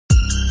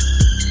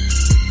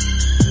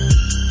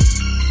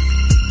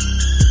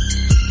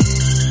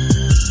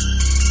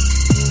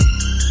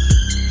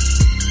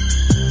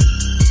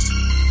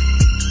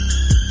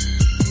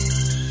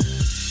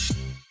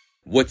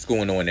What's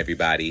going on,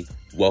 everybody?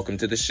 Welcome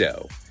to the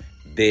show.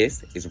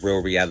 This is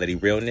Real Reality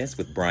Realness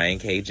with Brian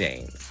K.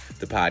 James,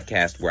 the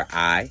podcast where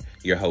I,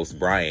 your host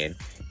Brian,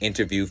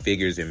 interview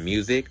figures in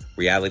music,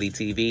 reality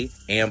TV,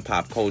 and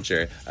pop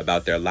culture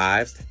about their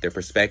lives, their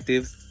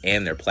perspectives,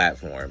 and their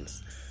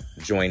platforms.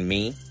 Join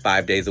me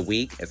 5 days a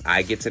week as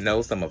I get to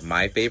know some of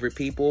my favorite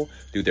people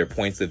through their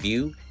points of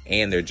view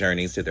and their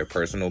journeys to their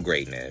personal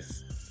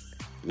greatness.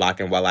 Lock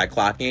in while I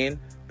clock in,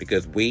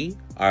 because we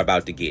are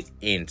about to get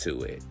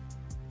into it.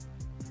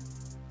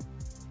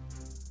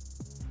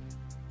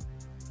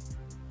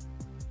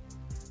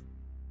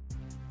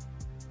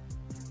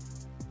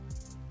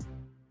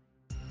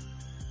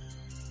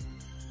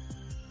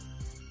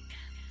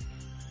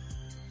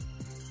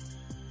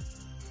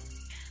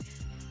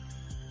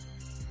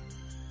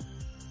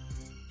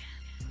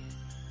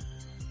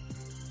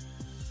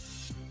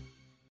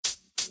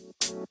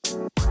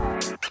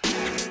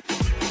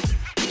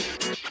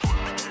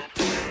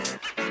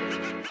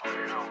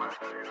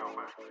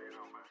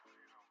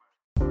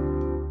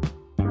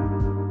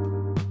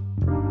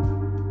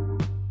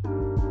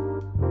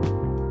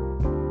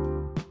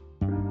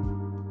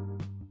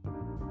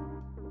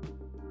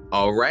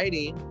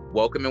 Alrighty,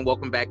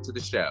 welcome back to the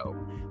show.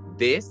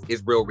 This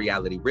is Real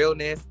Reality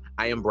Realness.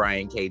 I am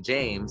Brian K.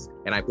 James,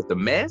 and I put the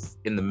mess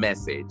in the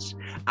message.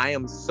 I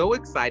am so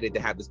excited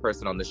to have this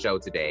person on the show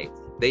today.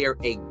 They are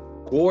a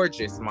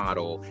gorgeous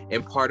model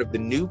and part of the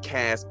new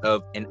cast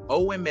of an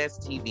OMS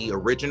TV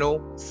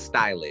original,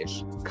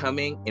 Stylish,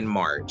 coming in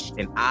March,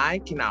 and I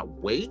cannot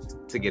wait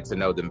to get to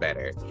know them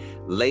better.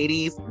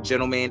 Ladies,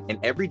 gentlemen, and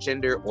every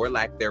gender or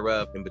lack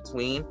thereof in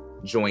between,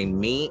 join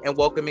me in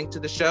welcoming to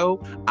the show,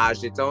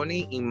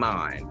 Ajitoni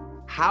Iman.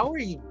 How are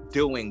you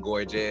doing,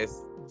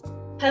 gorgeous?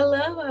 Hello,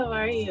 how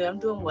are you? I'm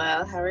doing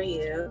well. How are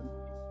you?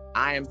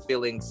 I am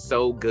feeling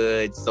so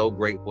good, so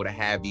grateful to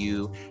have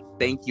you.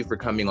 Thank you for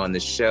coming on the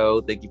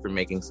show. Thank you for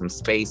making some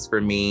space for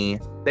me.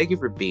 Thank you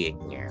for being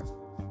here.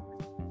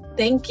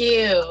 Thank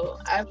you.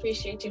 I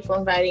appreciate you for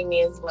inviting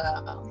me as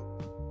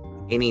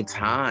well.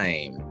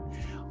 Anytime.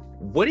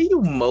 What are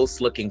you most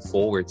looking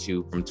forward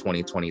to from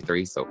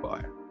 2023 so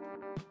far?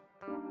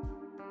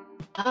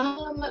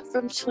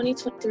 From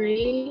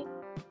 2023,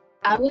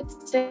 I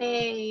would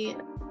say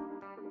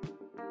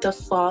the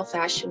fall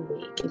fashion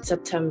week in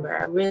September.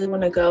 I really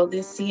want to go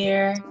this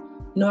year.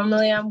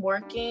 Normally I'm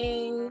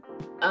working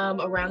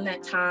around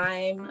that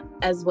time,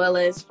 as well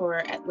as for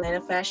Atlanta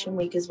Fashion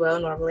Week as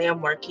well. Normally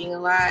I'm working a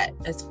lot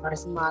as far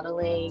as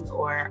modeling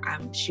or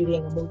I'm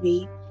shooting a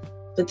movie.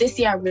 But this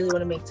year I really want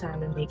to make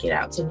time and make it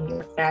out to New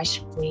York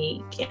Fashion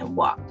Week and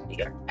walk New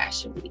York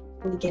Fashion Week.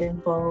 Really get in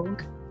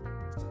vogue.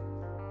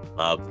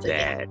 Love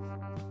that.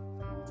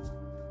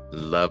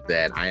 Love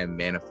that. I am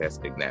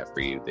manifesting that for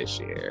you this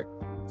year.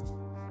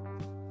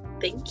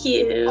 Thank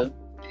you.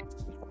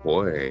 Of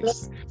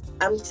course.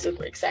 I'm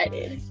super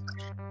excited.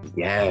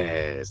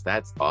 Yes,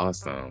 that's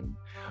awesome.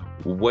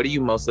 What are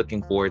you most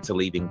looking forward to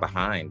leaving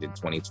behind in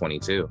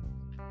 2022?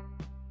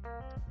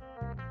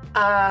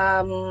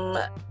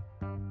 I've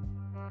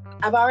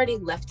already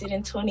left it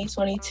in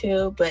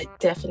 2022, but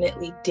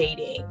definitely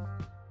dating.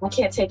 I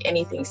can't take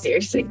anything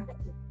seriously.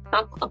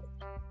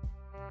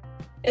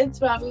 It's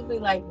probably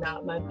like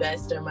not my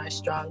best or my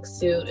strong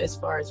suit as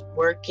far as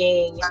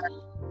working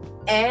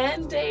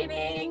and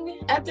dating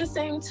at the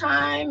same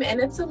time.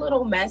 And it's a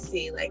little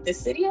messy. Like the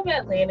city of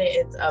Atlanta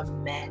is a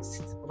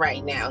mess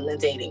right now in the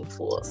dating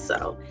pool.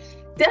 So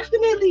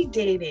definitely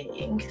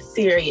dating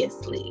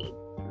seriously.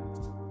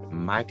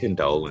 My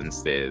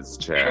condolences,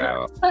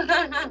 child.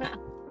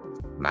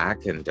 My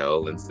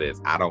condolences.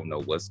 I don't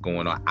know what's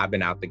going on. I've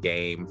been out the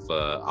game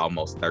for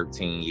almost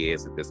 13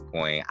 years at this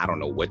point. I don't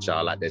know what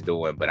y'all out there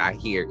doing, but I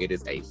hear it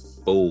is a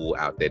fool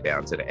out there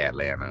down to the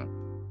Atlanta.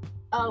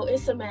 Oh,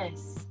 it's a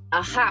mess.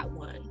 A hot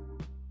one.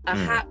 A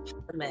hot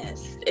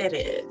mess. It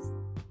is.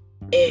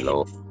 It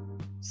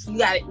is.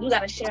 You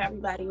gotta share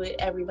everybody with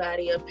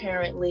everybody,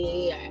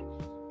 apparently.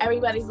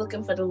 Everybody's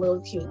looking for the little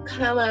cute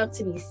come up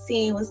to be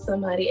seen with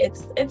somebody.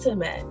 It's a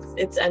mess.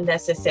 It's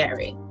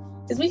unnecessary.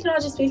 Because we can all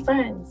just be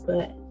friends,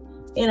 but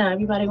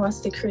everybody wants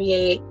to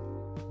create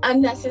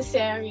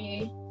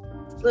unnecessary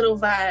little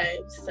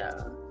vibes.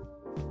 So,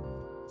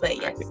 but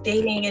yes,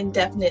 dating and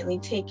definitely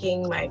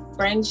taking my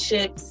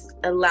friendships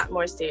a lot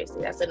more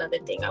seriously. That's another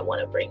thing I want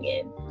to bring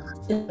in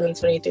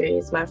 2023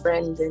 is my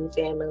friends and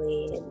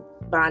family and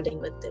bonding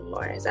with them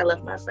more. As I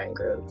love my friend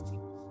group,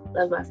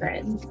 love my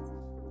friends.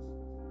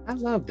 I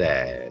love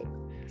that.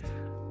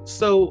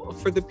 So,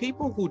 for the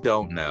people who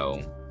don't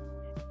know,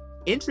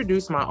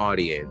 introduce my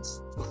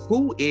audience.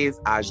 Who is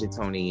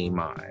Ajitoni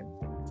Iman?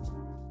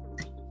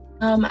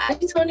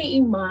 Ajitoni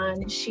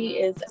Iman, she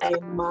is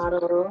a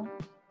model.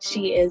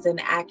 She is an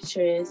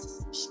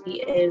actress.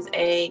 She is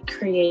a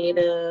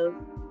creative.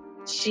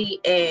 She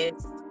is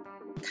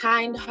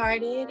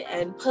kind-hearted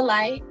and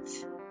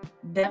polite.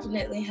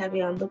 Definitely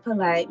heavy on the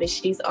polite, but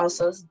she's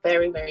also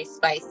very, very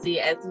spicy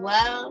as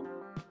well.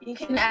 You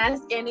can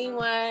ask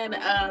anyone.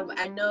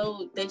 I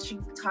know that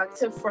you've talked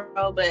to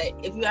Fro, but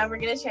if you ever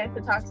get a chance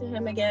to talk to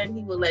him again,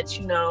 he will let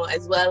you know,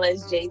 as well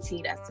as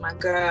JT. That's my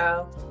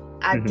girl.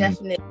 I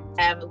definitely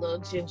have a little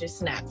ginger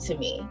snap to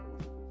me.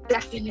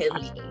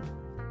 Definitely.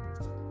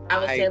 I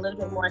would say a little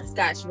bit more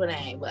Scotch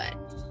Bonnet, but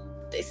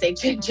they say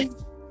ginger.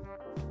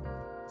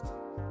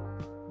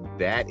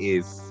 That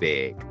is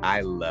sick.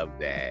 I love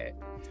that.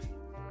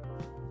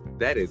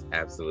 That is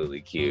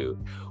absolutely cute.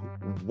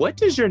 What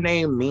does your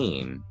name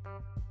mean?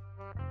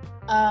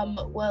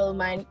 Well,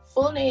 my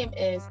full name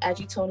is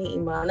Ajitoni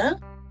Imana,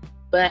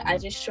 but I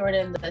just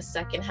shortened the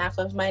second half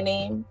of my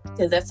name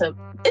because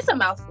it's a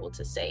mouthful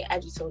to say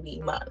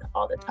Ajitoni Imana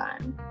all the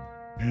time.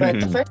 But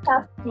the first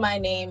half of my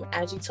name,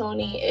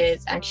 Ajitoni,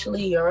 is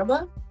actually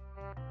Yoruba,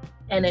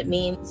 and it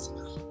means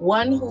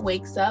one who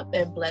wakes up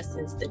and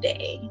blesses the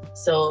day.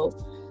 So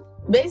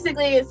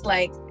basically, it's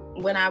like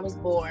when I was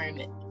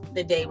born,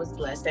 the day was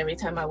blessed. Every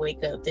time I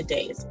wake up, the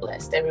day is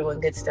blessed. Everyone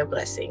gets their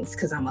blessings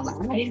because I'm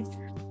alive.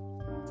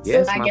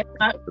 Yes, so I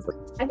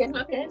guess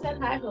my parents had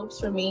high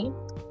hopes for me.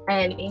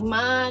 And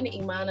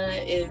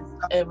Imana is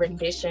a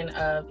rendition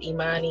of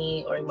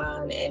Imani or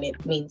Iman, and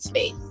it means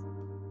faith.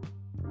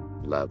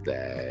 Love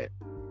that.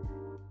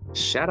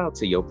 Shout out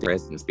to your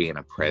presence being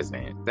a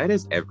present. That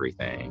is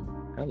everything.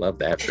 I love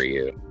that for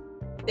you.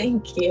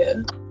 Thank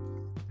you.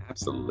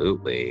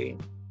 Absolutely.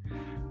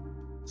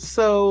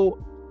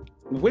 So,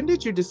 when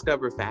did you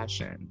discover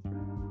fashion?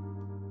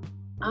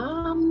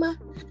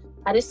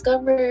 I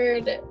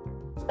discovered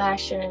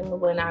fashion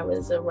when I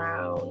was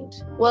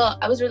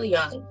I was really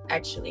young,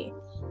 actually.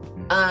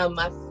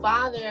 My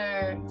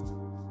father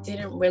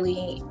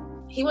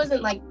he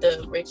wasn't like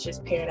the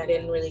richest parent. I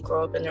didn't really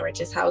grow up in the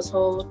richest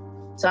household.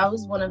 So I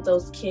was one of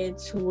those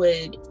kids who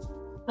would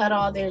cut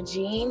all their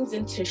jeans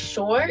into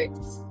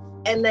shorts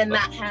and then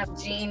not have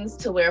jeans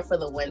to wear for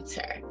the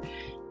winter.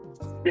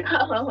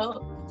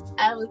 So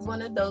I was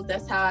one of those.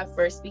 That's how I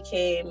first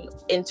became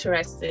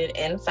interested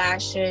in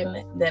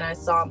fashion. Then I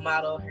saw a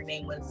model. Her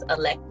name was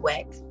Alec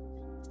Weck.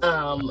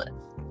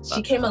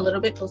 She came a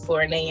little bit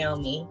before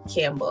Naomi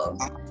Campbell.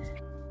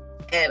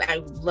 And I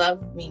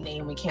love me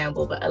Naomi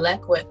Campbell, but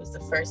Alec Weck was the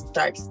first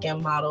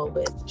dark-skinned model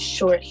with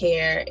short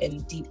hair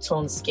and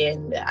deep-toned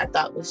skin that I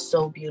thought was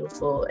so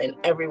beautiful, and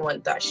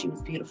everyone thought she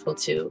was beautiful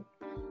too.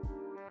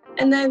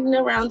 And then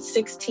around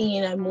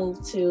 16, I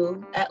moved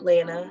to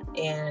Atlanta,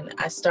 and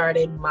I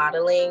started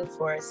modeling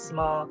for a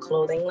small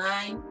clothing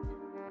line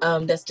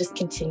that's just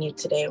continued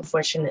today,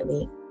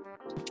 unfortunately.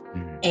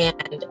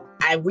 And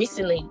I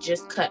recently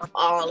just cut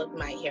all of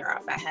my hair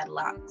off. I had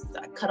locks.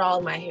 So I cut all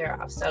of my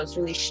hair off. So I was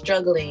really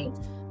struggling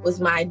with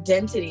my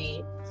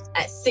identity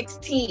at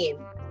 16.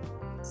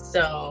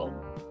 So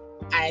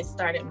I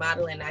started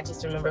modeling. I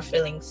just remember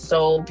feeling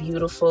so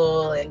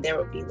beautiful. And there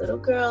would be little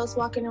girls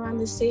walking around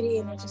the city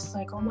and they're just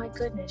like, oh my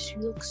goodness, you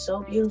look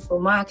so beautiful.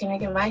 Ma, can I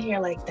get my hair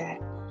like that?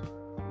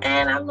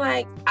 And I'm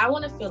like, I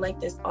want to feel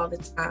like this all the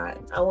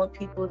time. I want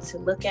people to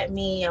look at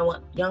me. I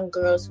want young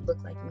girls who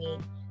look like me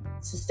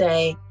to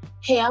say,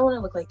 hey, I want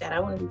to look like that. I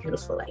want to be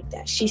beautiful like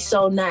that. She's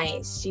so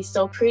nice. She's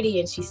so pretty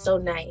and she's so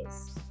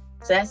nice.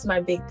 So that's my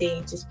big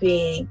thing, just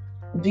being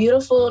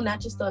beautiful,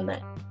 not just on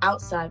the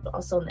outside, but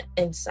also on the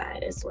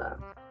inside as well.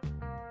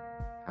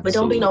 Absolutely. But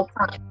don't be no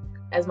punk,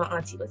 as my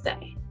auntie would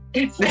say.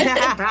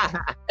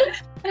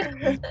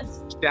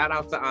 Shout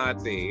out to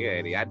Auntie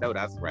Eddie. I know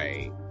that's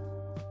right.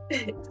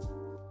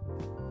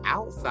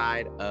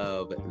 Outside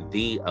of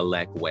the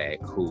Alec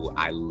Weck, who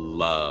I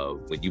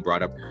love, when you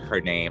brought up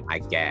her name, I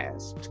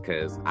gasped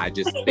because I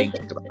just think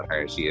about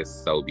her. She is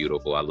so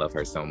beautiful. I love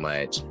her so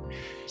much.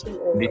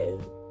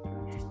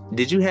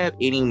 Did you have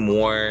any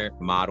more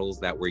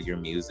models that were your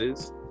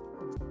muses?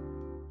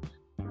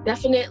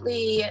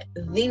 Definitely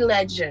the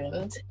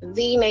legend,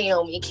 the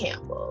Naomi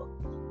Campbell.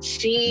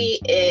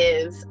 She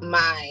is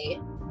my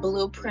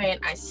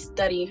blueprint. I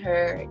study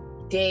her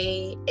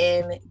day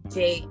in,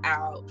 day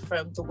out,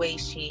 from the way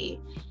she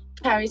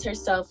carries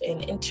herself in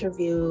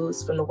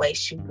interviews, from the way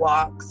she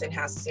walks and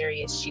how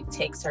serious she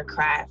takes her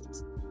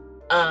craft.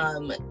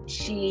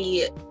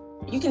 You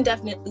can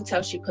definitely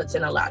tell she puts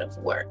in a lot of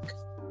work.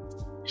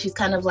 She's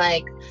kind of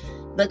like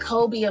the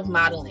Kobe of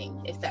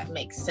modeling, if that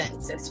makes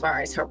sense, as far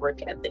as her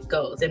work ethic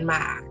goes in my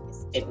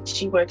eyes. And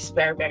she works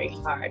very, very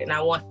hard. And I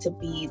want to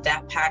be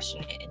that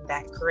passionate and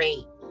that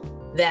great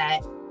that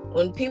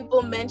when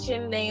people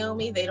mention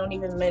Naomi, they don't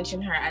even mention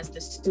her as the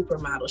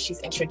supermodel. She's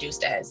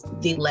introduced as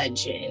the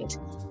legend,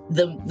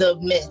 the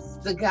myth,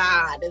 the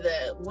god,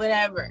 the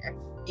whatever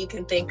you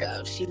can think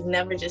of. She's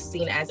never just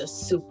seen as a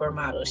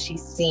supermodel.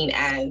 She's seen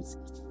as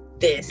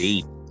this.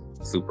 The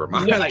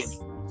supermodel. Yes. Like,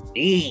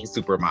 the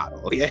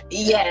supermodel. Yeah.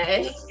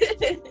 Yeah.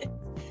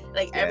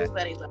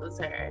 Everybody loves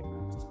her.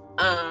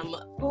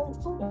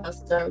 Who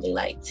else do I really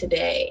like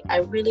today? I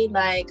really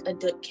like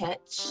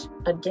Adutch.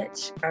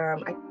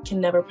 I can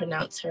never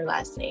pronounce her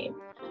last name,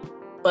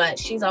 but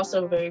she's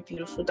also a very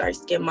beautiful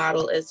dark-skinned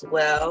model as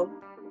well.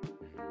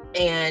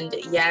 And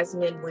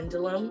Yasmin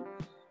Windalum,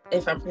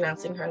 if I'm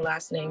pronouncing her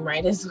last name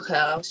right as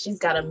well. She's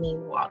got a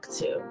mean walk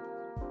too.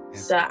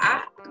 So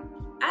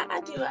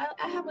I do.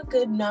 I have a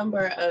good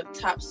number of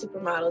top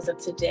supermodels of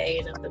today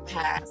and of the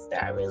past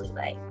that I really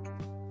like.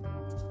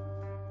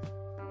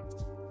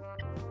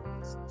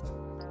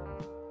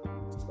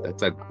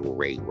 That's a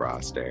great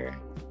roster.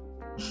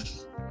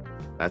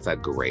 That's a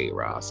great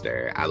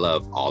roster. I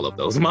love all of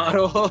those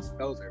models.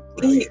 Those are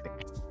brilliant.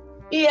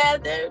 Yeah,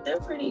 they're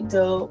pretty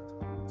dope.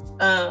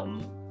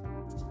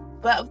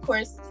 But of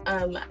course,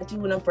 I do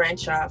want to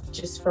branch off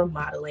just from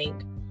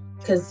modeling,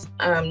 because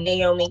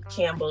Naomi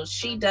Campbell,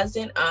 she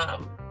doesn't.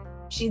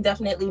 She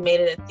definitely made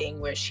it a thing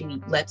where she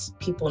lets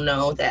people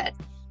know that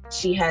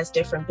she has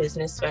different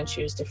business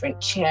ventures,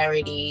 different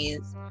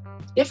charities,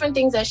 different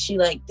things that she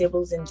like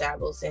dibbles and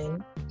dabbles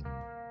in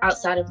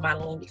outside of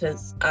modeling,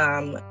 because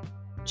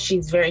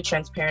she's very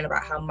transparent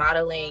about how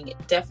modeling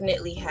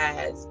definitely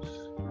has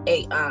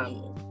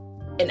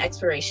an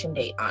expiration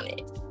date on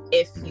it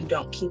if you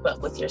don't keep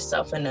up with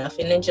yourself enough.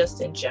 And then just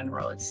in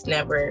general, it's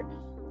never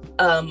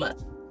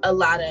a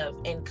lot of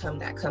income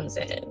that comes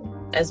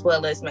in, as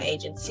well as my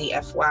agency,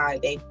 FY,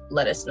 they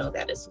let us know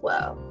that as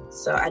well.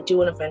 So I do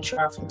want to venture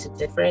off into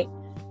different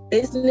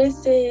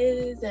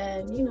businesses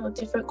and, you know,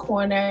 different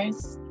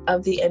corners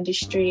of the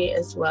industry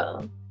as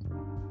well.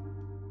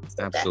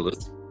 So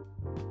absolutely.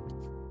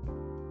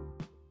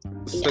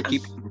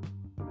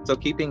 So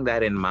keeping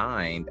that in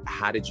mind,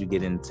 how did you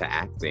get into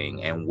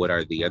acting, and what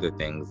are the other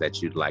things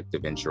that you'd like to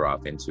venture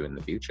off into in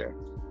the future?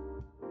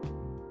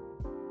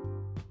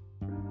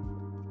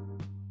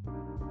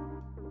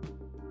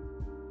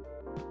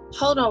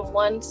 Hold on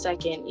one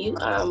second. You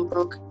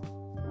broke.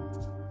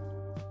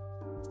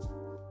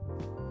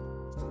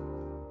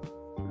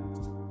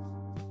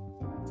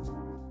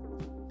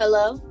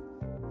 Hello?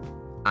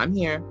 I'm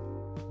here.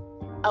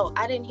 Oh,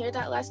 I didn't hear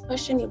that last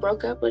question. You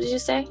broke up. What did you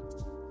say?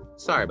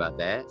 Sorry about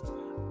that.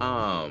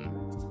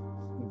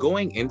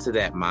 Going into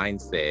that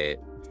mindset,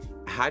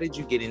 how did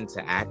you get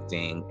into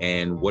acting,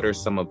 and what are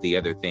some of the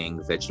other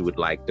things that you would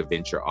like to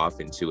venture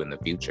off into in the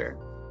future?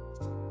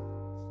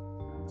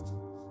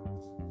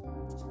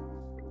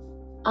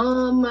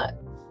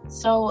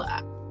 So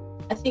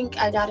I think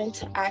I got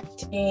into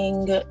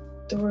acting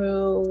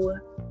through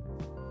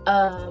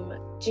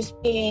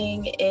just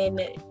being in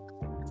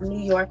New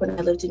York. When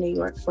I lived in New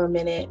York for a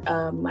minute,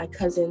 my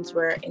cousins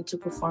were into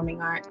performing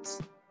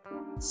arts.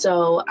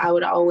 So I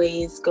would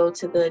always go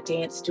to the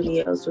dance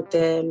studios with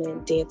them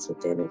and dance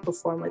with them and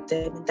perform with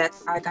them. And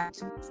that's how I got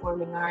to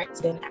performing arts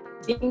and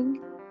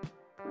acting.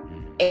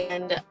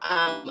 And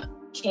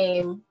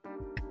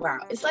wow,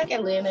 it's like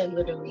Atlanta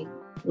literally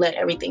let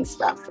everything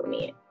stop for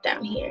me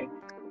down here.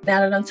 Now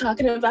that I'm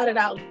talking about it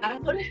out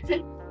loud.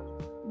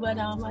 But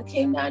I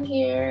came down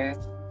here.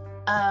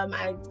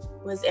 I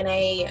was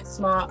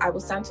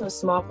signed to a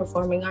small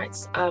performing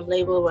arts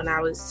label when I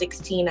was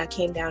 16. I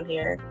came down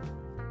here,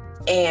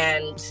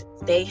 and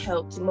they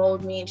helped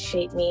mold me and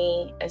shape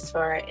me as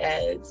far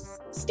as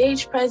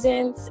stage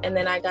presence. And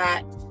then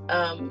I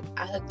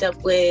hooked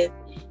up with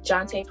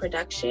Jonte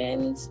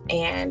Productions,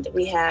 and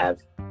we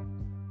have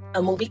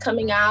a movie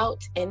coming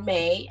out in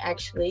May,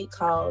 actually,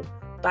 called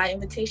By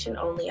Invitation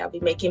Only. I'll be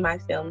making my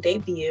film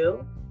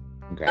debut.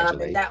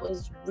 And that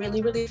was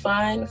really, really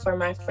fun for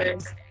my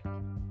first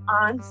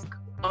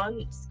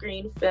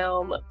on-screen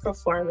film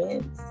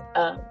performance.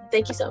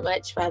 Thank you so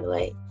much, by the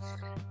way.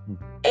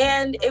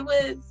 And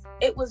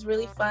it was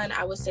really fun.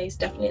 I would say it's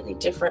definitely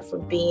different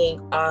from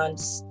being on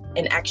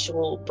an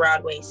actual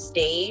Broadway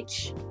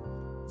stage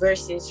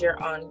versus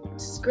you're on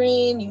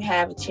screen. You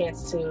have a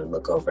chance to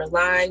look over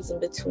lines in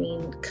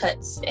between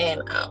cuts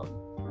and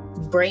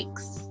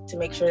breaks to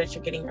make sure that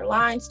you're getting your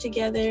lines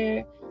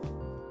together.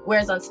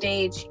 Whereas on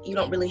stage, you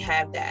don't really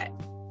have that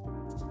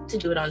to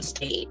do it on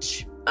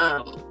stage.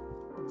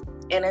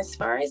 And as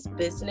far as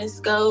business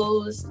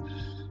goes,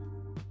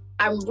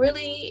 I'm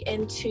really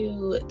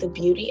into the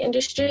beauty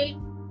industry.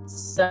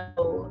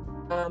 So,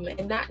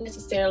 and not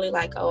necessarily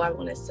like, oh, I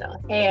want to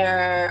sell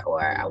hair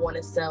or I want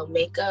to sell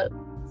makeup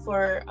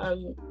or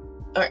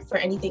for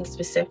anything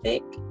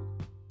specific,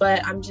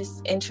 but I'm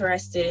just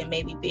interested in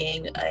maybe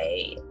being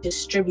a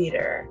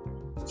distributor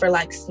for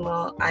like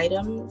small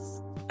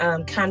items.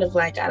 Kind of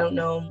like, I don't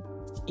know,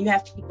 you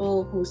have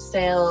people who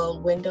sell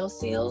window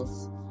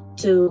seals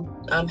to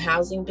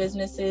housing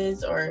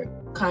businesses or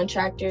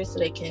contractors so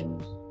they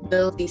can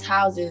build these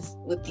houses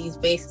with these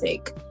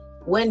basic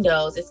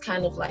windows. It's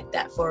kind of like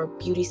that for a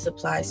beauty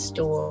supply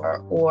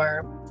store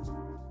or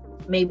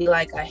maybe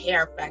like a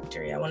hair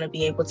factory. I want to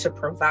be able to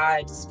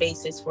provide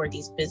spaces for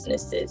these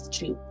businesses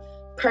to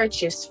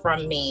purchase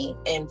from me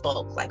in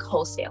bulk, like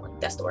wholesaling.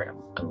 That's the word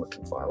I'm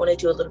looking for. I want to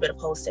do a little bit of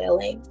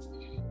wholesaling,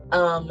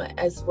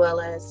 as well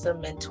as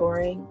some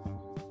mentoring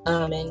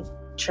and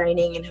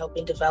training and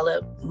helping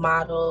develop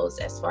models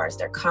as far as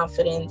their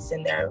confidence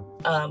and their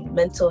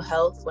mental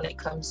health when it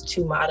comes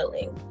to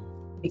modeling.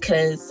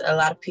 Because a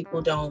lot of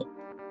people don't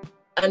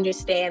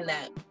understand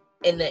that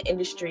in the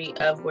industry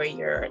of where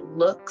your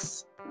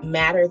looks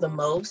matter the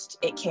most,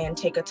 it can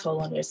take a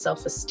toll on your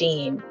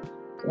self-esteem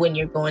when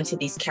you're going to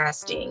these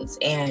castings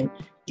and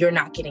you're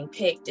not getting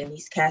picked, and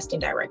these casting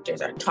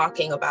directors are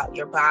talking about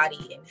your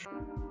body and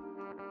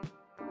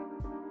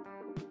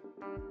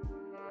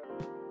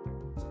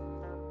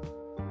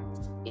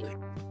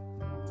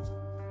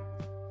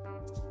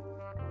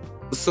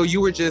So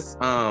you were just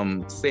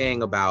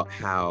saying about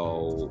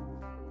how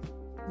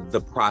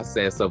the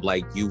process of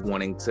like you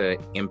wanting to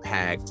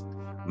impact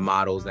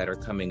models that are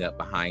coming up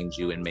behind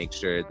you and make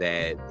sure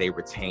that they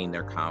retain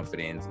their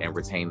confidence and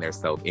retain their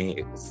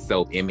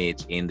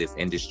self-image in this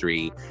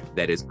industry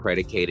that is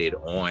predicated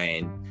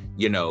on,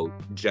 you know,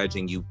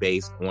 judging you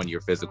based on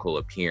your physical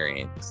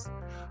appearance.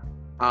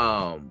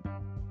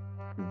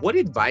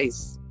 What's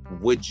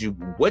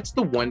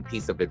the one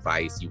piece of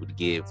advice you would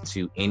give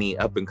to any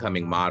up and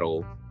coming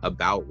model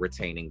about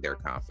retaining their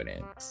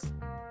confidence?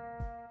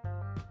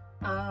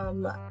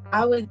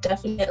 I would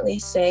definitely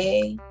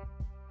say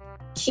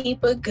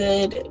keep a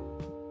good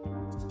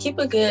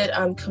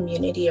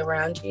community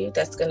around you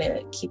that's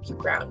gonna keep you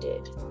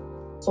grounded.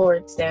 For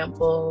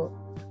example,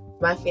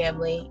 my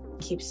family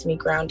keeps me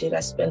grounded. I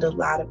spend a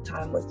lot of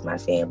time with my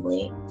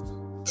family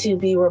to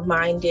be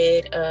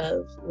reminded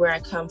of where I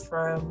come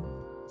from,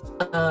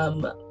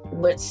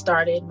 what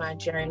started my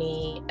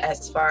journey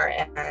as far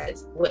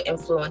as what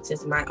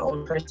influences my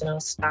own personal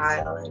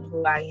style and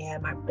who I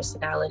am, my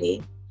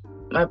personality.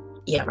 My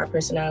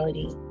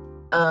personality.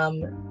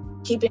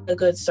 Keeping a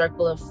good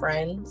circle of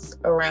friends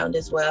around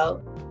as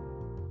well.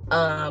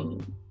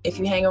 If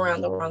you hang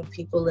around the wrong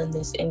people in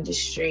this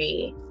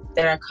industry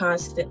that are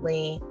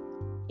constantly,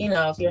 you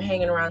know, if you're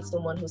hanging around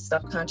someone who's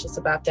self-conscious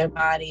about their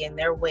body and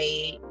their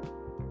weight,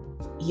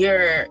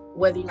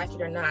 whether you like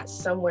it or not,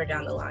 somewhere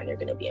down the line, you're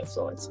going to be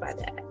influenced by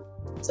that.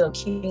 So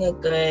keeping a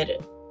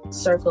good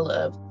circle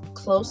of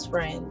close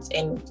friends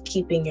and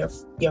keeping your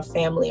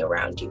family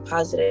around you,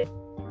 positive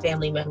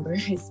family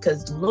members,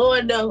 because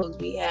Lord knows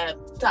we have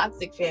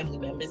toxic family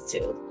members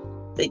too.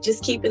 But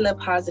just keeping the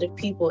positive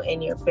people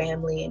in your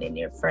family and in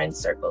your friend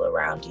circle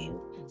around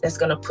you that's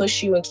going to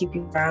push you and keep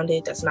you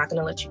grounded, that's not going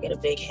to let you get a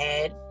big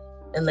head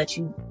and let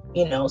you,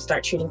 you know,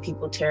 start treating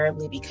people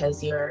terribly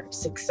because you're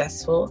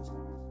successful.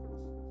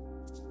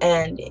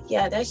 And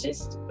yeah, that's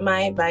just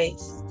my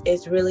advice,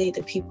 is really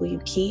the people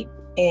you keep.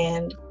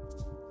 And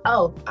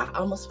I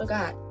almost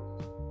forgot,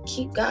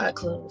 keep God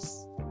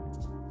close.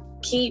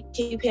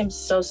 Keep him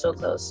so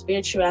close.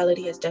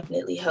 Spirituality has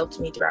definitely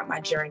helped me throughout my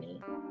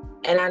journey.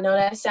 And I know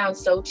that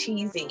sounds so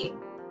cheesy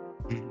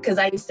because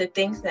I used to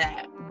think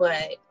that,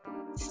 but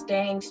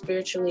staying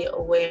spiritually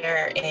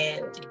aware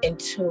and in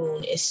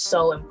tune is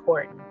so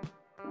important,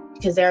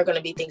 because there are going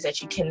to be things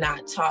that you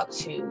cannot talk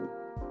to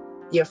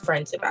your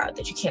friends about,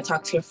 that you can't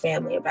talk to your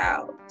family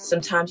about.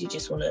 Sometimes you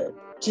just want to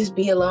just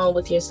be alone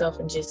with yourself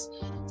and just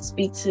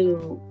speak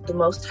to the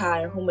Most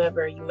High or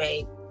whomever you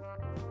may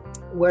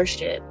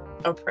worship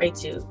or pray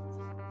to.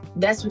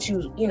 That's what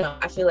you know,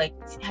 I feel like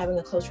having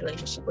a close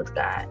relationship with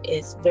God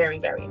is very,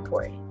 very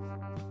important.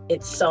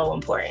 It's so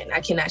important.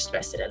 I cannot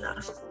stress it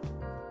enough.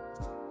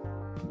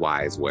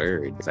 Wise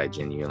words. I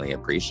genuinely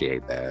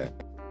appreciate that.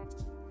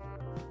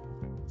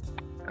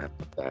 I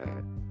love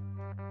that.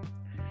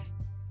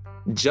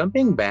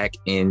 Jumping back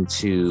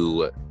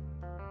into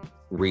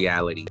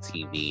reality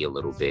TV a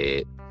little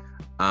bit,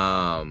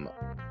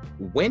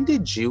 when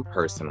did you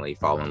personally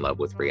fall in love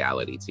with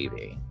reality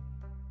TV?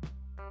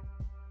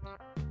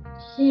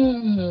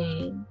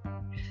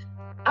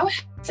 I would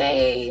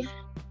say,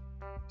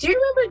 do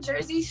you remember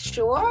Jersey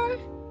Shore?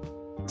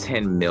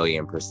 10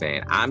 million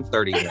 %. I'm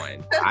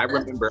 31. I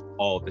remember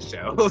all the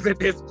shows at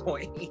this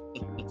point.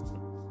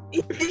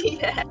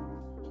 Yeah.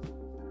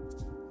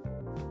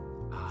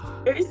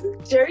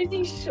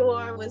 Jersey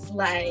Shore was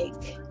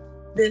like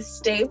the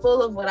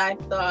staple of what I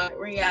thought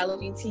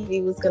reality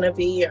TV was going to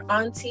be. You're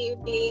on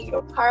TV,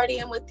 you're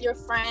partying with your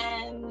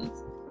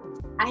friends.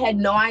 I had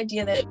no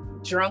idea that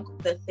drunk was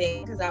the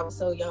thing because I was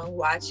so young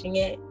watching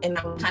it, and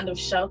I'm kind of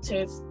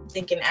sheltered,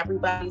 thinking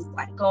everybody's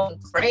like going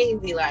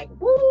crazy, like,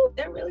 woo,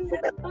 they're really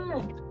having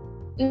fun.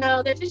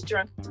 No, they're just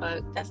drunk as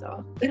fuck. That's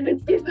all. That's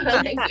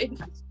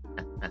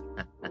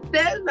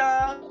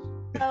all.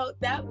 So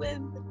that was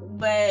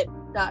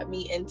what got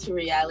me into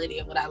reality,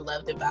 and what I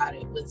loved about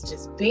it was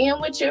just being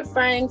with your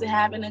friends and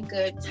having a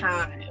good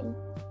time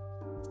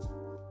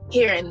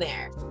here and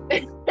there.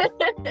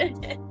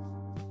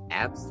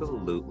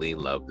 Absolutely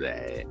love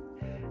that.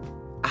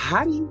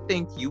 How do you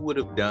think you would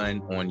have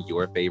done on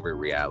your favorite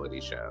reality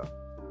show?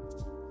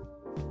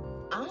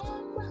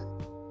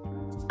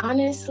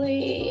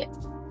 Honestly,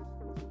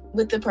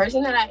 with the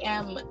person that I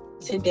am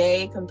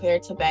today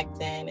compared to back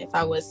then, if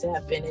I was to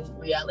have been in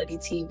reality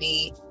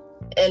TV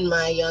in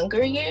my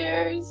younger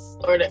years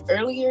or the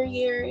earlier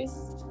years,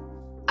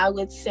 I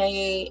would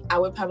say I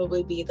would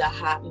probably be the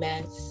hot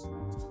mess.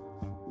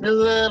 The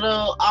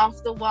little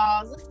off the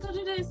walls, let's go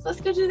do this,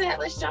 let's go do that,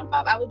 let's jump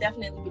up. I would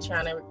definitely be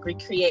trying to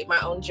recreate my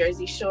own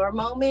Jersey Shore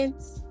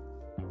moments.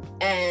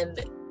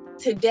 And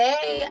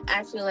today,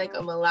 I feel like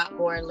I'm a lot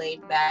more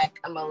laid back.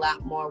 I'm a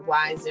lot more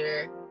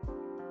wiser.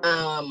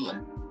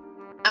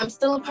 I'm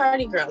still a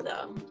party girl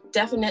though.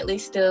 Definitely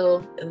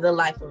still the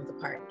life of the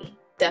party.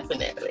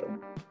 Definitely.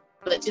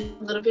 But just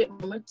a little bit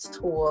more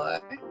mature.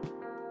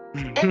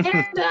 And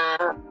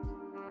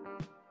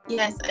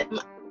yes,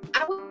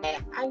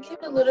 I give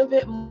a little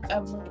bit more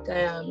of like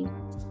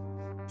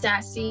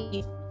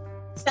sassy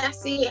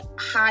sassy,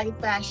 high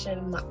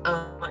fashion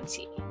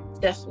auntie.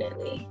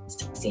 Definitely.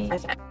 Sassy, high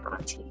fashion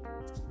auntie.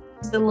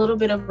 Just a little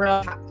bit of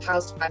Real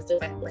Housewives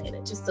of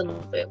Atlanta. Just a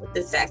little bit with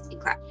the sassy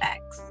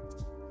clapbacks.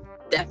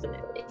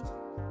 Definitely.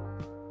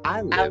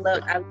 I love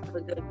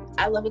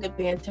a good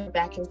banter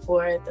back and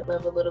forth. I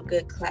love a little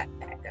good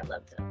clapback. I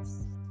love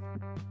those.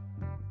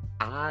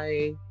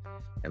 I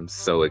am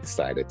so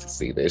excited to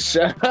see this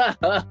show.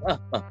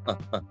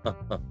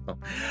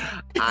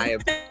 I am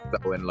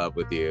so in love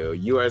with you.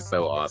 You are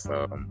so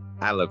awesome.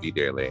 I love you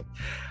dearly.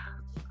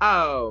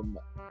 So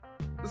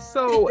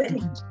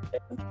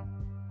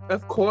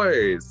of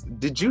course,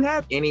 did you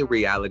have any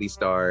reality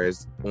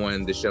stars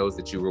on the shows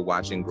that you were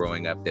watching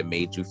growing up that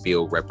made you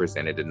feel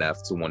represented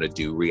enough to want to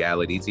do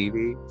reality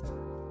TV?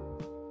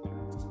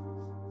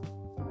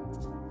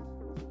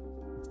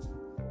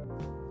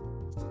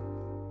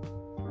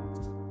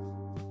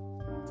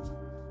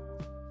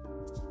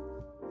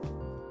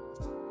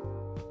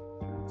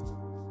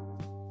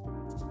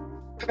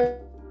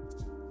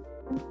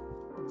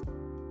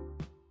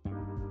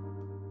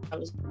 I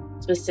was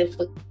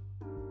specifically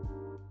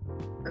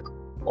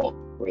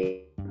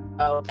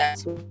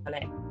that's who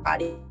my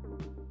body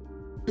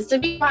is to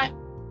be my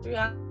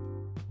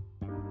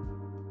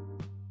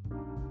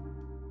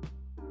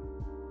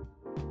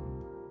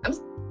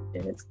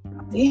it's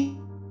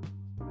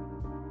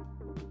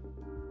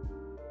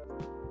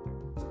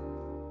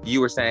You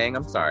were saying,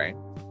 I'm sorry.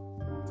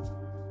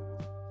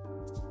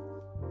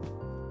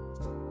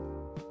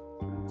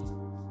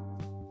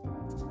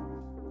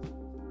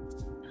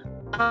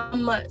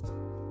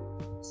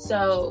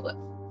 So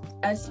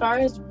as far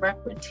as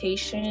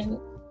representation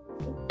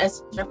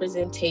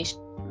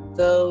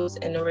goes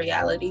in the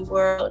reality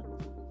world,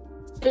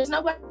 there's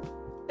nobody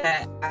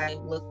that I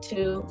look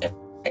to.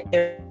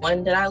 There's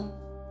one that I look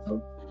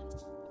to,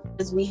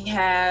 because we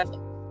have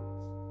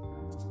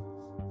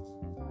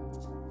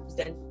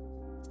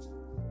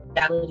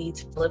reality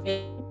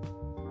television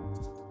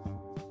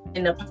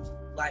in the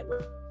like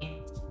we're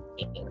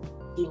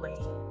doing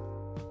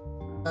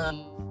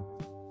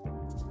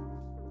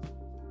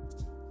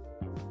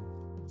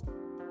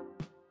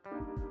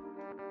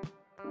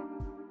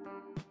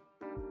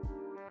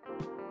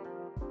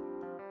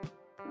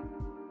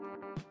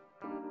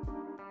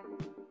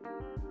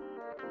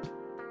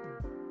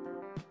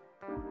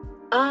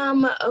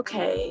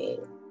okay.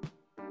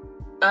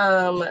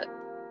 I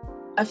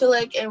feel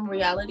like in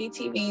reality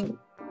TV,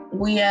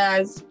 we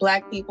as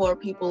Black people or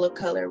people of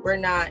color, we're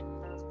not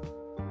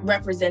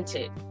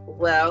represented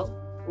well.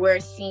 We're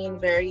seen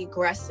very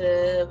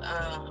aggressive.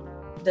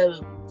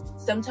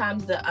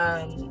 Sometimes the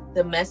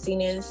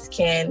messiness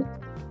can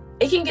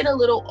get a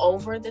little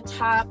over the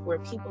top, where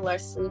people are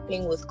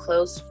sleeping with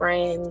close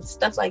friends,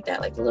 stuff like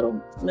that. Like the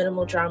little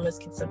minimal dramas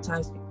can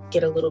sometimes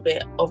get a little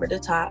bit over the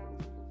top.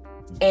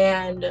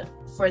 And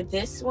for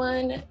this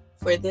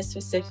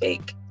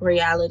specific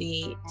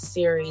reality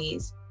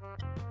series,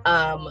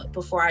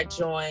 before I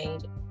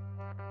joined,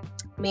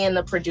 me and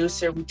the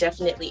producer, we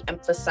definitely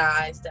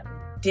emphasized that we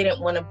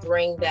didn't want to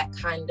bring that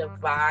kind of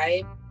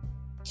vibe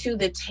to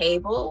the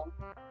table.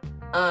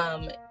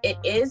 It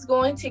is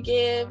going to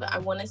give, I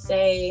want to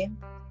say,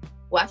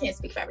 well, I can't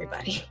speak for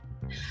everybody.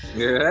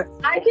 Yeah.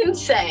 I can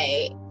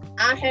say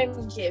I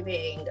am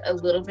giving a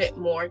little bit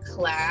more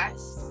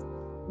class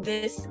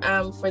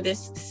for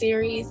this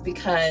series,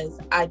 because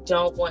I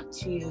don't want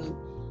to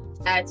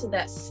add to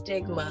that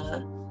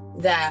stigma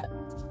that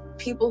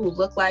people who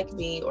look like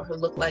me or who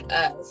look like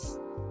us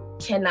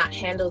cannot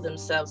handle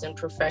themselves in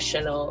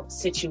professional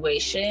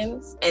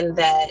situations, and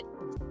that,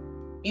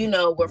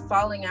 we're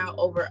falling out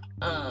over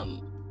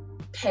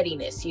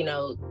pettiness.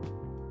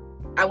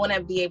 I want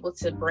to be able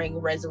to bring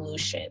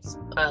resolutions,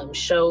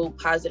 show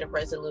positive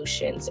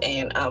resolutions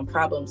and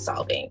problem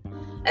solving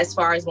as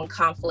far as when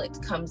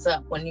conflict comes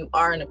up when you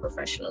are in a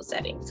professional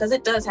setting, because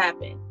it does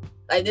happen.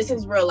 Like, this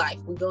is real life.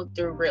 We go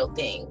through real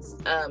things.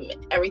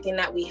 Everything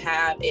that we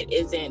have, it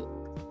isn't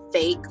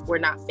fake. We're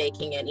not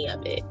faking any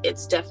of it.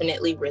 It's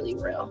definitely really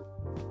real.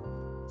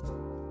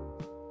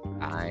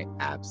 I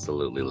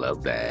absolutely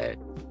love that.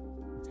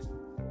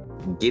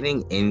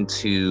 Getting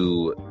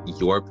into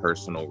your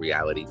personal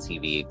reality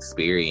TV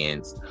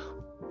experience,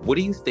 what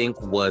do you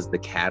think was the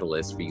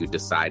catalyst for you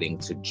deciding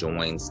to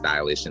join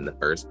Stylish in the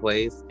first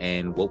place?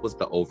 And what was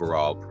the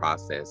overall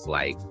process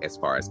like as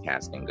far as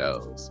casting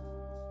goes?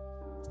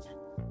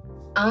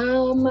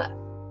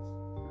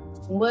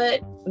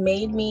 What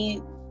made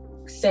me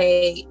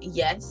say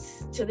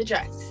yes to the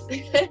dress?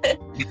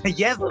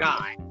 Yes,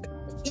 God.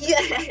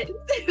 Yes.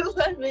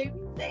 What made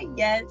me say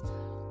yes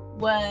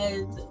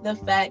was the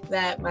fact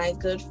that my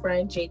good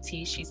friend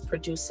JT, she's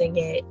producing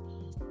it,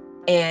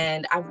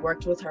 and I've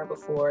worked with her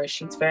before.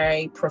 She's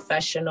very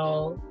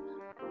professional.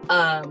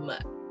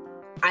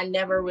 I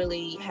never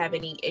really have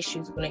any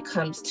issues when it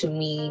comes to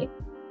me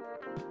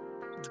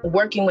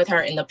working with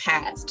her in the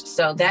past.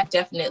 So that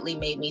definitely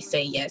made me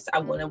say, yes, I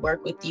want to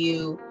work with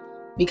you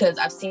because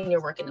I've seen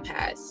your work in the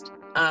past.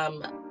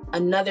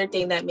 Another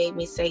thing that made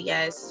me say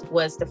yes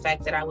was the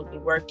fact that I would be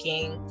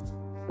working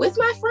with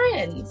my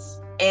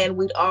friends. and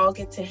we'd all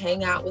get to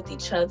hang out with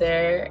each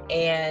other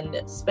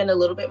and spend a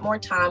little bit more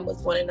time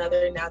with one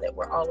another now that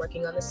we're all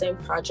working on the same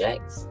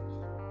projects.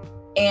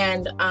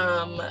 And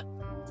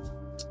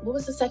what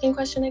was the second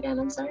question again?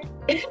 I'm sorry.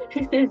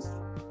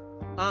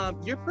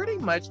 You're pretty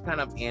much kind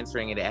of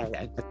answering it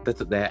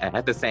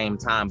at the same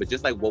time, but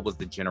just like, what was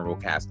the general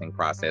casting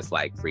process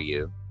like for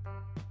you?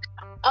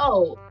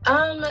 Oh,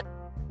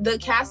 the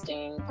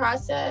casting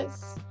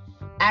process,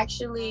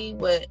 actually,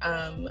 what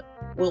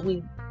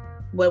we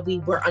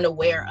were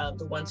unaware of,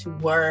 the ones who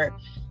were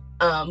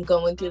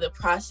going through the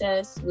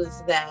process,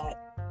 was that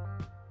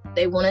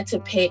they wanted to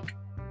pick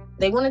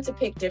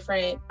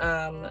different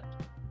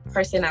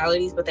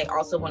personalities, but they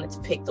also wanted to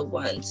pick the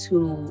ones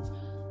who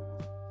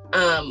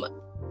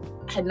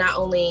had not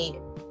only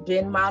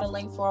been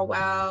modeling for a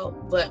while,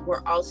 but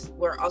were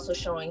also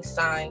showing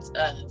signs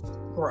of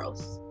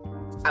growth,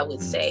 I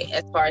would say,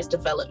 as far as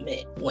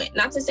development went.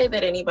 Not to say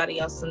that anybody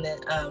else in the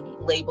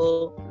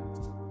label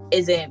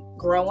isn't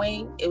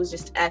growing. It was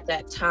just at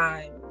that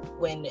time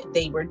when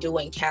they were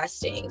doing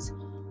castings,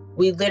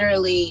 we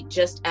literally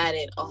just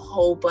added a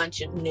whole bunch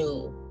of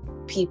new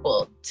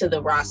people to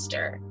the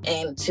roster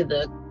and into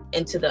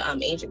the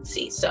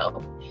agency.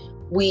 So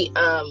we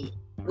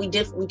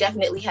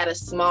definitely had a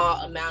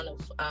small amount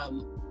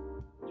of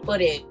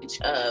footage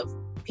of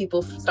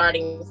people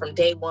starting from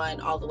day one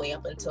all the way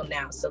up until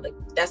now. So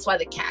that's why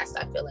the cast,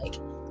 I feel like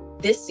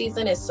this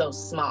season is so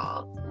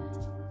small.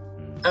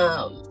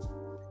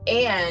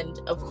 And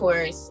of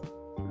course,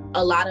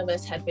 a lot of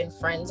us had been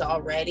friends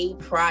already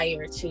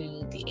prior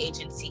to the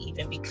agency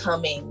even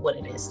becoming what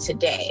it is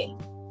today.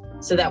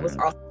 So that was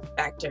also a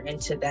factor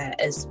into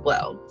that as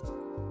well.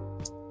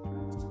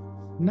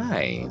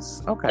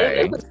 Nice.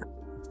 Okay. It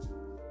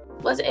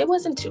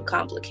wasn't too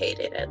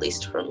complicated, at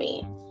least for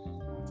me.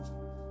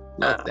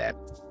 Love that.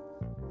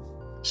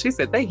 She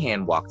said they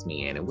hand walked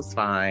me in. It was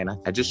fine.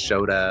 I just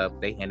showed up.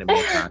 They handed me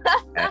a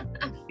contract.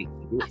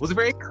 It was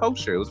very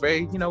kosher. It was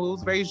very, it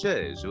was very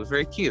zhuzh. It was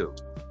very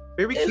cute.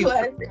 Very cute.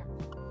 It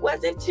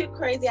wasn't too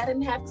crazy. I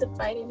didn't have to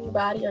fight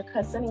anybody or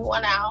cuss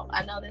anyone out.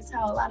 I know that's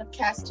how a lot of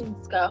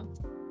castings go.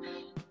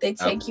 They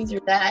take you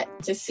through that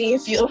to see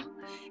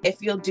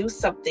if you'll do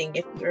something,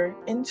 if you're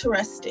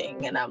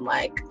interesting. And I'm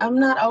like, I'm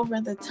not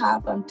over the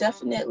top. I'm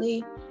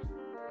definitely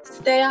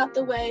stay out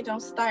the way.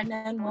 Don't start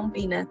nothing. Won't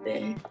be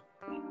nothing.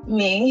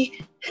 Me.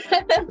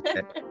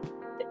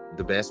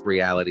 The best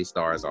reality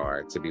stars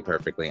are, to be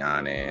perfectly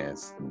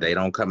honest. They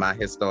don't come out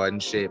here starting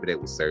shit, but they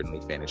will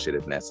certainly finish it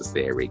if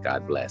necessary.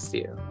 God bless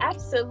you.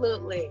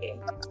 Absolutely.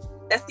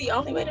 That's the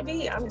only way to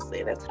be,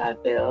 honestly. That's how I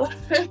feel.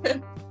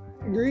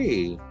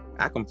 Agree.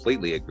 I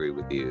completely agree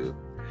with you.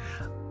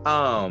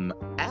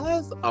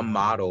 As a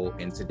model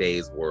in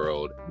today's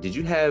world, did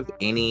you have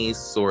any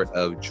sort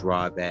of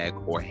drawback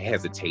or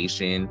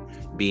hesitation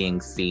being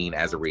seen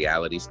as a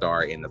reality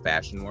star in the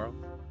fashion world?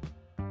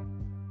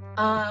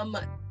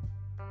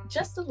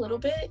 Just a little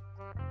bit,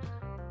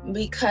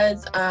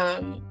 because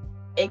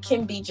it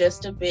can be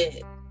just a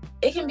bit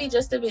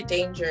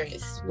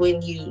dangerous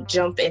when you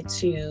jump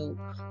into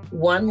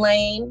one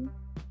lane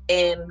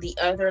and the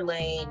other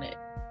lane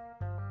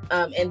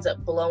ends up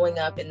blowing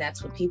up, and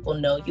that's what people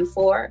know you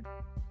for.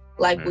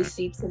 Like we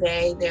see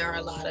today, there are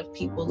a lot of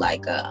people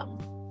like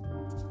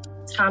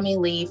Tommy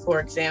Lee, for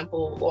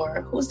example,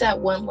 or who's that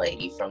one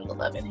lady from the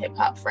Love and Hip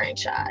Hop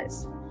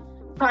franchise?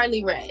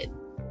 Harley Red.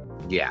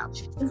 Yeah.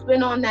 She's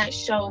been on that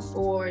show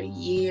for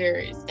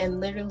years, and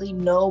literally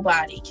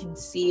nobody can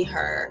see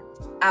her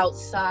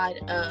outside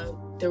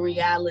of the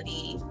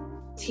reality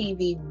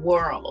TV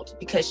world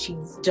because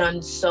she's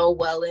done so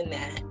well in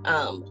that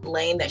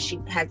lane that she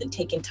hasn't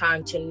taken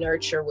time to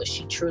nurture what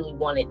she truly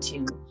wanted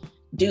to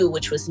do,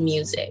 which was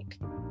music.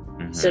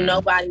 So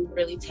nobody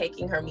really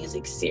taking her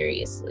music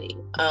seriously.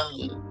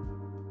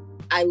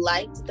 I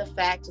liked the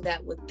fact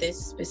that with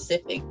this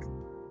specific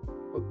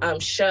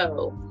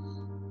show,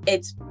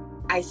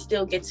 I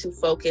still get to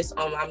focus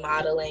on my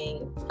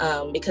modeling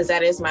because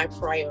that is my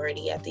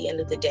priority at the end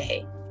of the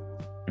day.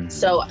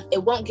 So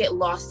it won't get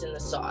lost in the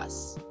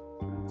sauce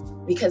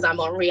because I'm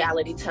on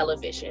reality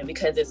television,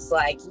 because it's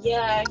like,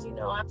 yeah,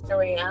 I'm in a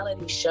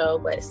reality show,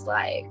 but it's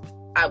like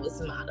I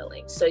was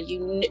modeling. So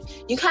you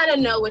kind of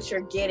know what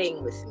you're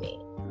getting with me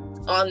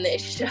on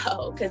this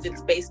show because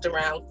it's based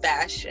around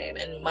fashion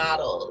and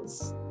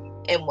models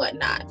and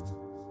whatnot.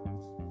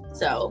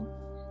 So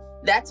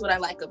that's what I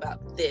like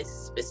about this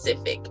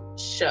specific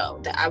show,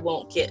 that I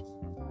won't get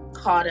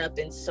caught up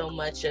in so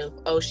much of,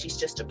 oh, she's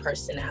just a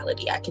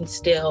personality. I can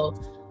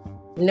still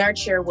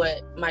nurture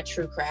what my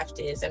true craft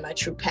is and my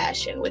true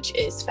passion, which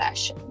is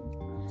fashion.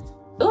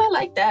 Oh, I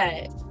like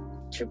that.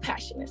 True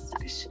passion is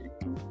fashion.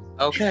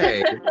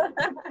 Okay.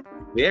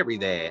 Very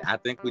that. I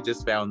think we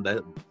just found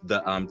the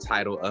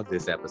title of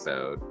this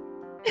episode.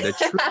 The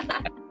true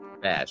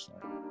fashion.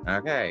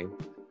 Okay.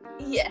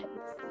 Yes.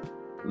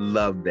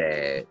 Love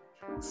that.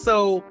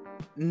 So,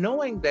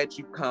 knowing that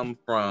you come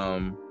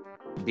from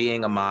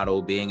being a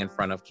model, being in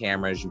front of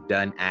cameras, you've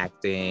done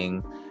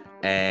acting,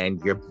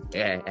 and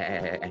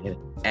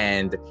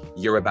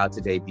you're about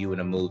to debut in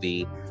a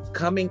movie.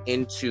 Coming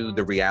into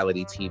the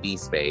reality TV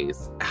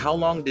space, how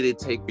long did it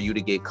take for you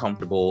to get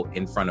comfortable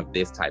in front of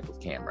this type of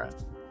camera?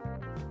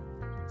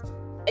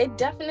 It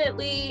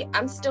definitely,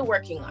 I'm still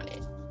working on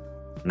it.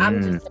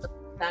 I'm just gonna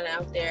put that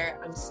out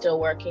there. I'm still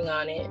working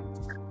on it.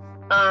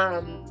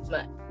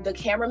 The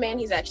cameraman,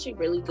 he's actually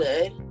really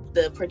good.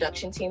 The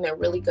production team, they're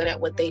really good at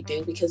what they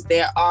do, because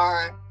there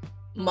are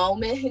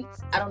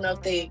moments, I don't know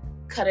if they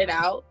cut it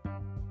out.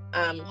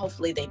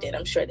 Hopefully they did.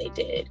 I'm sure they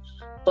did.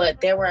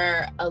 But there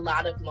were a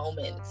lot of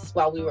moments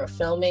while we were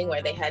filming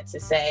where they had to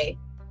say,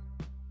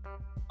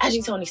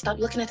 Ajitoni, stop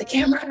looking at the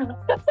camera.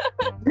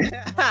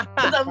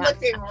 Because I'm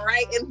looking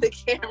right in the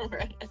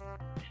camera.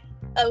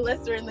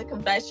 Unless we're in the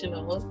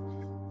confessionals.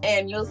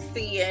 And you'll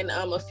see in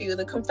a few of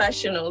the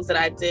confessionals that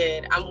I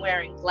did, I'm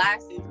wearing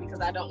glasses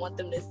because I don't want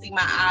them to see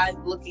my eyes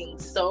looking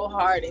so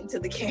hard into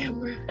the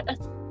camera.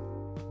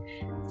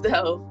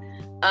 So,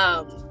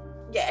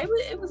 yeah,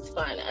 it was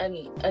fun.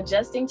 And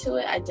adjusting to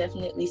it, I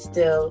definitely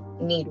still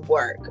need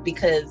work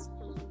because,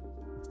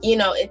 you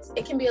know,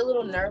 it can be a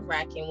little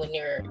nerve-wracking when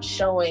you're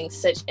showing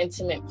such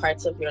intimate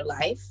parts of your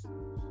life,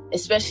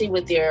 especially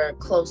with your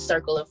close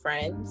circle of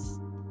friends.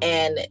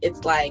 And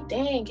it's like,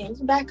 dang, can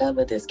you back up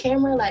with this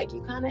camera? Like,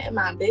 you kind of in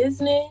my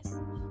business.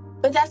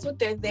 But that's what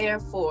they're there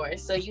for.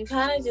 So you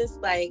kind of just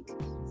like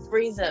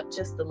freeze up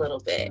just a little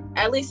bit,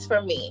 at least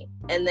for me.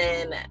 And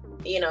then,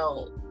 you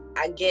know,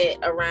 I get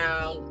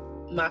around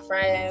my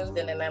friends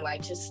and then they're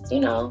like, just,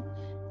 you know,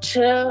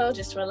 chill,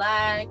 just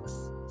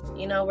relax.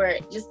 You know, we're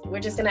just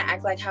going to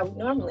act like how we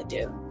normally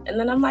do. And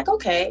then I'm like,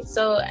 okay,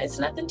 so it's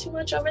nothing too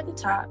much over the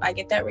top. I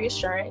get that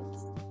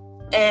reassurance.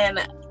 And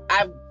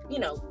I, you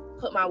know,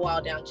 put my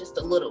wall down just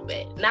a little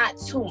bit, not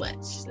too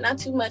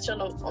much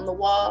on the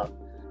wall,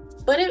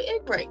 but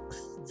it breaks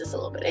just a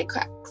little bit, it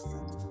cracks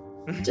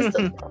just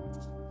a little.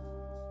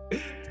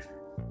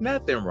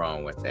 Nothing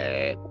wrong with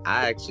that.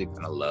 I actually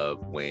kind of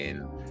love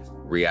when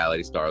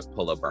reality stars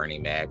pull up Bernie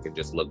Mac and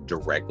just look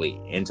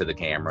directly into the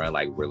camera,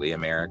 like, really,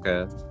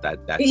 America?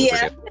 That's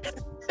yeah.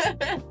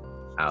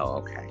 Oh,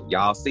 okay.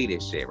 Y'all see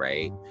this shit,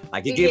 right?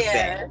 Like, it gives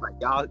that. Like,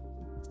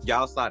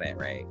 y'all saw that,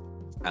 right?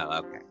 Oh,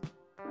 okay.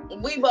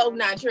 We both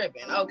not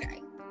tripping.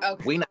 Okay.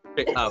 We not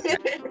tripping. Okay.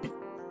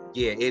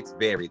 Yeah, it's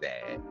very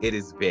bad. It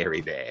is very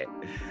bad.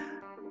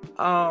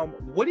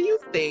 What do you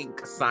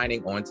think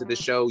signing on to the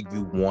show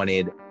you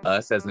wanted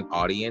us as an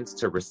audience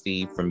to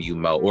receive from you,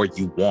 Mo, or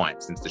you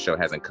want, since the show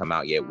hasn't come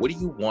out yet? What do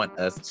you want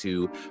us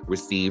to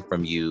receive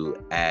from you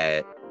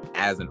as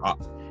an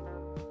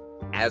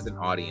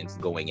audience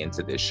going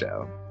into this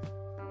show?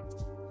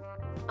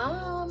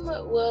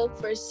 Well,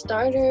 for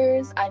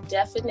starters, I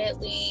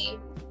definitely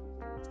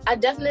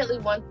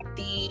want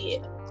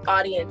the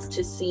audience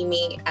to see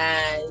me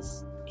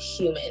as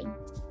human.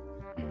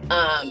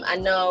 I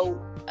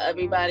know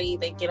everybody,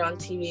 they get on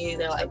TV,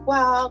 they're like,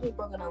 wow,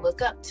 people are gonna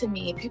look up to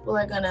me, people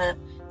are gonna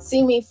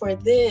see me for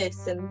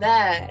this and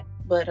that.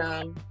 But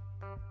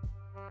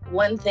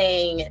one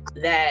thing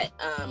that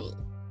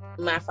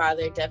my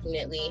father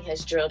definitely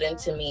has drilled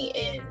into me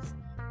is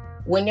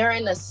when you're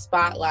in a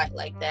spotlight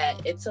like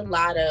that, it's a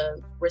lot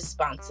of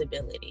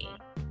responsibility.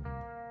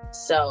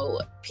 So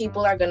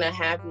people are going to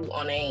have you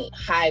on a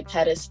high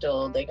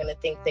pedestal. They're going to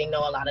think they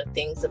know a lot of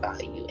things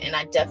about you. And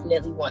I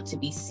definitely want to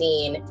be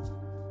seen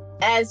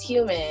as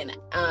human.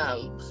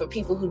 For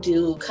people who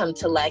do come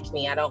to like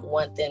me, I don't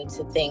want them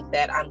to think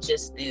that I'm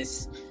just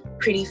this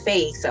pretty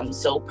face. I'm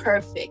so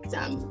perfect.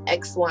 I'm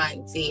X, Y,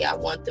 and Z. I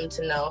want them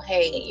to know,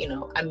 hey, you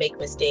know, I make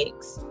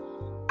mistakes.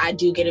 I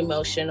do get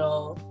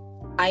emotional.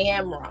 I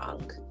am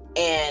wrong.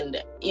 And,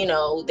 you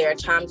know, there are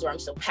times where I'm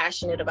so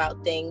passionate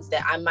about things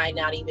that I might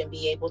not even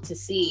be able to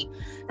see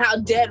how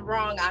dead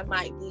wrong I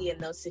might be in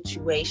those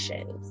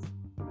situations.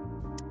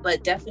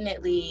 But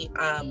definitely,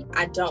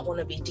 I don't want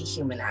to be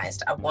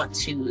dehumanized. I want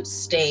to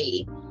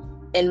stay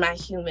in my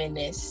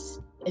humanness,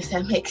 if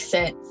that makes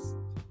sense,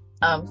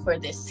 for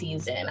this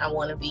season. I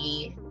want to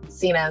be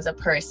seen as a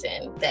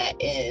person that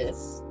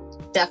is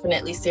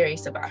definitely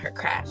serious about her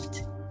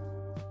craft,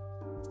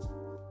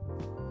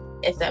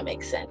 if that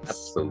makes sense.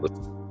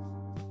 Absolutely.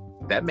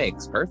 That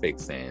makes perfect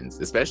sense,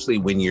 especially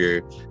when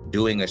you're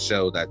doing a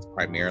show that's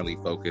primarily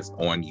focused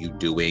on you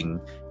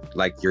doing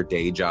like your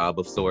day job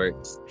of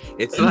sorts.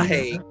 It's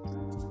like,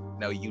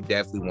 no, you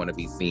definitely want to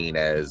be seen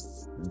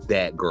as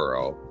that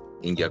girl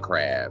in your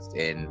craft.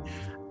 And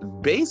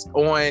based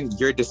on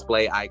your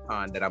display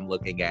icon that I'm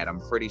looking at, I'm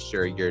pretty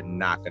sure you're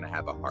not going to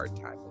have a hard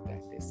time with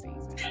that this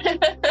season.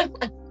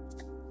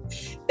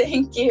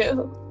 Thank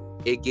you.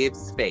 It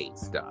gives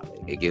face,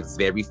 darling. It gives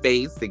very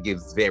face. It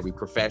gives very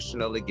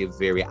professional. It gives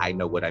very, I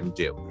know what I'm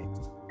doing.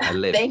 I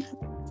live. Thank you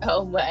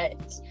so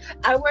much.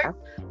 I work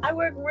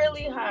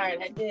really hard.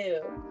 I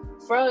do.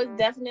 Fro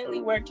definitely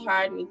worked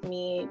hard with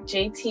me.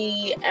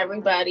 JT,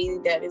 everybody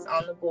that is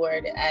on the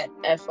board at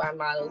FY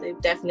Models,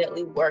 they've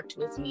definitely worked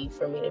with me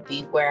for me to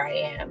be where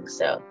I am.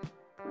 So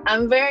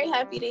I'm very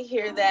happy to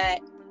hear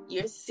that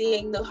you're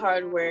seeing the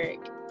hard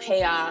work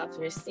pay off.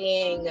 You're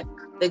seeing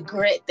the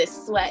grit, the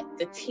sweat,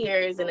 the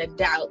tears, and the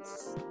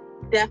doubts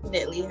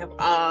definitely have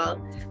all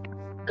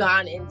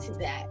gone into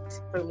that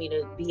for me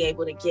to be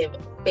able to give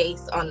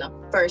face on the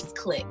first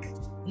click,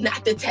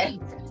 not the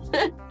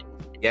 10th.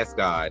 Yes,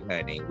 God,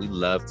 honey. We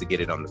love to get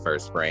it on the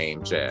first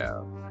frame,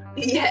 child.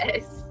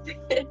 Yes.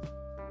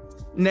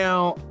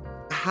 Now,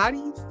 how do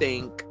you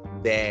think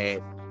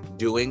that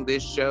doing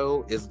this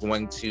show is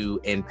going to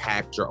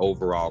impact your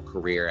overall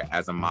career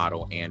as a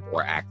model and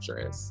or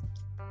actress?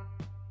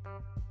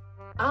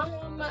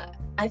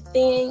 I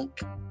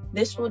think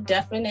this will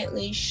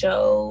definitely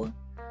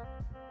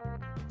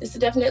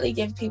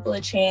give people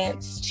a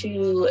chance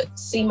to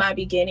see my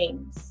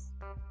beginnings.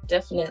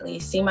 Definitely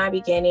see my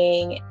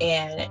beginning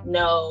and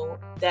know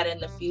that in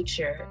the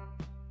future,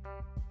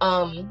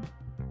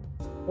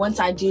 once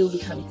I do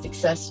become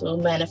successful,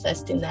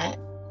 manifesting that,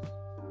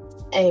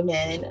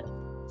 amen,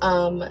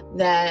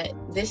 that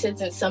this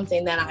isn't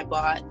something that I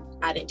bought.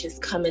 I didn't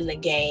just come in the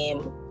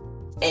game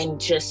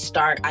and just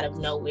start out of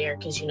nowhere,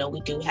 because, you know,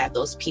 we do have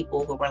those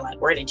people who were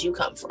like, where did you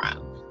come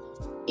from?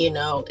 You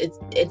know,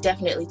 it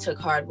definitely took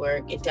hard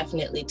work. It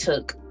definitely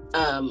took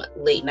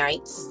late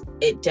nights.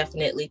 It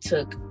definitely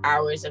took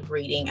hours of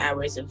reading,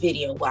 hours of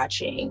video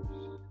watching.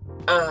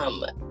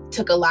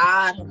 Took a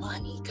lot of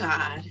money,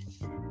 God.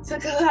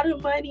 Took a lot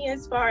of money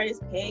as far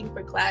as paying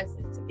for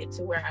classes to get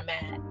to where I'm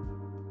at.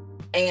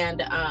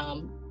 And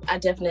I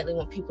definitely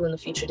want people in the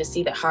future to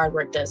see that hard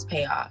work does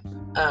pay off.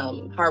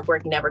 Hard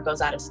work never goes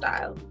out of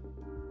style.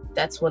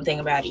 That's one thing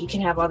about it. You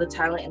can have all the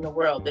talent in the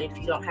world, but if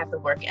you don't have the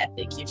work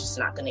ethic, you're just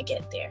not going to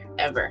get there,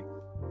 ever.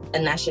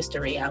 And that's just the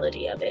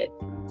reality of it.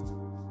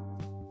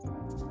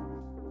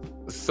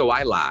 So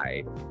I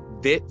lied.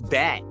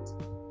 That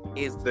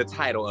is the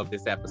title of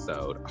this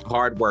episode.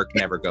 Hard work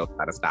never goes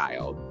out of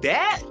style.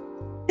 That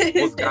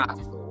was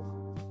gospel.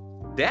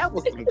 That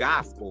was some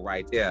gospel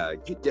right there.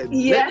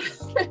 Yeah.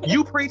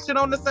 You preaching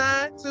on the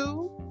side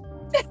too?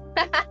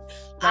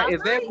 Now, is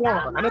that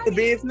one of the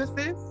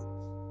businesses?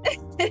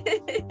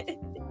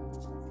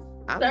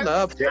 I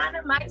love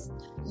that. My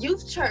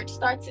youth church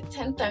starts at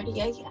 10:30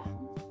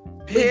 a.m.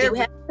 We do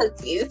have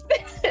cookies.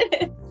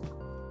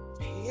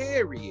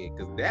 Period.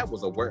 Because that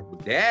was a word.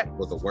 That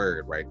was a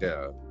word right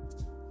there.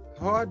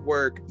 Hard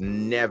work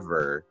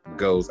never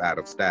goes out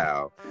of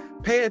style.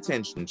 Pay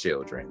attention,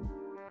 children.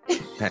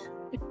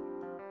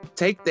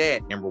 Take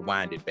that and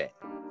rewind it back.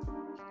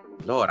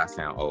 Lord, I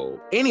sound old.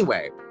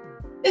 Anyway,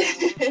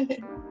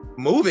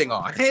 moving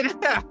on.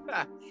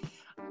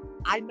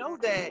 I know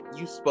that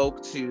you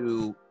spoke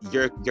to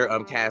your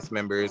cast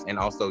members and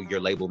also your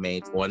label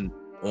mates on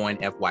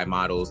FY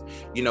Models.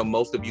 You know,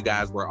 most of you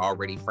guys were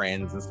already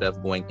friends and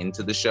stuff going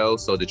into the show,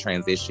 so the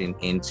transition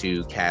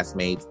into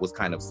castmates was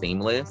kind of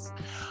seamless.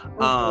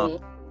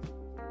 Mm-hmm.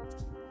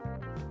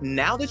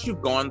 Now that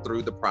you've gone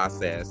through the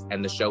process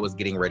and the show is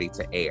getting ready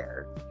to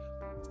air,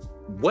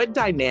 what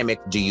dynamic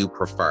do you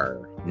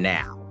prefer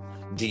now?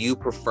 Do you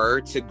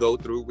prefer to go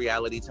through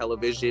reality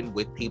television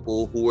with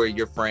people who are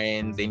your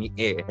friends and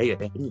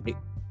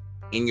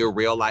in your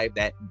real life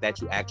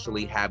that you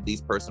actually have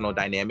these personal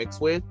dynamics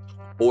with?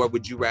 Or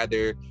would you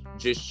rather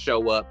just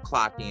show up,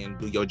 clock in,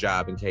 do your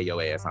job, and carry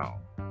your ass home?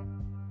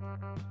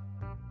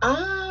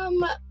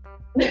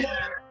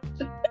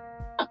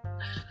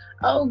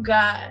 Oh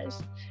gosh.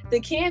 The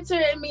cancer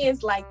in me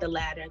is like the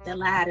latter.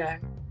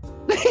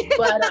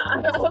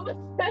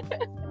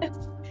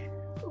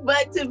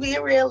 But to be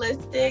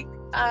realistic,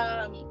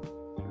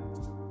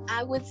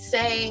 I would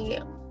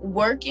say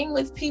working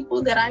with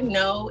people that I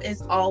know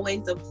is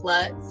always a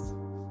plus.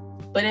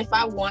 But if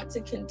I want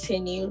to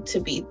continue to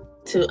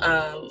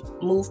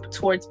move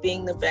towards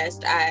being the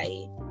best,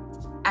 I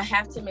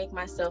have to make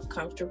myself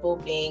comfortable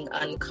being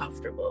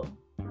uncomfortable.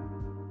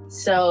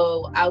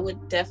 So I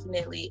would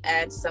definitely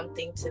add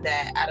something to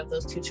that. Out of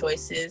those two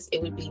choices, it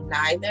would be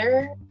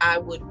neither. I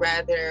would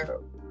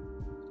rather,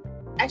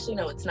 actually,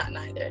 no, it's not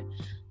neither.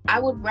 I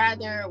would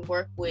rather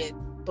work with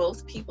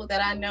both people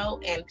that I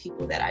know and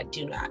people that I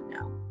do not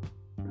know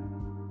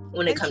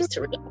when it comes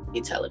to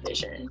reality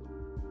television.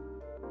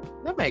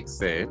 That makes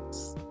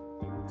sense.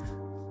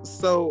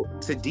 So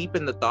to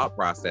deepen the thought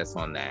process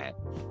on that,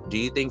 do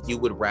you think you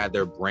would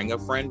rather bring a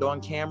friend on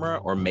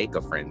camera or make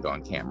a friend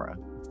on camera?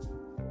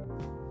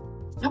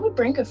 I would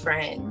bring a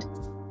friend.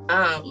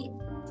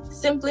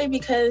 Simply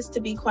because, to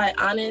be quite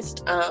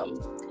honest,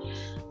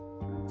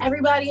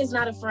 everybody is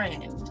not a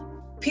friend.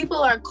 People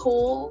are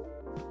cool,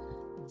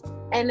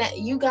 and that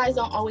you guys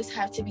don't always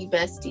have to be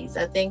besties.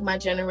 I think my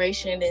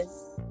generation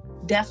is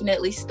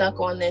definitely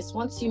stuck on this.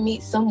 Once you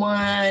meet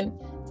someone,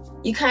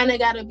 you kind of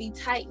got to be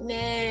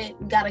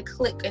tight-knit, got to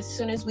click as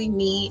soon as we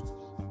meet.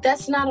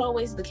 That's not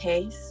always the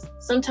case.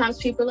 Sometimes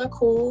people are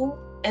cool,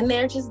 and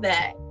they're just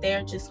that.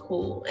 They're just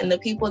cool. And the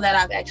people that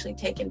I've actually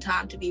taken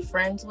time to be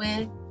friends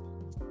with,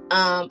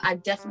 I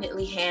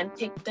definitely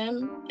handpicked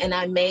them, and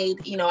I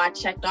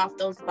checked off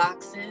those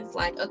boxes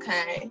like,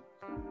 okay.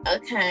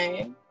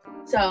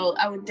 So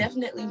I would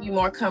definitely be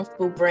more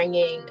comfortable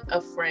bringing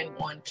a friend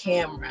on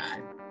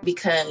camera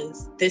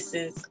because this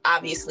is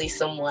obviously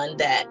someone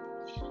that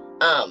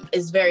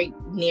is very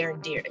near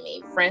and dear to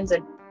me. Friends are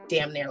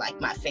damn near like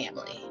my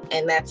family.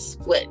 And that's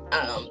what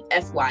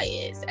FY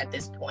is at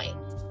this point.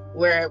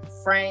 We're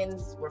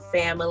friends, we're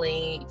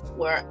family,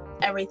 we're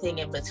everything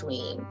in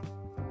between.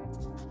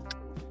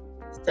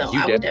 So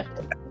I would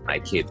definitely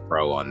like Kid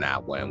Fro on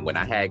that one. When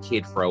I had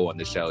Kid Fro on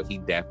the show, he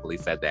definitely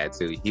said that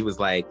too. He was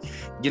like,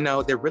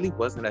 there really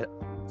wasn't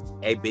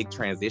a big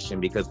transition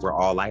because we're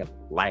all like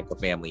a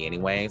family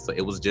anyway. So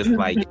it was just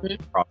like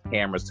cross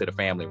cameras to the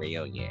family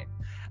reunion.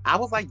 I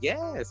was like,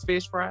 yes,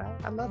 fish fry.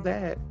 I love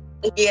that.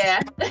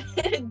 Yeah,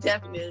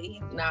 definitely.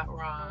 He's not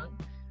wrong.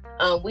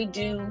 We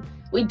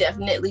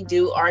definitely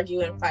do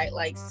argue and fight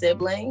like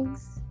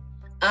siblings.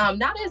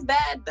 Not as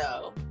bad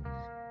though.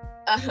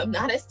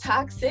 Not as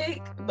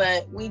toxic,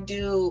 but we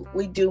do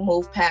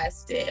move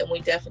past it, and we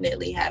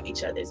definitely have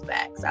each other's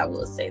backs. I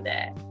will say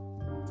that.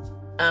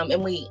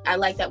 And I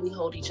like that we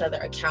hold each other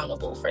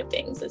accountable for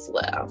things as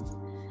well.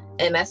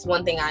 And that's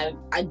one thing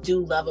I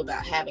do love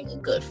about having a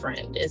good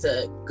friend, is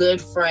a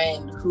good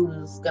friend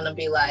who's gonna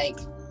be like,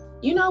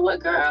 you know what,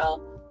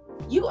 girl,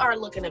 you are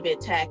looking a bit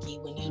tacky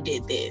when you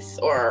did this,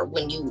 or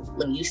when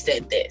you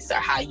said this, or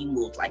how you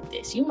moved like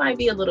this. You might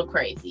be a little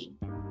crazy,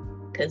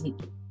 because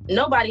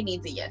nobody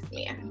needs a yes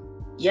man.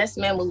 Yes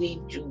man will lead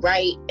you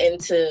right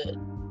into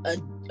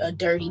a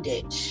dirty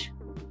ditch,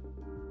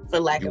 for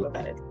lack of a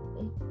better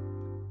term.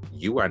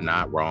 You are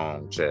not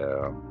wrong,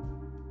 child.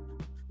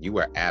 You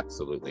are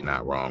absolutely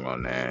not wrong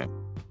on that.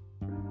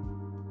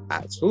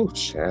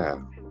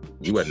 Child.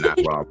 You are not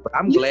wrong. But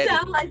I'm glad. You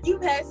sound like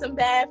you've had some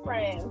bad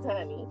friends,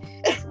 honey.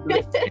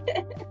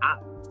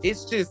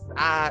 It's just,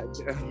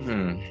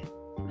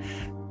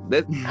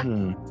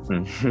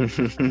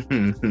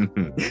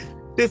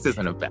 this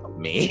isn't about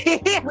me.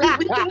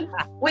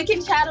 we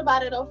can chat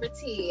about it over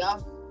tea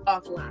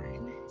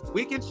offline.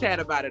 We can chat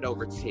about it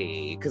over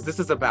tea, because this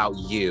is about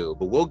you.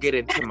 But we'll get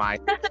into my.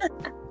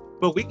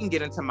 But we can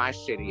get into my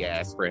shitty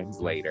ass friends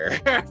later.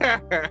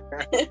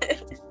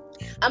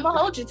 I'm gonna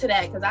hold you to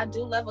that, because I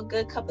do love a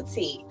good cup of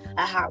tea.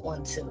 A hot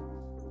one too.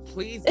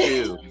 Please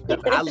do.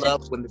 I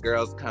love when the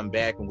girls come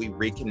back and we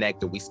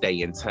reconnect and we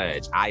stay in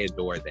touch. I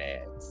adore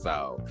that.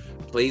 So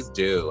please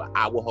do.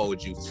 I will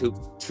hold you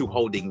to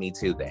holding me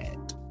to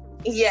that.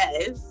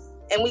 Yes.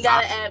 And we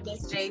gotta add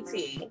Miss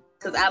JT,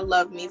 because I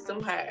love me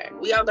some her.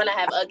 We are gonna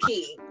have a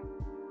key.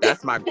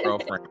 That's my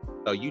girlfriend.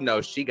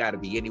 So she gotta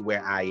be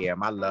anywhere I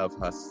am. I love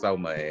her so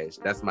much.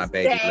 That's my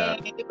baby love.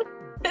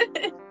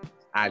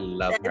 I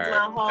love her. That's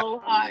my whole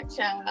heart,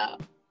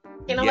 child.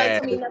 Can nobody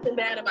tell me nothing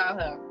bad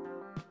about her.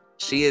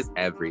 She is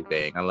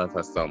everything. I love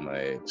her so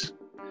much.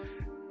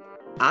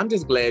 I'm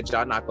just glad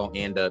y'all not gonna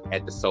end up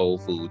at the soul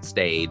food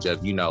stage of,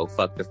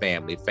 fuck the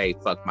family,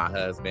 Faith, fuck my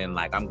husband.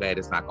 Like, I'm glad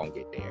it's not gonna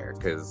get there,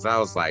 because I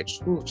was like,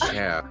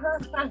 yeah.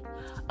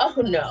 Oh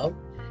no,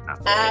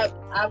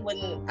 I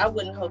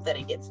wouldn't hope that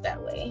it gets that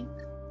way.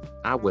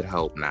 I would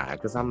hope not,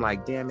 because I'm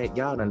like, damn it,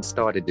 y'all done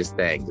started this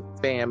thing. The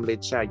family,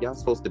 child, y'all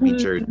supposed to be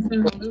Jersey.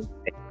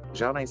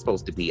 Y'all ain't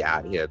supposed to be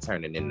out here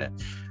turning into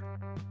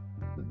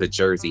the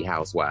Jersey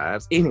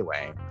housewives.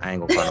 Anyway, I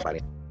ain't gonna call nobody.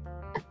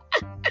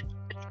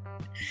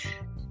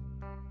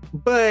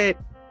 But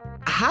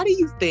how do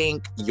you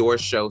think your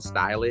show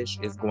Stylish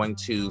is going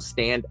to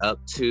stand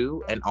up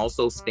to and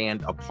also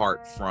stand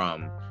apart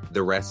from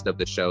the rest of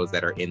the shows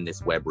that are in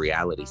this web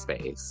reality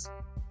space?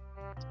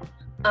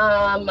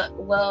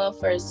 Well,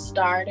 for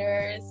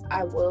starters,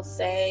 I will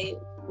say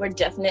we're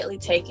definitely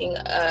taking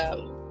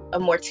a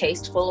more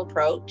tasteful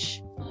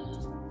approach.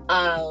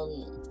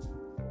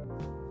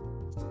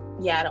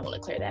 Yeah, I don't want to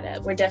clear that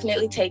up. We're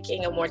definitely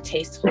taking a more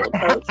tasteful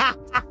approach.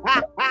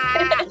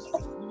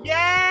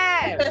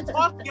 Yeah!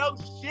 Talk your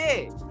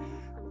shit.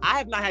 I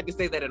have not had to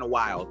say that in a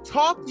while.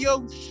 Talk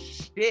your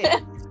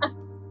shit,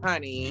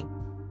 honey.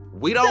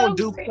 We don't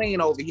do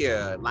clean over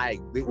here. Like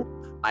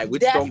we're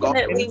just gonna go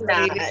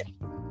not.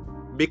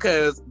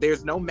 Because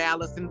there's no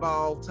malice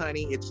involved,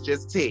 honey. It's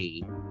just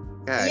tea.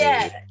 Honey.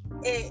 Yeah,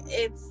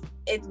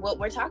 it's what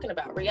we're talking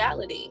about,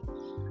 reality.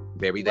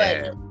 Very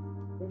there.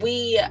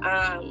 We're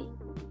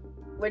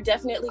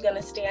definitely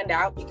gonna stand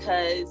out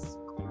because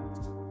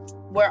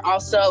we're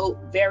also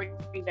very,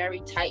 very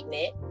tight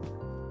knit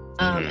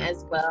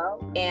as well,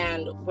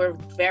 and we're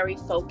very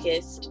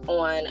focused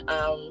on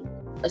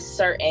a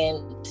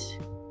certain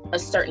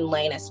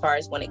lane as far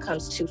as when it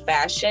comes to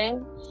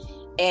fashion.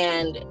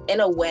 And in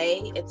a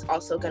way, it's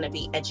also going to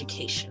be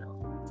educational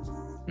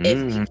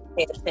if you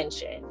pay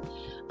attention.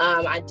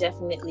 I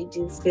definitely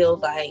do feel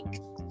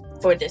like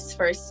for this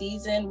first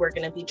season, we're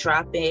going to be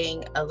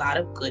dropping a lot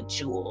of good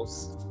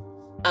jewels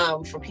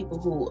for people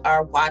who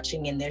are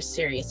watching and they're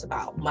serious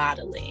about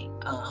modeling,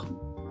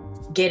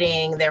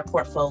 getting their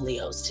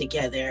portfolios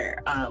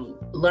together,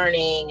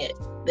 learning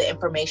the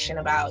information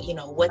about,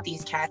 what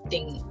these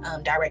casting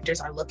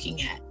directors are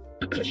looking at.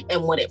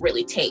 And what it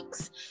really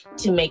takes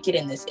to make it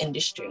in this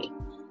industry.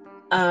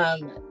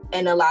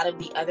 And a lot of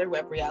the other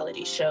web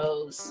reality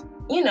shows,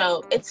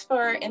 it's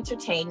for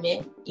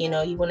entertainment. You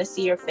want to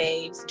see your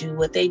faves do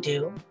what they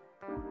do.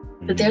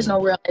 But there's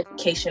no real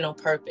educational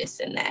purpose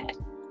in that.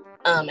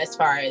 As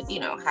far as,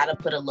 how to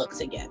put a look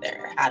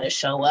together, how to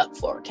show up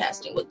for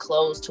casting, what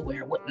clothes to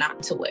wear, what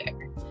not to wear.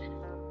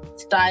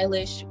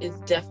 Stylish is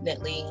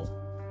definitely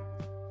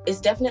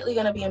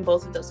going to be in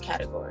both of those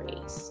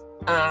categories.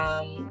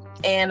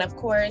 And of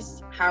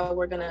course, how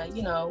we're going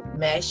to,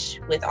 mesh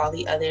with all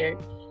the other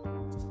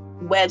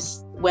web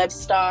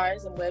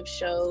stars and web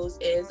shows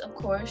is, of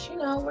course,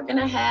 we're going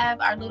to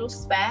have our little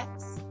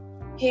spats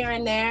here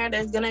and there.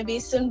 There's going to be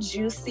some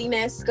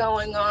juiciness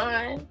going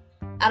on.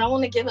 I don't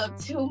want to give up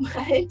too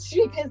much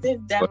because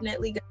there's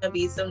definitely going to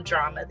be some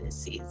drama this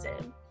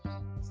season.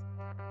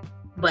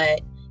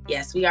 But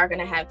yes, we are going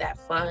to have that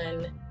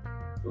fun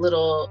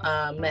little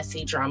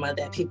messy drama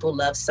that people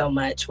love so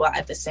much, while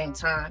at the same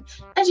time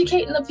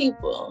educating the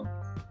people.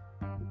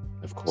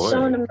 Of course.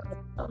 Showing them.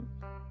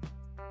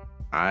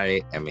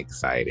 I am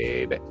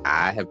excited.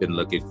 I have been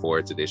looking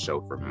forward to this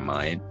show for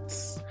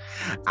months.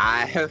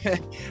 I have,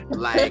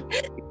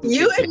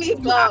 you and me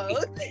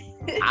both.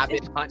 I've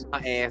been hunting my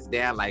ass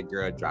down,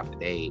 girl, drop the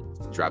date.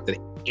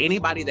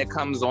 Anybody that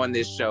comes on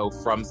this show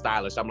from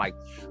Stylish, I'm like,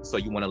 so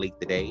you want to leak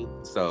the date?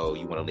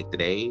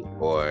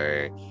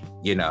 Or,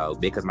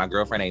 because my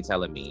girlfriend ain't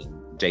telling me.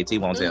 JT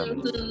won't tell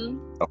me.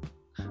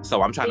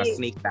 So I'm trying to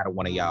sneak that of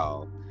one of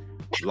y'all.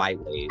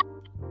 Lightweight.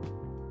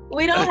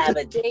 We don't have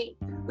a date.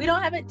 We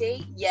don't have a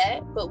date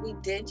yet, but we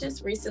did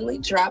just recently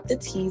drop the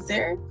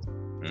teaser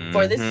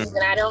for the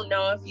season. I don't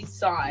know if you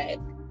saw it.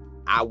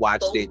 I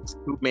watched it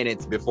 2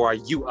 minutes before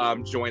you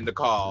joined the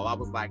call. I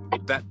was like,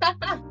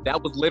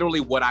 that was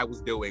literally what I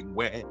was doing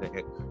when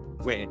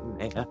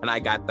I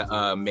got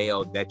the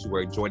mail that you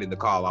were joining the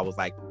call. I was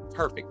like,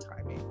 perfect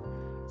timing.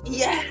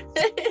 Yeah.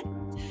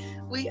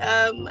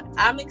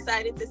 I'm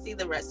excited to see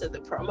the rest of the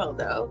promo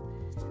though,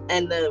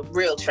 and the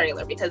real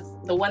trailer, because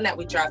the one that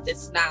we dropped,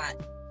 it's not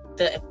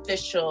the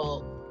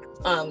official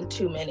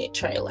 2-minute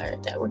trailer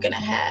that we're gonna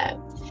have,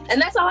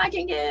 and that's all I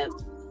can give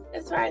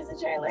as far as the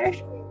trailer.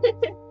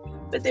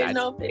 But there's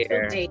no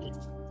official date.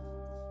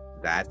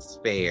 That's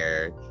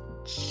fair.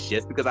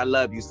 Just because I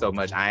love you so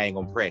much, I ain't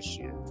gonna press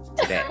you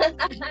today.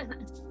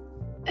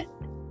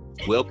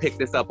 We'll pick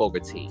this up over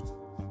tea.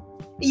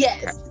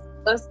 Yes,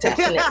 most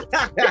definitely.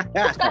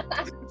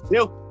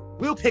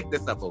 We'll pick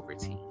this up over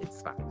tea.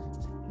 It's fine.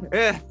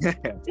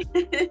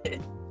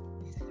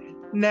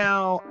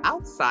 Now,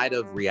 outside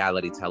of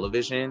reality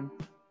television,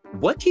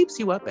 what keeps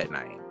you up at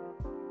night?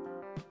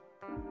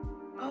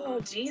 Oh,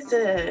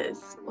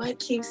 Jesus. What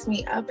keeps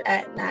me up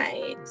at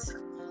night?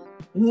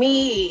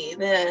 Me,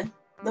 the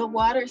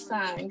water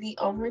sign, the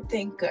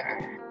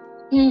overthinker.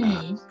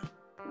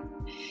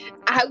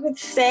 I would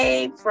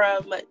say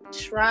from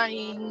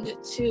trying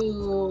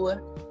to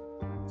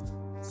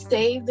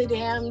save the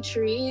damn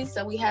trees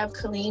so we have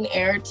clean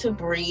air to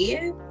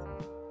breathe.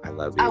 I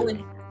love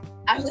you.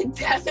 I would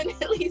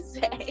definitely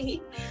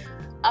say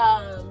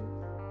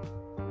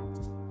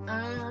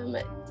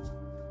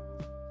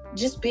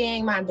just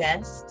being my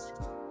best.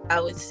 I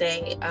would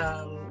say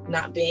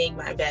not being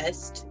my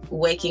best,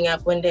 waking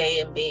up one day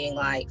and being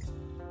like,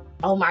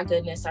 oh my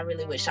goodness, I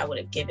really wish I would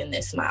have given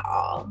this my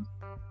all.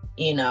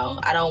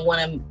 I don't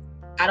want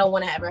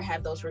to ever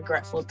have those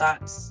regretful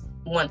thoughts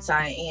once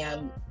I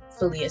am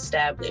fully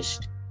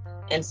established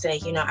and say,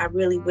 I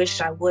really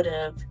wish I would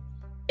have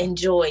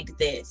enjoyed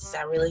this.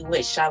 I really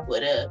wish I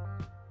would have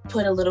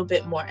put a little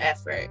bit more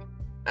effort.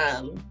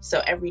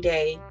 So every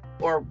day,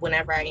 or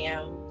whenever I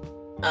am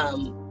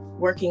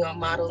working on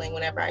modeling,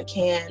 whenever I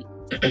can,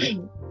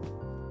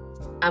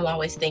 I'm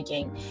always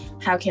thinking,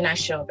 how can I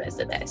show up as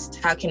the best?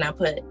 How can I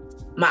put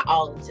my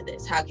all into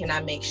this? How can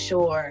I make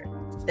sure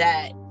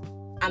that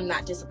I'm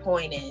not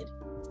disappointed?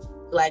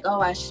 Like,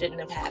 oh, I shouldn't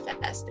have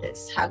half-assed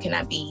this. How can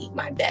I be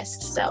my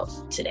best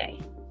self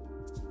today?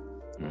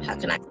 How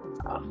can I do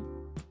it all?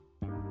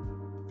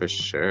 For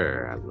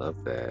sure. I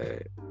love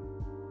that.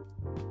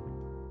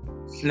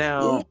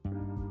 Now,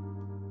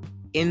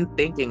 in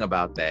thinking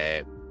about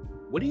that,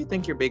 what do you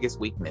think your biggest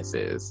weakness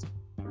is?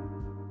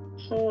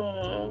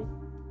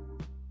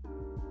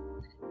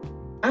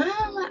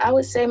 I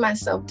would say my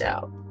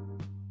self-doubt.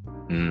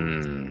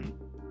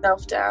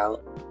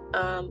 Self-doubt.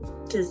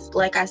 Because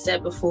like I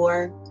said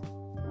before,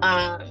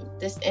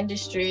 this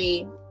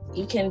industry,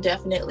 you can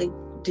definitely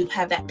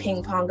have that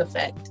ping pong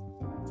effect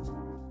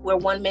where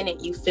 1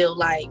 minute you feel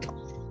like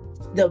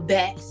the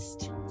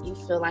best. You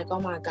feel like, oh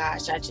my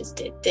gosh, I just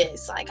did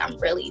this. Like, I'm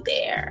really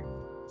there.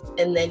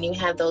 And then you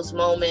have those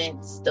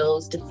moments,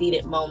 those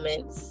defeated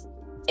moments,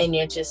 and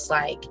you're just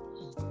like,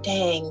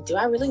 dang, do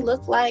I really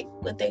look like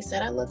what they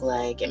said I look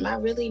like? Am I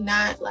really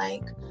not?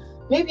 Like,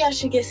 maybe I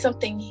should get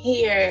something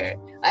here.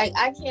 Like,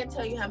 I can't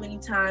tell you how many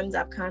times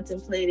I've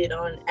contemplated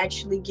on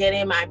actually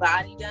getting my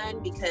body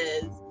done,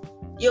 because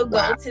you'll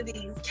go to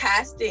these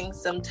castings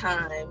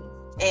sometimes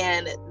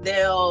and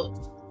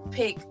they'll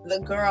pick the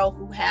girl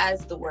who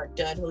has the work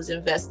done, who's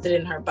invested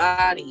in her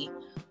body,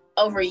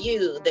 over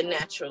you, the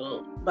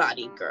natural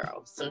body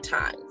girl,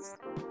 sometimes.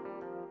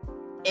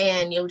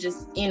 And you'll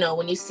just, you know,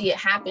 when you see it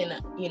happen,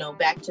 you know,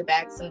 back to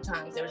back,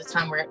 sometimes there was a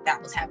time where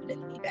that was happening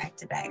to me back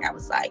to back. I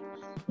was like,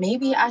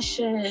 maybe I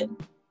should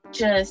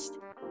just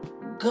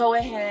go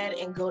ahead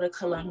and go to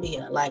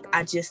Columbia. Like,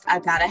 I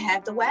gotta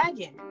have the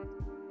wagon.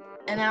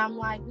 And then I'm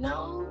like,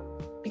 no,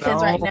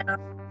 because right now,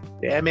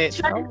 damn it,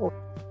 no.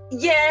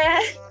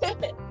 Yeah,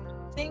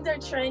 things are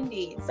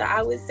trendy. So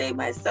I would say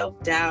my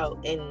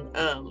self-doubt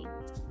and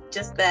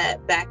just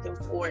that back and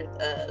forth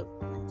of,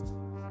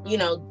 you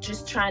know,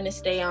 just trying to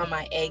stay on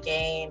my A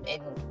game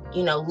and,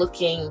 you know,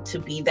 looking to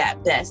be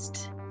that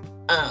best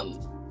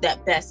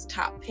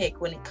top pick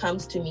when it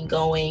comes to me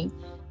going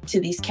to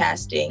these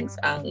castings.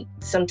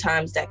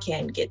 Sometimes that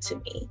can get to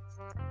me.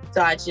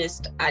 So I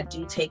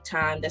do take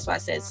time. That's why I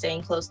said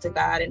staying close to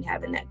God and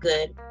having that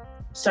good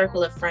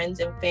circle of friends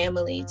and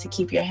family to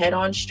keep your head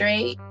on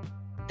straight.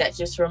 That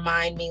just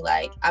remind me,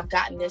 like, I've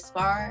gotten this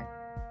far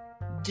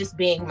just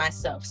being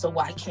myself. So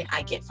why can't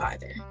I get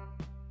farther?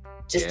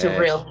 Just to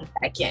reel me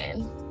back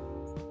in.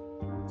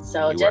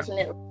 So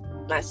definitely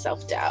my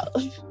self-doubt.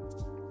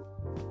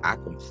 I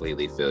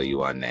completely feel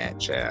you on that,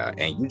 child.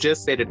 And you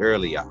just said it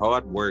earlier.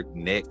 Hard work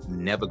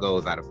never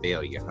goes out of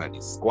failure,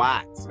 honey.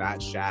 Squats,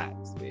 not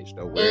shots, bitch.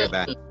 Don't worry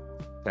about it.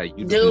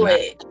 You do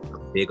it.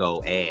 Big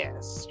old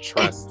ass.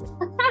 Trust me.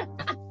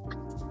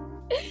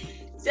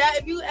 So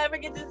if you ever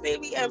get to see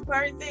me in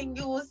person,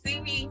 you will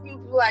see me. You'll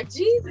be like,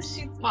 Jesus,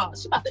 she's small.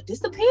 She's about to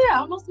disappear. I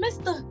almost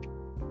missed her.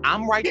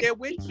 I'm right there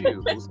with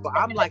you. So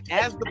I'm like,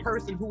 as the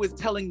person who is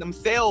telling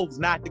themselves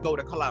not to go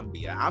to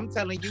Columbia, I'm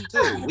telling you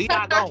too. We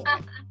not going.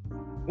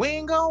 We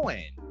ain't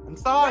going. I'm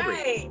sorry.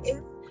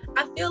 Right.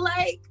 I feel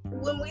like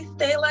when we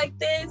stay like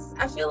this,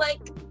 I feel like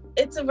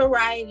it's a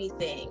variety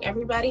thing.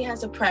 Everybody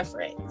has a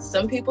preference.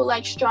 Some people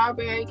like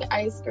strawberry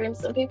ice cream.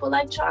 Some people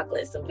like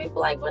chocolate. Some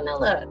people like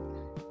vanilla.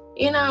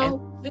 You know,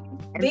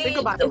 and think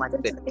about it like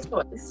this.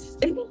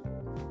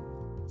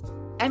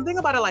 And think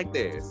about it like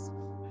this.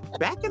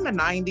 Back in the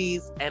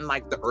 90s and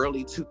like the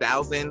early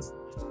 2000s,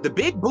 the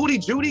big booty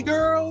Judy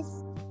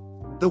girls,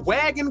 the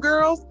wagon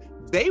girls,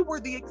 they were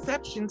the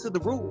exception to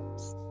the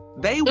rules.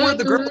 They were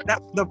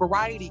the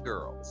variety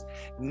girls.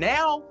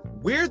 Now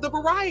we're the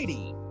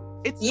variety.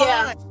 It's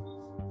fine.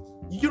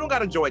 You don't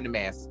gotta join the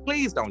mass.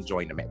 Please don't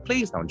join the mass.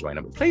 Please don't join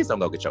them. Please don't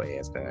go get your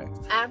ass done.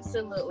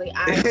 Absolutely,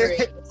 I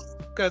agree.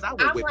 Because I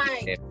would whip your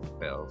ass.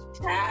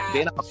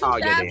 Then I'll call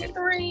you there.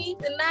 2003,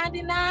 the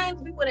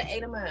 99s, we would have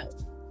ate them up.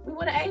 We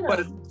would have ate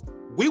them.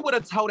 We would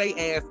have towed their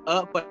ass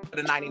up for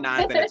the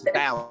 99s and the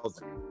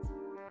 2000s.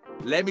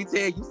 Let me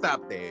tell you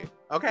something,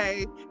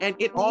 okay? And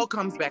it all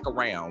comes back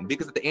around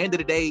because at the end of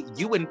the day,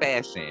 you in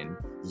fashion,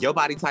 your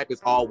body type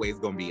is always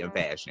going to be in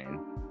fashion.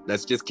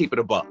 Let's just keep it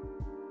a buck.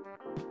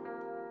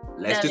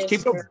 Let's just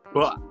keep it a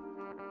buck.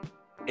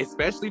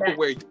 Especially for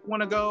where you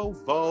want to go,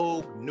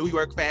 Vogue, New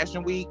York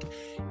Fashion Week.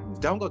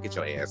 Don't go get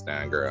your ass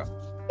done, girl.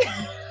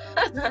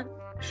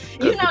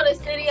 You know, the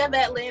city of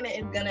Atlanta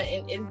is gonna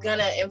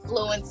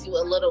influence you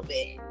a little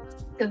bit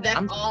because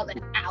that's all that's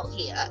out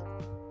here.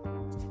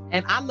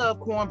 And I love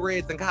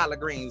cornbreads and collard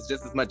greens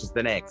just as much as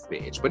the next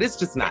bitch, but it's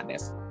just not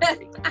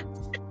necessary.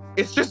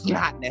 It's just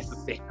not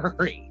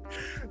necessary.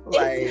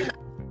 Like,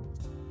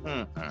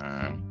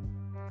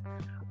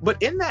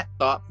 But in that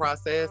thought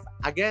process,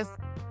 I guess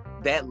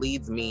that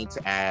leads me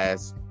to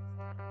ask,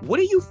 what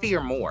do you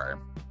fear more,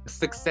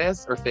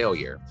 success or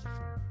failure?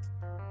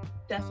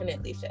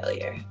 Definitely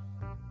failure.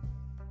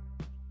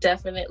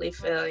 Definitely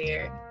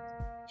failure.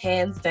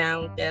 Hands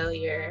down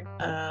failure.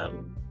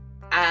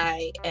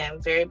 I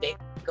am very big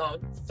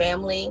on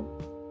family.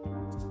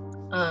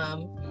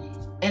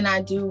 And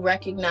I do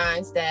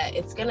recognize that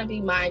it's going to be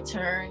my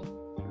turn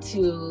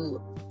to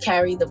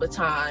carry the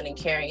baton and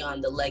carry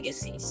on the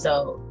legacy.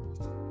 So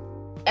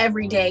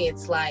every day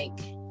it's like,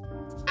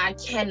 I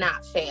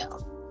cannot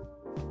fail.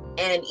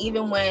 And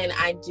even when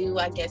I do,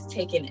 I guess,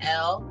 take an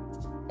L,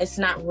 it's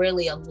not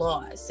really a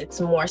loss. It's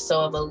more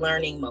so of a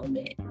learning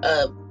moment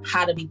of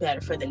how to be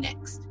better for the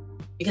next.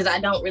 Because I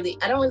don't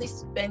really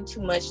spend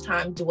too much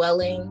time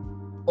dwelling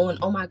on,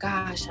 oh my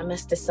gosh, I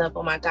messed this up.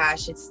 Oh my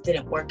gosh, it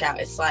didn't work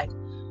out. It's like,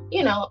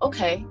 you know,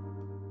 okay,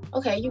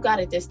 you got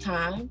it this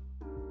time.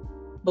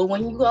 But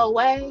when you go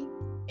away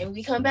and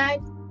we come back,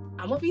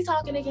 I'm gonna be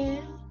talking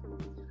again.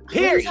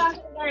 Period.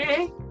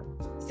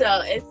 So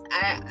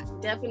I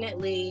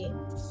definitely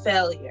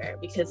failure,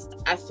 because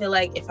I feel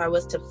like if I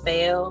was to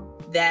fail,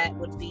 that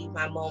would be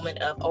my moment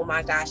of, oh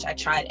my gosh, I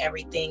tried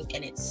everything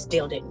and it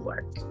still didn't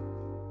work.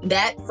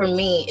 That for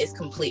me is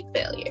complete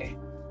failure.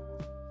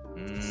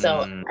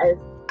 So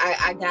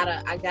I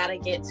gotta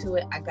get to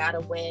it. I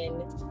gotta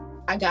win.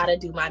 I gotta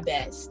do my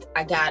best.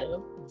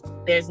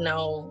 There's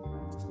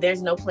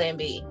no plan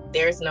B.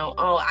 There's no,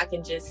 oh, I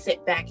can just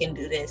sit back and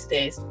do this.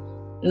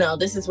 No,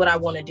 this is what I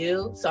want to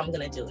do, so I'm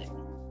gonna do it.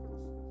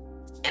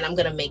 And I'm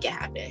gonna make it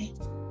happen.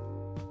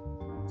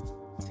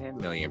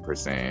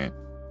 10,000,000%.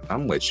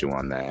 I'm with you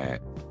on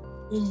that.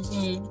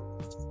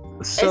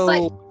 Mm-hmm.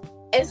 So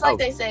it's like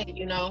they say,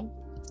 you know,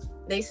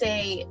 they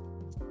say,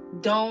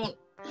 don't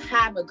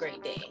have a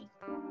great day.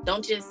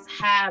 Don't just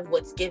have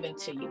what's given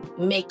to you.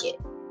 Make it.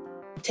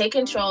 take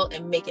control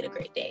and make it a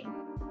great day.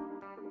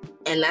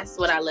 And that's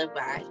what I live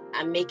by.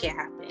 I make it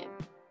happen.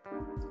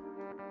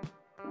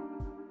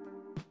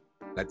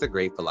 That's a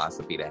great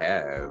philosophy to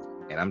have.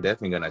 And I'm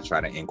definitely going to try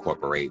to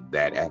incorporate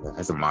that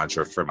as a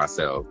mantra for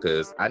myself,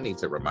 because I need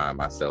to remind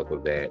myself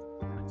of that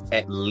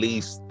at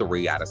least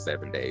 3 out of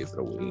 7 days of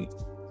the week.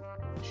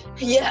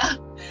 Yeah,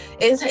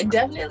 it's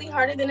definitely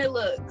harder than it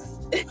looks.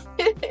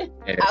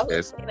 I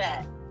would say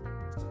that.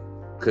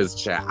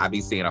 Because I be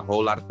seeing a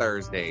whole lot of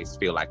Thursdays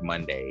feel like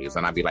Mondays.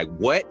 And I be like,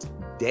 what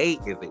day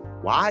is it?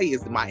 Why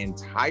is my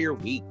entire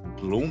week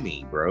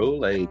gloomy, bro?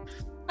 Like,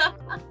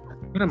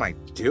 what am I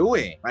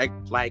doing? Like,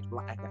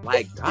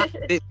 God,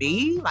 is it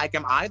me? Like,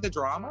 am I the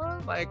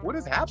drama? Like, what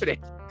is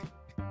happening?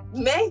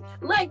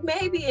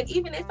 Maybe. And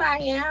even if I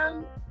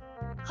am,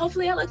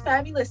 hopefully I look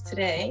fabulous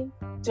today.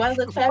 Do I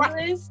look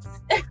fabulous?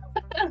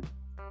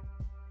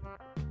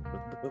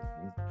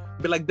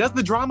 But like, does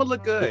the drama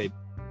look good?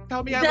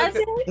 Tell me I look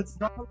good. Does the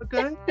drama look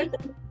good?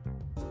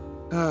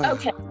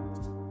 Okay.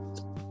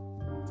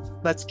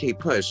 Let's keep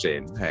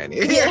pushing,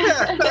 honey.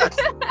 Yeah.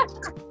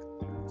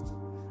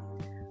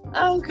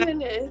 Oh,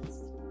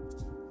 goodness.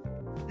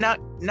 Now,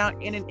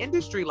 in an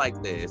industry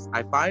like this,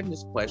 I find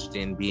this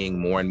question being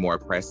more and more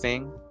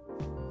pressing.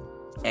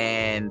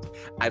 And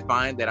I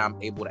find that I'm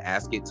able to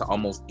ask it to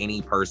almost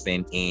any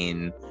person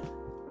in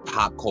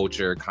pop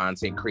culture,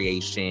 content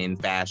creation,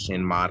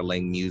 fashion,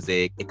 modeling,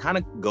 music. It kind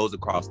of goes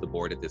across the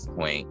board at this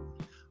point.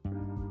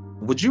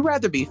 Would you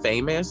rather be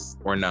famous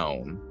or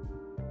known?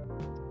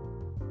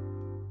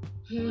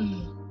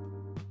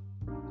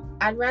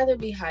 I'd rather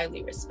be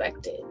highly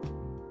respected.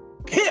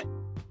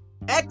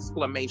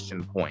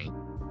 Exclamation point.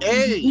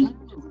 Hey.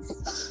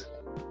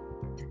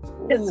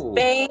 Because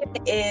fame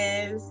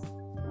is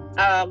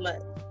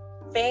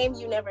fame,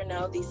 you never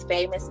know. These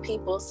famous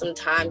people,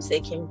 sometimes they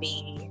can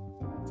be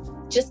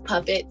just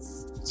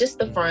puppets, just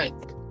the front.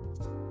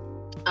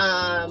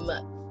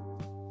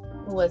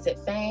 Was it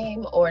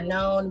fame or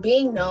known?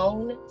 Being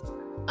known,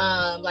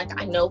 like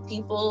I know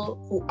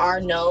people who are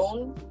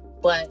known,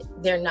 but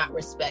they're not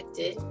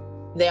respected.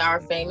 There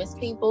are famous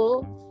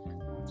people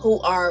who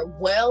are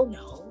well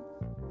known,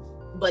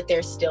 but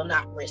they're still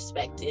not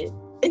respected.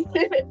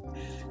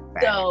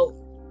 So,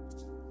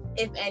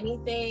 if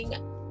anything,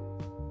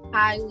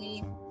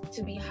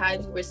 to be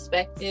highly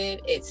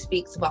respected, it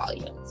speaks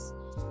volumes,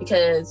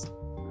 because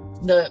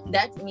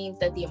that means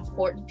that the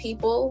important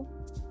people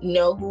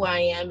know who I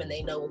am and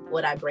they know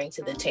what I bring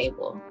to the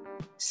table.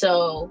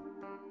 So,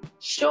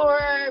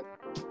 sure,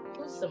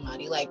 who's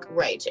somebody like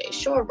Ray J?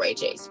 Sure, Ray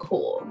J's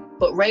cool,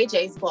 but Ray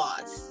J's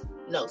boss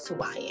knows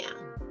who I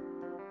am.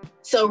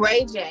 So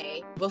Ray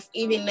J,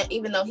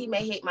 even though he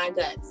may hate my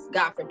guts,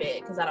 God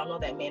forbid, because I don't know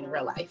that man in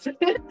real life,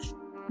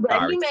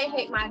 but he may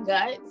hate my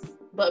guts,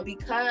 but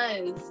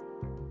because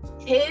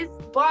his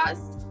boss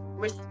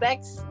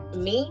respects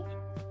me,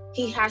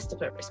 he has to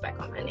put respect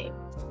on my name.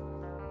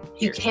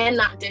 He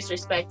cannot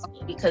disrespect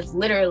me, because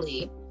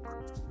literally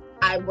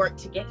I worked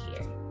to get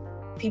here.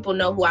 People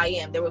know who I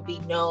am. There would be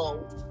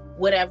no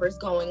whatever's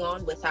going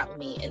on without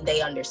me, and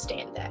they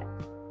understand that.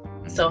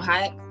 So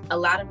a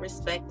lot of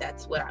respect,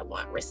 that's what I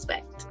want,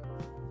 respect.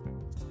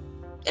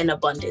 An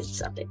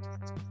abundance of it.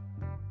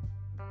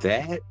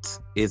 That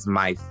is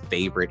my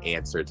favorite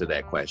answer to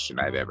that question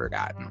I've ever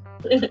gotten.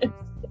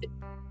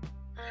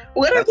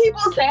 What are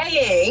people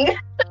saying?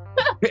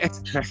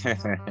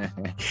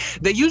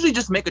 They usually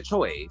just make a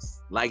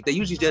choice. Like, they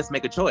usually just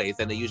make a choice,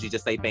 and they usually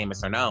just say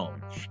famous or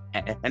known.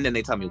 And then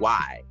they tell me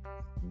why.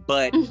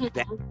 But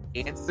that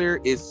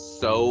answer is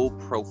so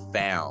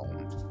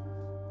profound,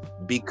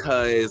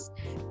 because,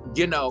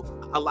 you know,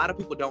 a lot of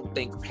people don't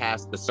think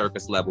past the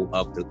surface level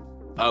of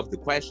the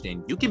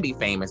question. You can be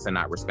famous and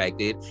not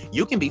respected.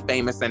 You can be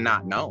famous and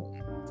not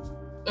known.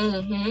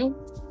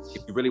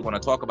 If you really want to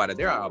talk about it,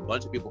 there are a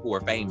bunch of people who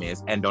are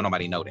famous and don't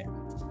nobody know them.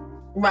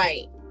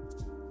 Right.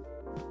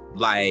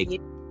 Like,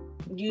 you'd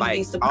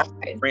be surprised.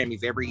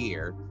 Grammys every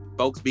year.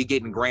 Folks be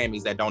getting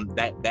Grammys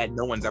that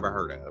no one's ever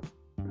heard of.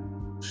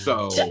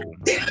 So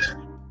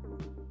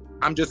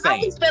I'm just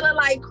saying. I was feeling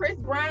like Chris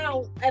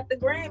Brown at the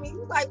Grammys.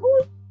 He's like,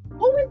 who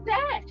is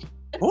that?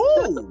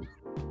 Who?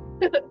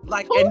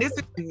 Like, who? And this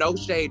is no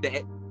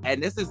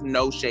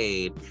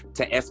shade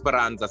to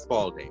Esperanza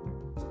Spalding.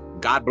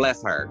 God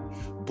bless her.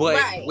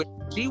 But when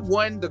she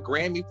won the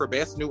Grammy for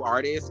Best New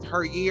Artist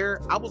her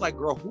year, I was like,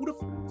 girl,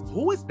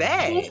 who is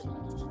that?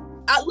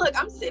 Look,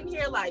 I'm sitting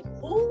here like,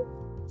 who?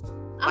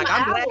 I'm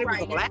glad it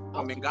was a black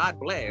woman. God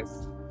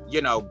bless.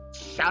 You know,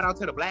 shout out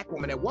to the black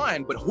woman that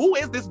won, but who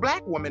is this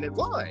black woman that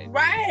won?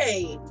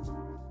 Right.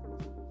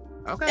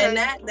 Okay. And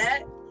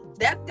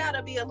that's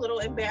gotta be a little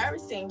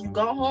embarrassing. You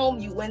go home,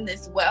 you win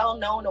this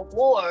well-known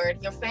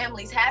award, your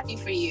family's happy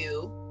for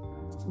you,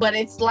 but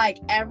it's like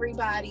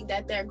everybody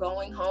that they're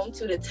going home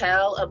to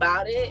tell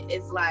about it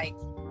is like,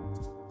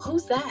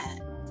 who's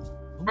that?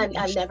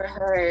 I never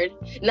heard.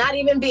 Not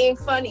even being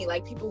funny,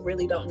 like people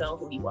really don't know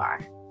who you are.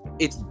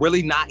 It's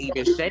really not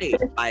even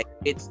shade. Like,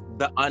 it's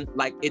the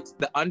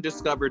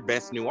undiscovered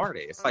best new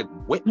artist. Like,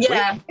 when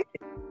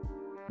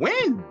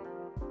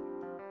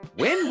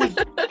was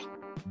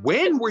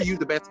When were you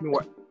the best in the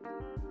world?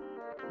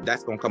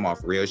 That's gonna come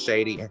off real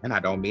shady, and I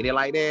don't mean it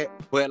like that.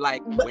 But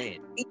like, when?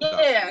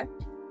 Yeah.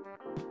 So,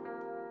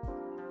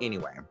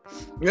 anyway,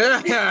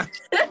 I'm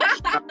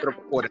gonna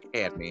record it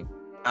at me.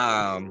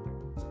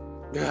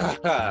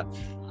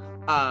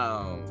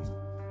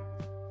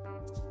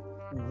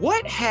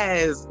 What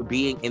has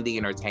being in the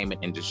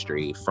entertainment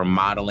industry, from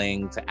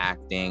modeling to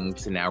acting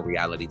to now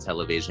reality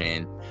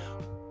television,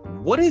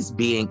 what has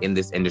being in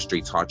this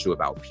industry taught you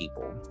about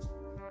people?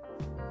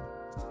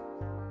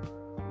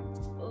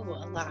 Oh,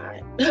 a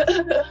lot.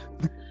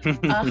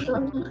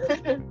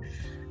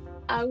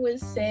 I would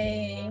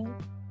say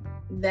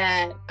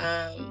that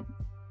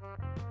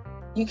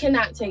you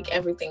cannot take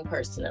everything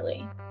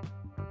personally.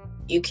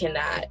 You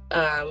cannot.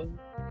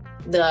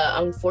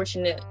 The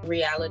unfortunate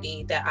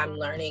reality that I'm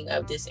learning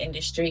of this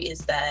industry is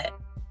that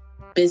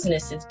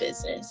business is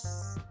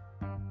business.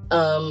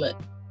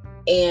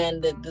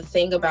 And the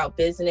thing about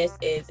business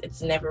is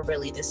it's never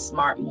really the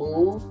smart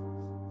move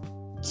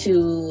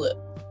to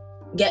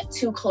get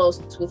too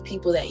close with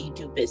people that you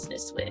do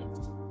business with.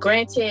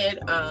 Granted,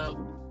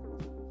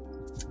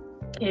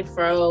 Kid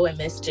Fro and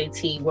Miss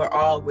JT were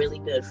all really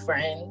good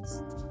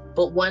friends.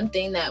 But one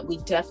thing that we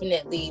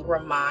definitely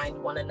remind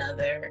one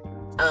another,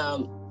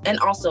 and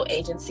also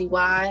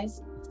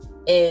agency-wise,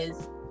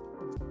 is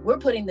we're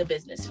putting the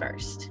business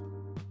first.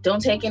 Don't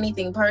take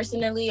anything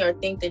personally or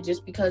think that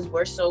just because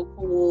we're so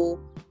cool,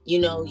 you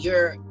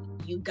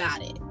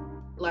got it.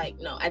 Like,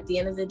 no, at the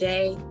end of the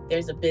day,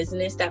 there's a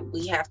business that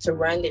we have to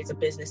run. There's a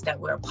business that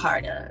we're a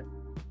part of.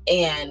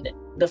 And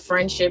the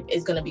friendship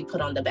is going to be put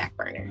on the back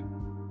burner.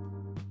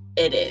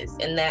 It is.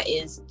 And that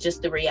is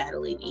just the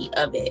reality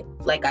of it.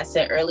 Like I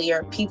said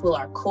earlier, people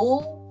are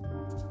cool,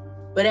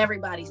 but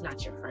everybody's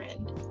not your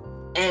friend.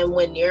 And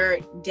when you're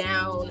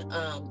down,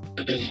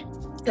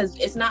 because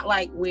it's not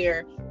like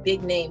we're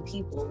big name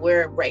people,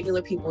 we're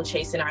regular people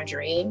chasing our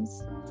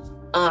dreams.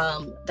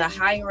 The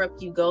higher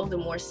up you go, the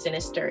more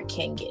sinister it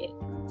can get,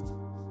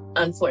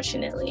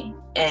 unfortunately.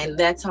 And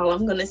that's all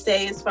I'm going to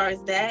say as far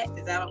as that,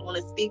 because I don't want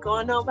to speak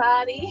on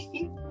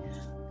nobody.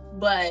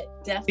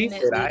 But definitely.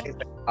 She said I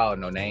didn't call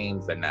no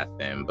names or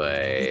nothing,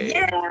 but.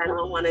 Yeah, I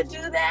don't want to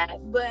do that.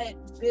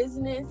 But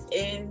business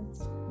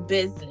is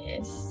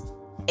business.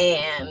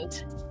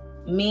 And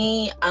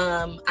me,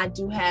 I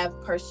do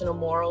have personal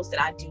morals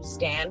that I do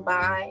stand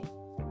by.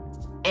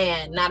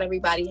 And not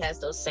everybody has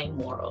those same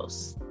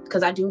morals.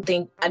 Because I do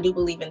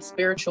believe in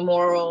spiritual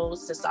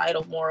morals,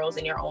 societal morals,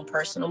 and your own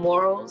personal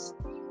morals.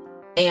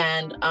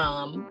 And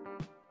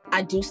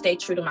I do stay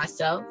true to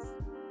myself.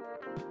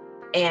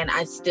 And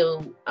I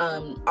still,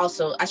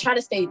 I try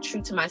to stay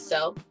true to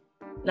myself,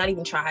 not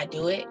even try, I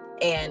do it,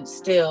 and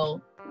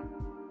still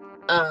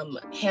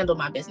handle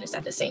my business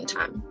at the same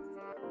time.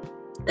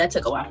 That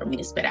took a while for me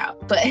to spit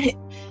out, but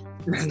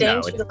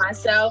staying true to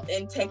myself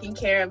and taking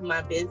care of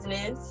my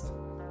business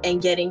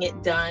and getting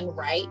it done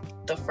right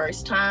the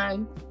first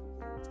time,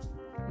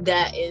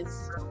 that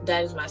is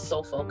my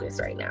sole focus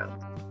right now.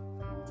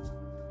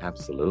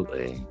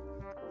 Absolutely.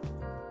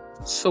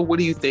 So what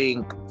do you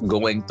think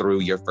going through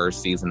your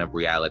first season of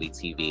reality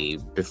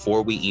TV,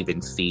 before we even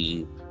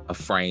see a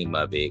frame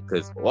of it?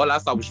 Because all I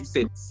saw was you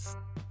sit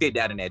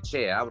down in that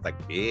chair. I was like,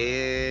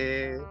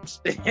 bitch.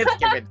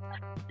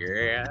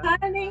 Yeah.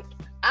 Honey,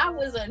 I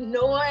was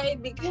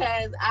annoyed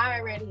because I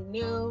already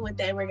knew what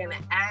they were going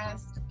to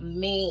ask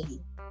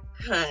me.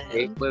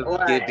 Honey.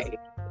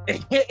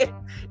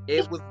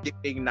 It was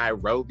giving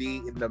Nairobi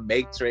in the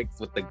Matrix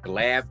with the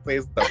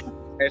glasses, the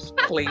fresh,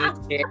 clean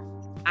hair.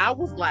 I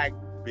was like,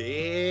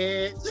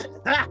 bitch.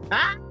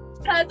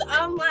 Because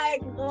I'm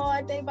like,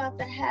 Lord, they about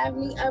to have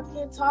me up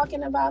here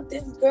talking about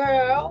this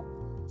girl.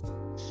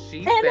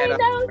 She set up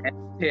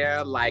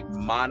here like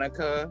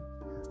Monica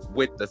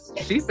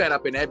she set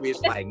up in that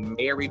bitch like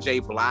Mary J.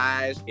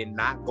 Blige and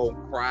Not Gonna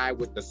Cry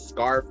with the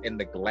scarf and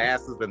the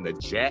glasses and the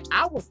jet.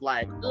 I was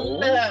like, oh.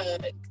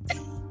 Look.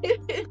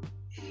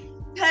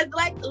 Because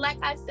like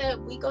I said,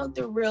 we go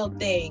through real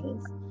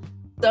things.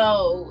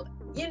 So,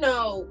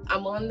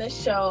 I'm on the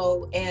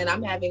show and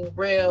I'm having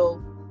real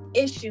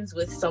issues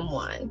with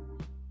someone.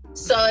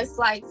 So it's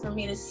like for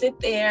me to sit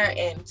there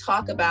and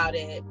talk about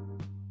it,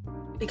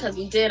 because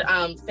we did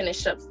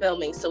finish up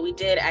filming. So we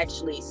did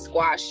actually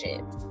squash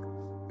it.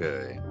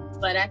 Good.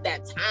 But at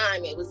that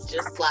time, it was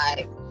just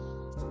like,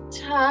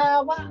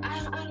 child,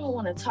 I don't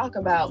want to talk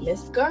about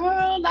Miss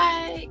Girl.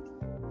 Like,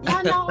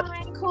 y'all know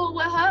I ain't cool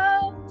with her.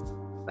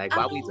 Like,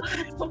 I don't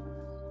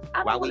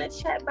want to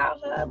chat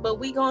about her, but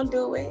we gonna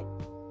do it.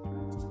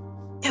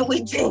 And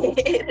we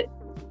did.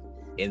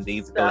 In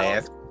these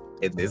glasses,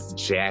 in this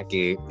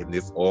jacket, in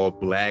this all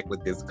black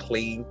with this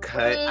clean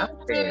cut.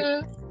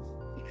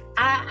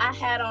 I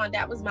had on,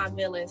 that was my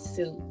villain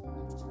suit.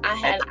 I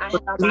had on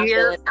my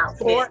villain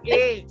outfit.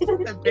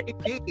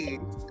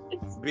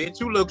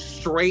 Bitch, you look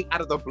straight out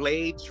of the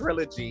Blade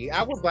trilogy.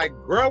 I was like,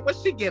 girl,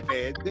 what's she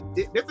giving?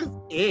 This is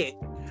it.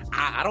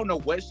 I don't know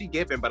what she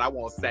giving, but I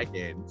want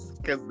seconds,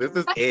 because this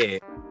is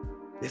it.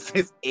 This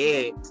is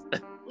it.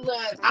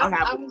 Look,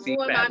 I'm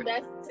doing my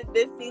best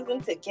this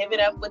season to give it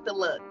up with the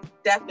look.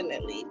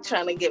 definitely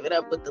trying to give it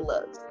up with the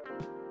looks.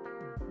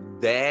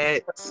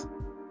 That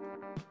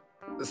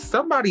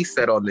somebody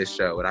said on this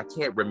show, and I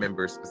can't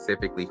remember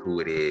specifically who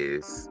it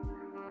is.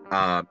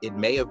 It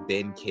may have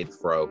been Kid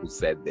Fro who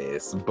said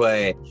this,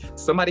 but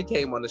somebody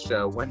came on the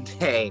show one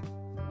day,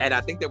 and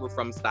I think they were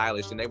from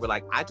Stylish, and they were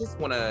like, I just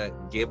want to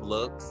give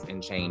looks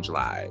and change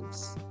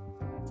lives.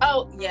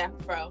 Oh, yeah,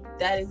 Fro.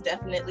 That is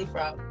definitely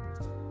Fro.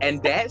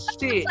 And that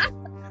shit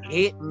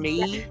hit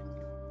me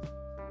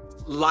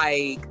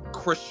like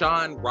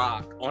Krishan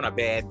Rock on a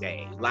bad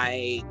day.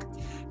 Like,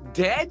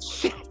 that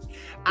shit,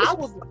 I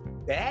was like,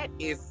 that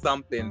is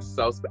something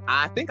so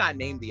I think I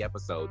named the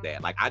episode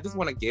that. Like, I just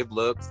want to give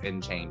looks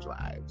and change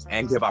lives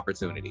and give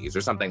opportunities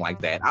or something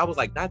like that. I was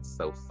like, that's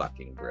so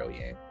fucking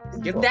brilliant.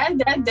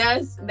 That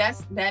is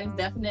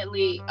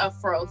definitely a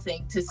Fro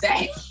thing to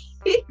say.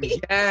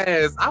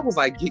 Yes. I was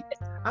like,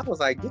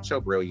 get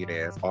your brilliant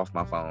ass off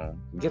my phone.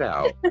 Get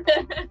out.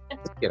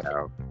 Get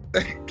out.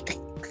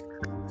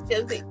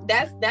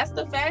 That's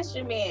the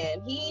fashion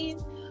man.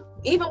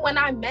 Even when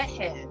I met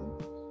him,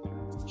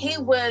 he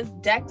was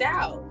decked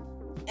out.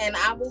 And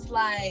I was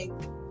like,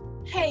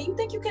 hey, you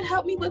think you can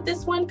help me with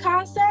this one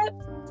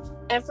concept?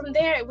 And from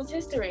there, it was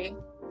history.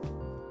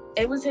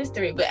 It was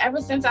history. But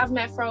ever since I've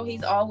met Fro,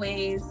 he's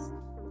always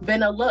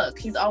been a look.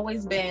 He's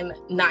always been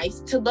nice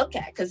to look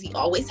at because he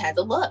always has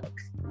a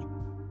look.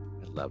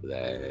 I love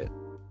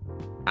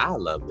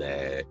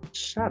that.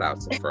 Shout out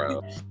to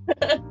Fro.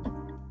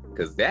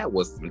 Because that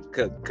was,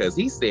 because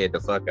he said the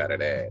fuck out of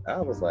that.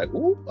 I was like,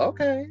 ooh,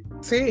 okay.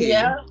 See.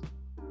 Yeah.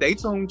 Stay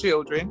tuned,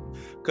 children,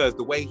 because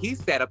the way he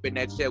sat up in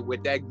that chair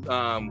with that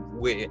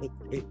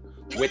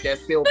with that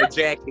silver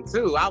jacket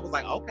too, I was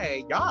like,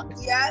 okay, y'all.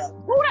 Yeah.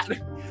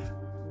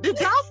 Did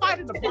y'all fight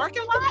in the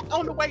parking lot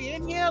on the way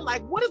in here?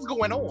 Like, what is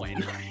going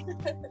on?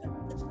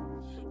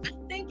 I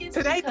think it's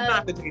today's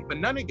not the day for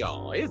none of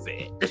y'all, is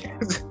it?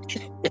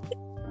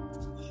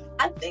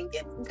 I think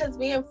it's because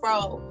me and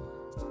Fro,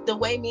 the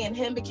way me and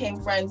him became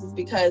friends is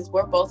because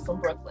we're both from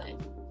Brooklyn.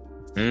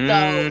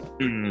 So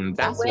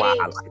that's why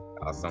I like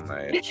y'all so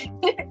much.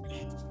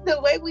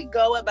 The way we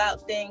go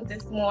about things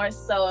is more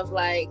so of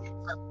like,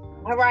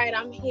 all right,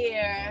 I'm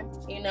here.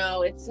 You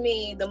know, it's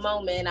me, the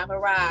moment I've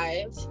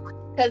arrived.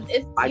 Because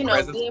it's, you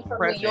know, being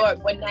from New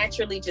York, we're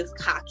naturally just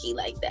cocky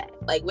like that.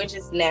 Like, we're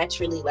just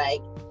naturally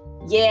like,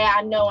 yeah,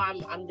 I know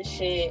I'm the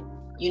shit,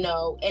 you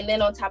know. And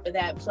then on top of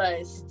that,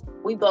 plus,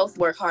 we both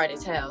work hard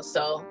as hell.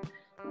 So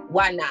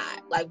why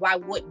not? Like, why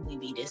wouldn't we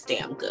be this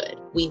damn good?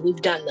 We've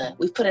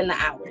put in the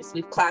hours,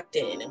 we've clocked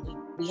in, and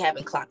we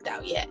haven't clocked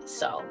out yet.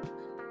 So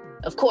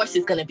of course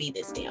it's gonna be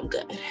this damn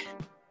good.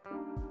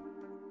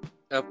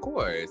 Of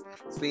course.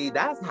 See,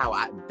 that's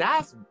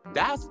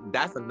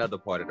another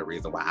part of the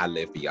reason why I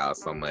live for y'all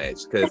so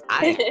much. Because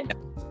I ain't a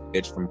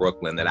bitch from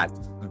Brooklyn that I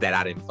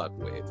didn't fuck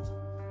with.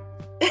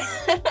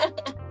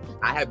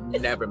 I have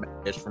never met a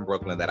bitch from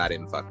Brooklyn that I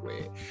didn't fuck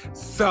with.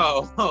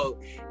 So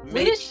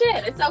we the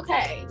shit. It's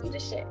okay. We the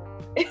shit.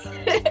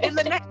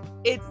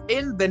 It's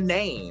in the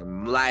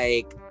name.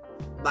 Like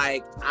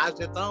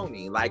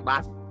Ajitoni. Like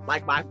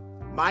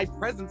my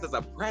presence is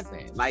a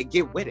present. Like,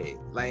 get with it.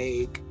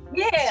 Like,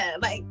 yeah,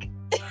 like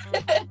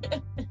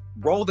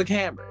roll the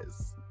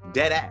cameras.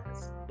 Dead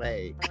ass.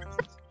 Like,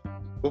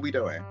 what we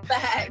doing?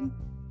 Bye.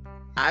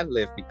 I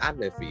live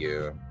for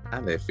you.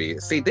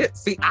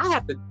 See,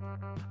 I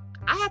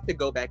have to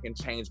go back and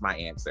change my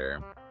answer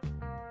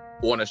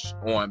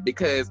on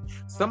because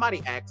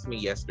somebody asked me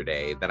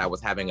yesterday that I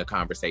was having a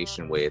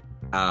conversation with.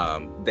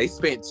 They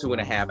spent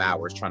 2.5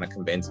 hours trying to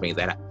convince me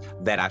that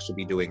I should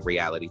be doing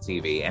reality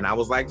TV, and I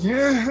was like,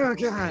 yeah,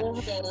 God.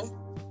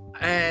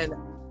 Mm-hmm. And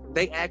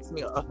they asked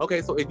me,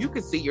 okay, so if you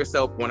could see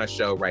yourself on a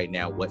show right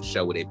now, what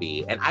show would it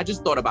be? And I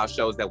just thought about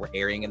shows that were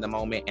airing in the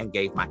moment and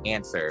gave my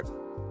answer.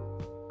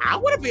 I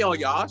want to be on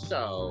y'all's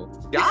show.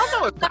 Y'all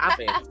know it's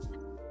popping.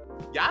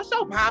 Y'all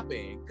show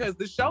popping, because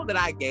the show that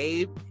I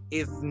gave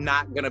is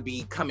not gonna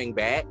be coming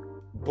back,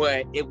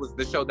 but it was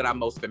the show that I'm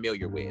most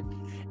familiar with.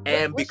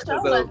 And what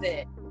show was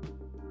it?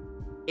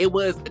 It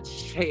was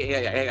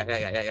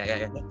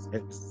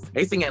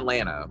Chasing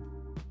Atlanta.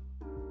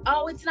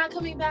 Oh, it's not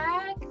coming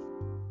back?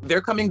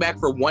 They're coming back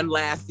for one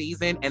last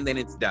season and then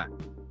it's done.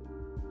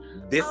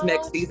 This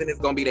next season is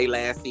gonna be their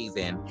last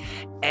season.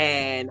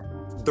 And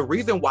the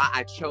reason why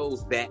I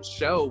chose that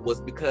show was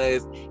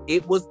because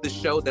it was the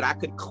show that I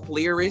could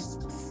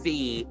clearest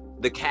see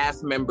the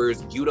cast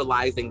members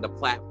utilizing the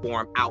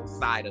platform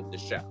outside of the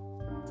show.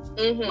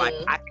 Mm-hmm. Like,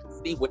 I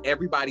can see what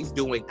everybody's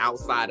doing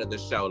outside of the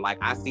show. Like,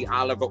 I see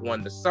Oliver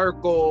on The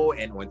Circle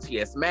and on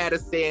T.S.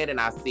 Madison, and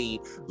I see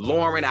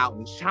Lauren out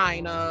in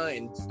China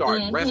and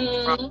starting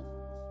restaurants.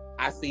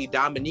 I see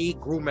Dominique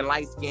grooming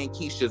light-skinned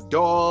Keisha's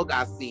dog.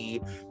 I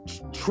see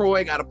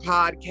Troy got a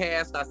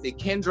podcast. I see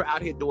Kendra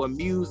out here doing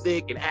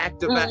music and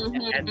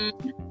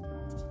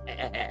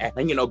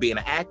and you know, being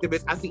an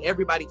activist. I see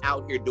everybody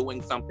out here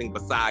doing something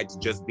besides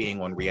just being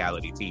on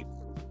reality TV.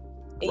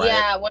 Right?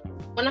 Yeah,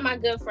 one of my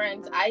good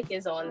friends, Ike,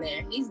 is on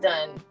there. He's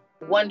done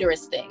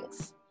wondrous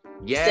things.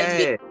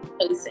 Yeah.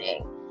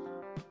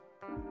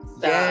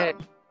 So,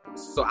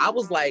 So I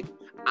was like,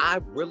 I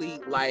really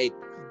like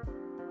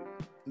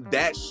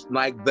that,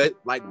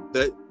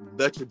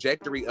 the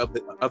trajectory of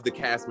the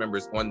cast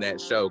members on that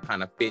show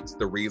kind of fits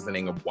the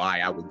reasoning of why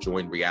I would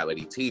join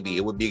reality TV.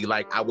 It would be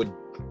like, I would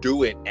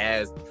do it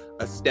as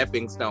a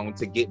stepping stone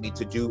to get me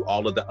to do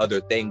all of the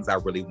other things I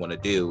really want to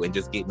do and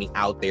just get me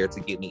out there to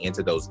get me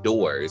into those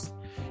doors.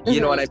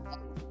 You know what I mean?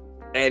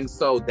 And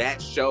so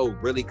that show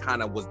really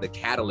kind of was the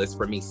catalyst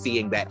for me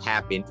seeing that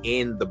happen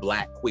in the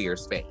Black queer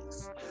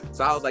space.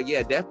 So I was like,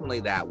 yeah, definitely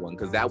that one,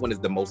 because that one is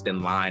the most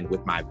in line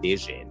with my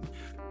vision.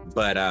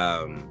 But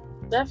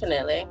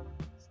definitely.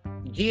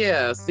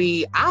 Yeah,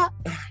 see,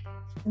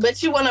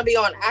 but you want to be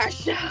on our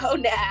show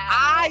now.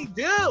 I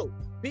do,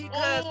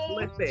 because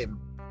listen,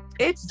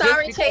 it's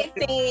sorry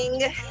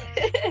chasing.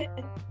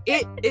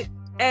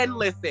 And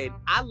listen,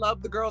 I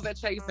love the girls at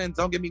Chasing,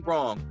 don't get me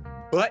wrong.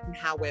 But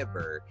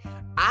however,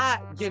 I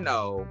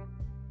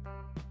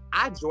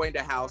joined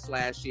a house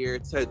last year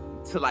to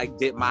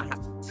dip my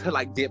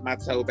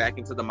toe back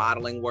into the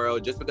modeling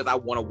world, just because I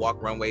want to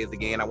walk runways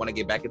again. I want to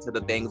get back into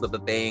the things,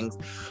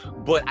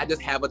 but I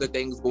just have other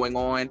things going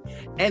on.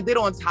 And then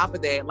on top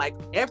of that, like,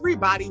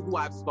 everybody who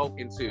I've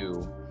spoken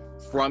to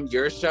from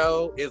your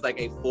show is like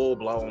a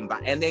full-blown,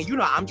 and then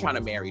I'm trying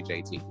to marry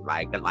JT.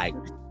 Like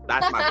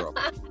that's my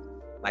girlfriend.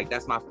 Like,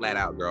 that's my flat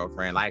out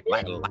girlfriend. Like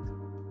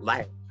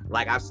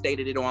I've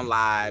stated it on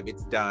live.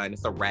 It's done.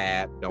 It's a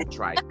wrap. Don't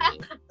try it.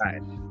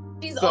 Right.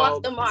 She's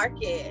off the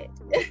market.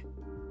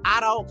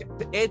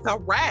 It's a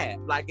wrap.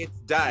 Like, it's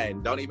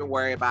done. Don't even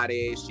worry about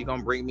it. She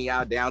gonna bring me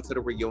out down to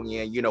the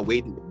reunion.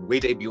 We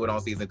debuted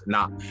on season 2.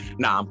 Nah,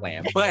 I'm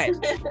playing. But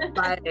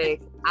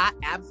like, I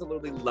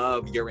absolutely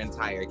love your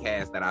entire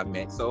cast that I've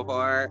met so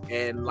far.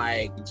 And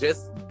like,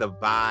 just the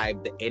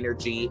vibe, the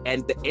energy,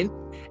 and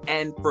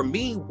for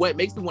me, what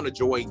makes me want to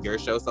join your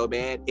show so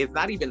bad, it's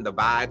not even the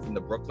vibes and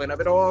the Brooklyn of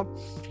it all.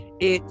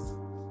 It's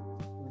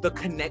the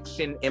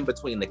connection in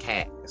between the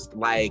cast.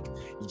 Like,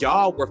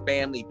 y'all were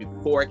family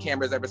before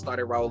cameras ever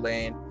started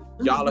rolling.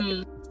 Y'all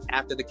are,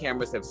 after the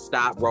cameras have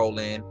stopped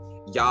rolling.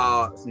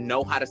 Y'all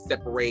know how to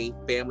separate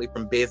family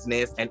from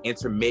business and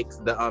intermix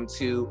the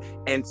two.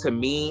 And to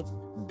me,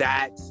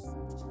 that's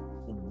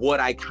what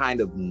I kind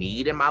of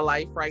need in my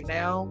life right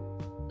now.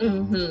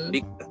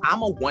 Because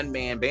I'm a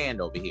one-man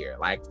band over here.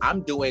 Like,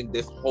 I'm doing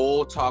this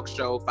whole talk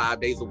show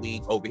 5 days a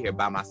week over here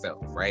by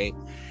myself, right?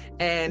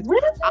 And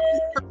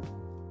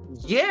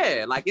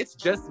yeah, like, it's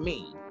just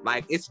me.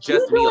 Like, it's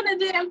just me. You're doing a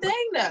damn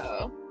thing,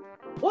 though.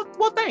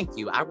 Well, thank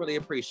you. I really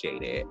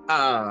appreciate it.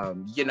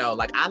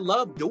 Like, I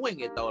love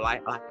doing it though.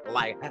 Like I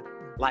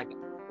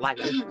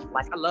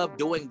love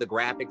doing the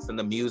graphics and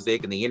the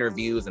music and the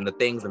interviews and the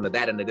things and the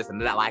that and the this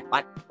and that. Like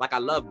I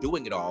love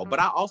doing it all. But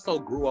I also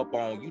grew up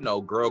on,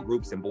 girl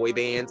groups and boy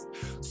bands.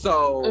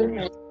 So,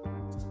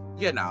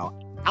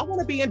 I want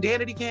to be in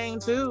Danity Kane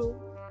too.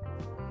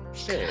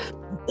 Shit.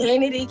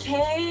 Danity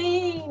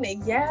Kane,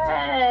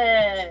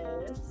 yes.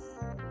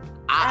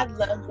 I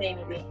love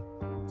Danity.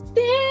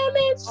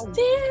 Damage, so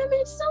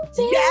damage.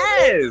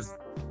 Yes.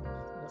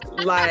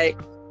 Like,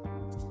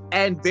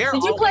 and they're.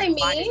 Did you play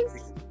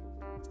Me's?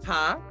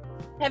 Huh?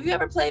 Have you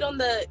ever played on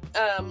the?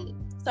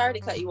 Sorry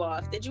to cut you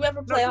off. Did you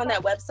ever play on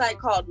that website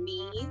called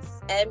Meez?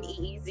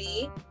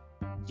 MEEZ?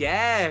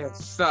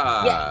 Yes.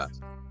 Yes.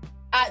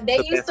 They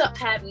used to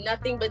have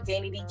nothing but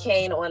Danity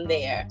Kane on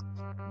there.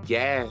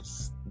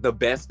 Yes. The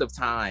best of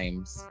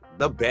times.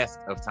 And That's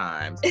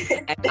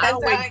how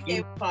I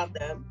came upon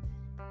them.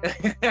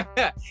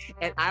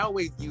 And I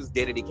always use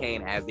Danity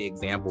Kane as the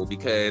example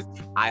because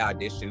I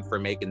auditioned for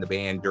making the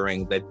band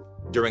during the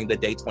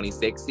Day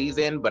 26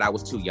 season, but I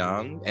was too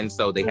young, and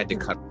so they had to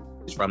cut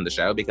from the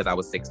show because I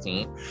was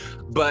 16.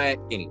 But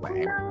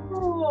anyway,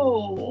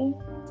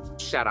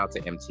 shout out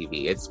to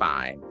MTV. It's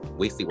fine.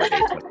 We see where Day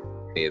 26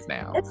 is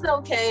now. It's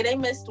okay. They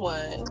missed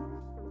one.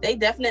 They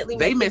definitely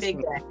missed a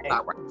big bag.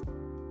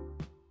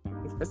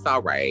 It's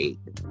all right.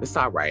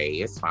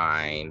 It's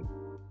fine.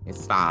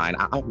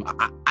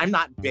 I'm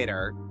not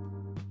bitter.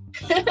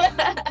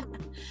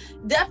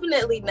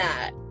 Definitely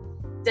not.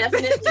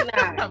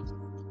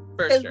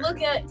 Because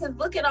look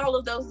at all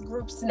of those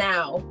groups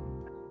now.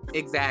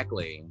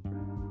 Exactly.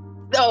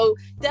 So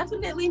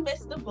definitely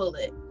missed the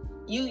bullet.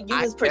 You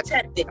was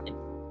protected.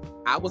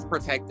 I was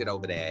protected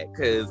over that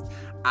because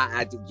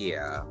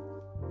yeah.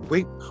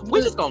 We're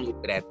just gonna leave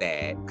it at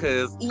that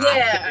because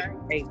I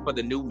paid for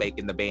the new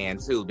making the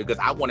band too because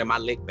I wanted my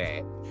lick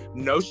back.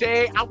 No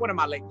shade, I wanted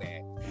my lick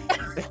back.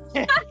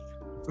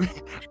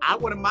 I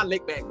wanted my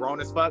lick back grown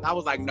as fuck. I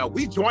was like, no,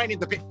 we joined in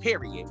the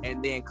period.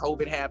 And then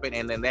COVID happened,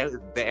 and then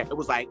it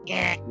was like,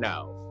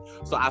 no.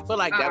 So I feel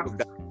like that was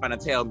trying to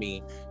tell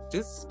me,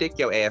 just stick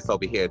your ass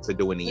over here to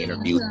doing the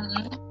interview.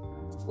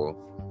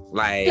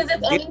 Like, because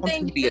if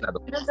anything, you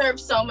deserve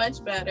so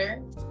much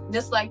better.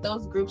 Just like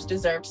those groups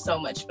deserve so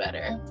much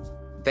better.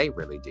 They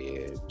really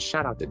did.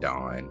 Shout out to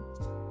Dawn.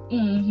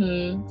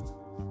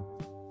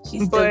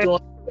 She's still doing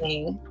her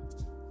thing.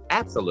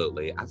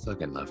 Absolutely. I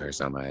fucking love her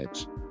so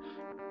much.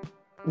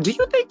 Do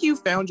you think you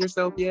found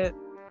yourself yet?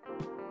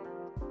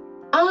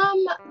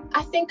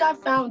 I think I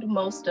found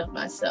most of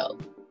myself.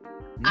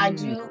 I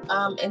do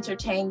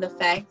entertain the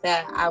fact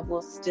that I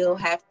will still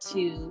have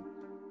to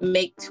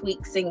make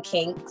tweaks and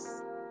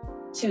kinks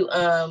to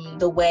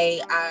the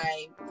way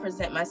I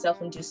present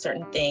myself and do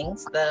certain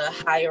things the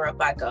higher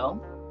up I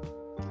go.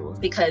 Sure.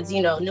 Because,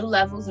 you know, new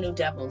levels, new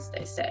devils,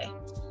 they say.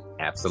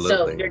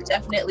 Absolutely. So you're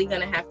definitely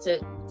going to have to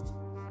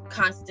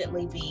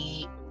constantly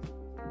be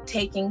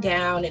taking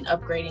down and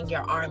upgrading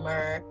your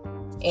armor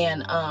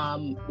and,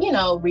 you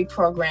know,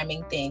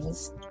 reprogramming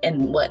things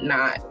and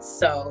whatnot.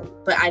 So,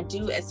 but I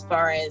do, as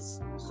far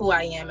as who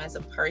I am as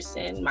a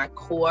person, my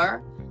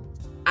core,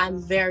 I'm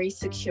very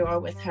secure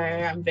with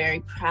her. I'm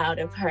very proud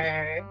of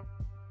her.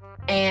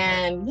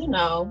 And, you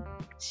know,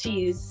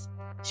 she's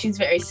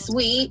very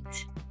sweet.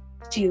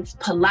 She's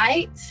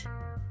polite.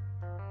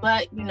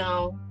 But, you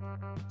know,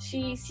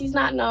 she's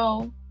not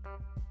no...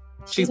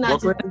 She's not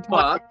Brooklyn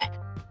fuck.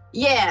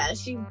 Yeah,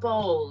 she's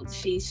bold.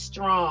 She's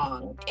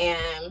strong.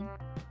 And,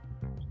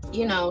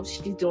 you know,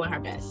 she's doing her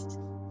best.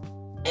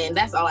 And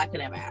that's all I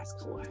could ever ask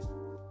for.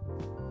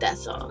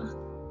 That's all.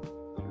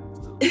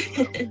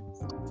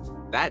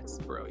 That's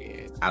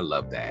brilliant. I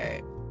love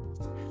that.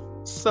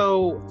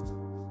 So,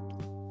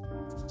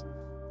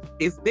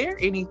 is there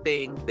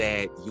anything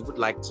that you would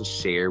like to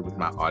share with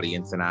my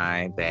audience and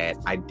I that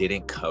I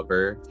didn't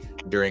cover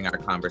during our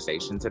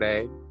conversation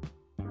today?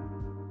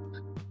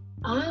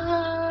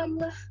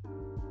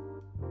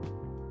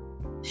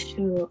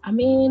 Shoot. I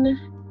mean,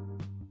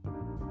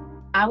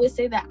 I would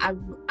say that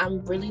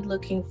I'm really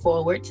looking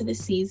forward to the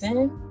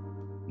season.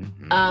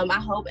 Mm-hmm. I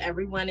hope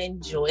everyone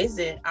enjoys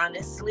it,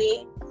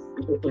 honestly.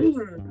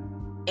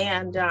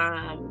 And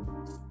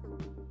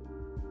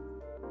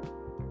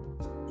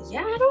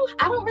yeah, I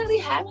don't really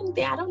have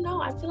anything. I don't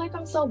know. I feel like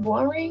I'm so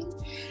boring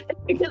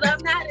because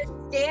I'm not as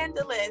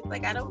scandalous.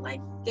 Like, I don't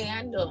like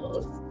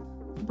scandals.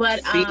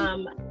 But See,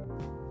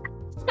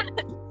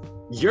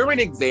 you're an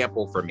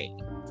example for me.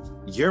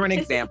 You're an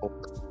example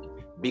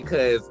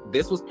because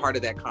this was part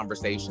of that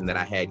conversation that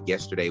I had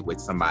yesterday with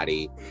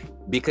somebody,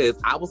 because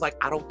I was like,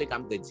 I don't think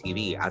I'm good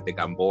TV. I think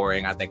I'm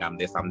boring. I think I'm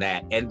this, I'm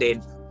that. And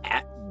then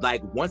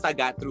once I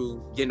got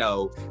through, you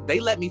know, they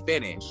let me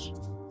finish,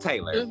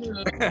 Taylor.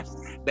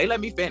 Mm-hmm. They let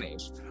me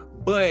finish.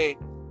 But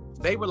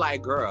they were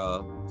like,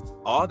 girl,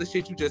 all the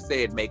shit you just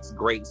said makes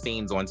great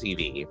scenes on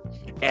TV.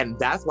 And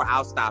that's where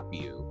I'll stop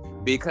you,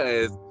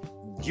 because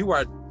you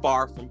are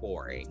far from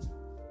boring.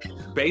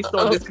 Based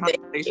on this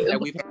conversation that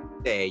we've had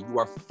today, you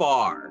are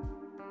far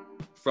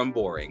from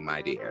boring,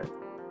 my dear.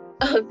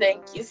 Oh,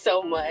 thank you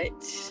so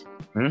much.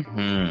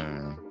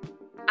 Mm-hmm.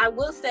 I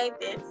will say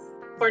this,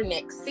 for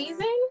next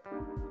season,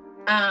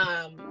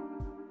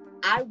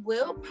 I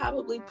will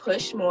probably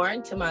push more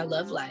into my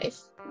love life.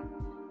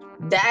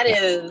 That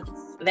is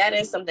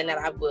something that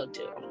I will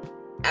do.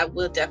 I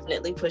will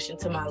definitely push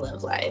into my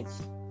love life.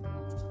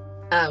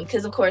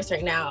 Because of course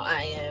right now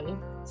I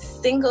am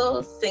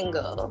single,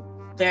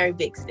 very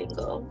big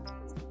single.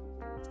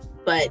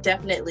 But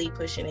definitely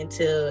pushing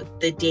into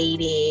the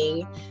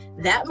dating.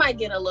 That might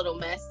get a little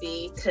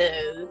messy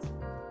because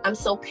I'm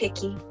so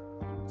picky.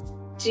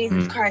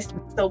 Jesus Christ,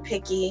 I'm so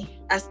picky.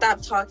 I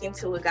stopped talking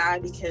to a guy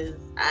because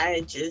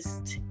I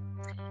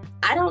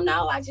don't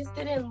know. I just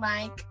didn't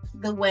like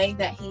the way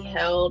that he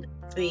held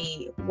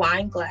the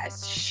wine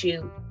glass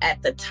shoot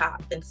at the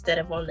top instead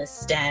of on the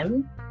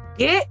stem.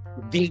 Get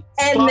the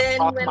And fuck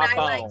then off when my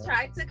I phone.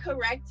 tried to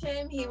correct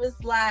him, he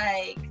was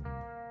like,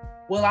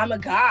 well, I'm a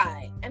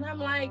guy. And I'm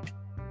like,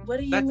 what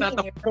do you That's mean? not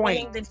the You're point.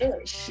 ruining the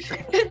dish.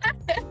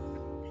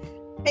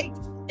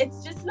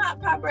 It's just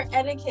not proper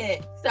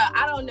etiquette. So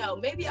I don't know.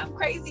 Maybe I'm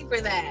crazy for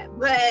that,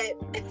 but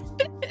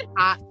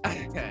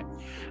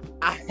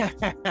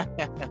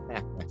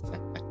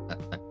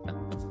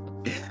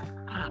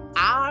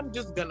I'm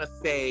just gonna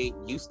say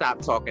you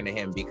stopped talking to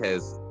him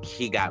because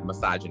he got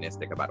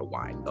misogynistic about a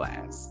wine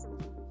glass.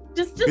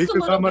 just a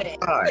little bit.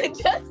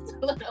 Just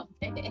a little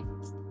bit.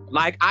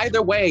 Like,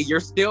 either way, you're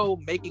still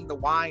making the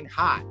wine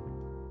hot.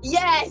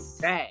 Yes.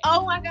 Bad.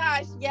 Oh my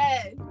gosh,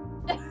 yes.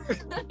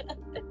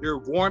 You're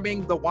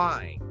warming the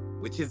wine,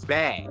 which is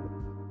bad.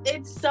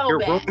 It's so You're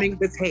bad. ruining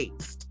the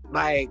taste.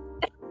 Like,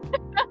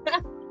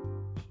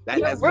 that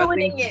You're has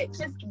ruining nothing... it.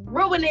 Just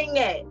ruining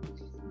it.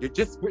 You're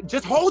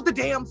just hold the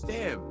damn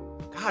stem.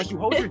 Gosh, you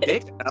hold your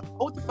dick up.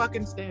 Hold the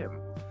fucking stem.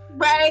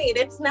 Right.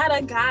 It's not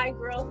a guy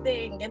girl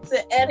thing. It's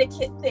an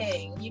etiquette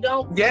thing. You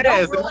don't ruin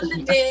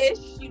the dish.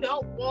 You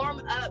don't warm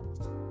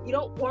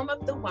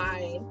up the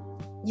wine.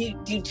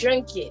 You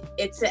drink it.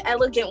 It's an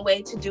elegant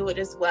way to do it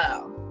as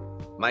well.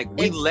 Like,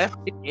 we left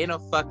it in a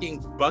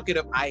fucking bucket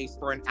of ice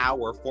for an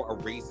hour for a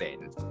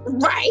reason.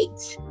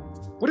 Right.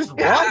 What is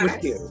wrong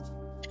with you?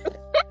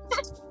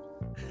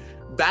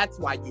 That's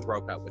why you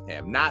broke up with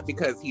him. Not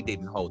because he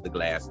didn't hold the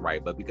glass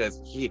right, but because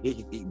he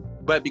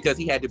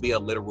had to be a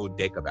literal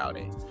dick about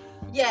it.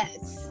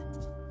 Yes.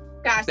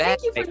 Gosh,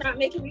 thank you for not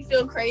making me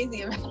feel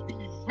crazy about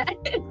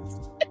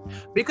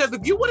that. Because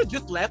if you would have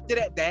just left it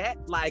at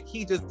that, like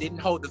he just didn't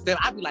hold the stem,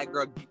 I'd be like,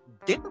 girl,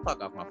 get the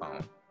fuck off my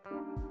phone.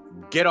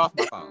 Get off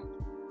my phone.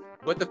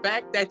 But the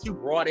fact that you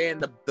brought in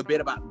the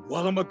bit about,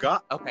 well, I'm a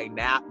god. Okay,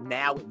 now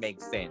it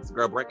makes sense.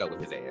 Girl, break up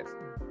with his ass.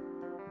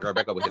 Girl,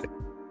 back up with his.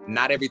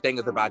 Not everything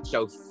is about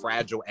your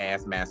fragile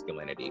ass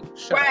masculinity.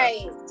 Shut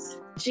right. up.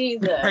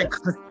 Jesus.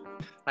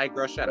 Like,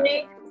 girl, shut up.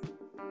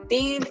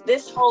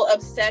 This whole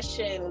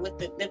obsession with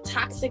the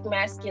toxic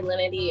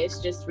masculinity is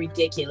just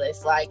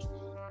ridiculous. Like,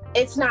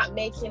 it's not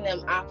making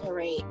them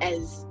operate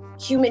as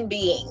human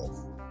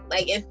beings.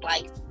 Like, it's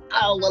like,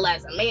 oh, well,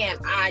 as a man,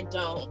 I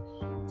don't.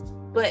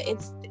 But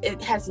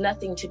it has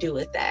nothing to do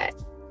with that.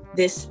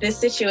 This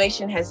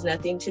situation has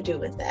nothing to do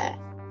with that.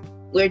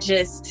 We're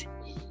just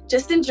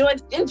enjoy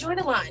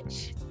the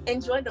lunch.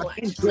 Enjoy the lunch.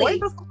 Enjoy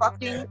the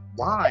fucking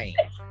wine.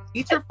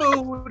 Eat your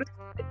food.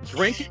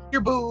 Drink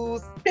your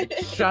booze.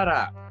 Shut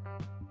up.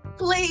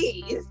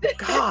 Please.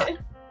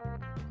 God.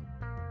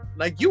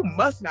 Like, you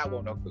must not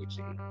want no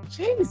coochie.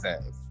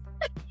 Jesus.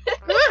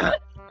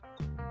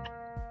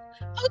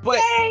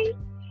 Okay.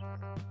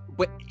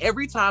 But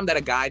every time that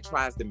a guy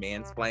tries to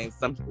mansplain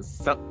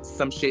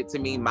some shit to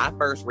me, my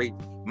first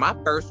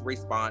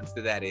response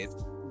to that is,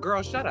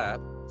 girl, shut up.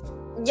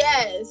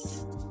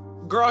 Yes.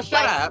 Girl,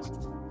 shut up.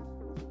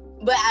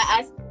 But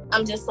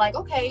I'm just like,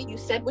 okay, you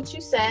said what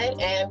you said,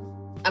 and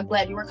I'm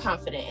glad you were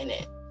confident in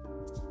it.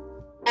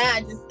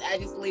 And I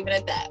just leave it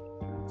at that.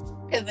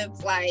 Because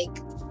it's like,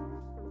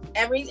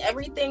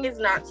 everything is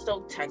not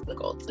so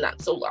technical. It's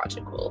not so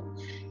logical.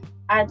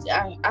 I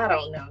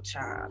don't know,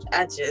 child.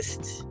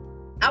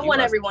 I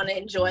want everyone to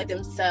enjoy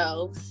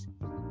themselves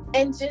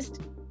and just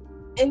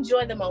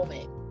enjoy the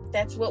moment.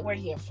 That's what we're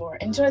here for.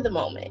 Enjoy the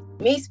moment.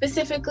 Me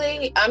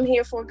specifically, I'm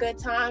here for a good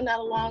time, not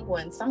a long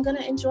one. So I'm going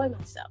to enjoy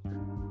myself.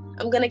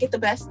 I'm going to get the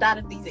best out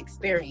of these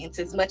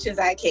experiences as much as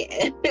I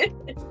can.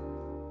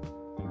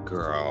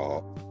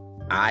 Girl,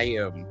 I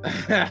am...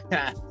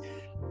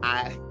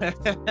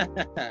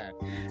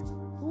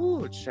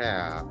 Ooh,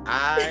 child.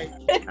 I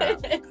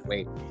can't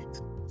wait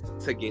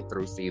to get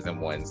through season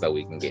 1 so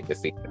we can get to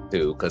season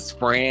 2. Because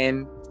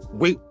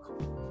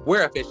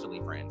we're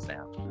officially friends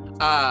now.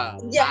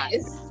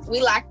 Yes,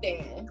 we locked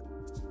in.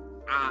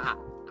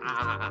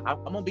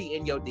 I'm gonna be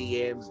in your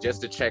DMs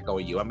just to check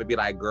on you. I'm gonna be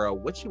like, girl,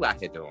 what you out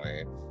here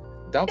doing?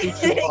 Don't be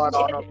too hard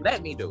on them.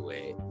 Let me do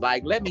it.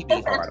 Like, let me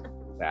be hard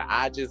on that.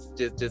 I just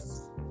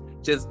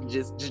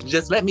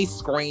let me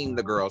scream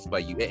the girls for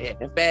you.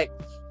 In fact,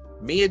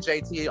 me and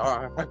JT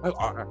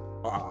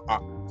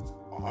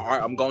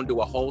I'm gonna do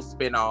a whole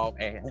spinoff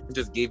and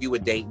just give you a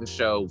dating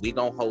show. We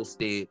gonna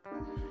host it.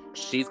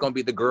 She's gonna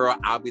be the girl,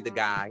 I'll be the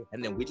guy,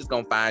 and then we just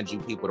gonna find you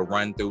people to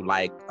run through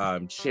like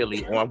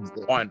Chili on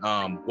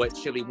what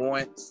Chili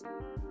wants.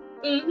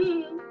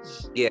 Mm-hmm.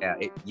 Yeah,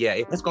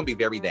 it's gonna be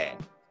very that.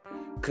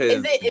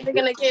 Is it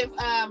gonna give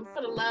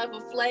For the Love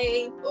of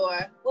Flav,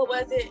 or what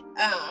was it?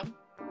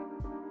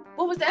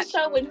 What was that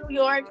show in New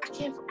York?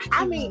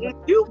 I mean, if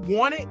you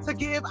wanted to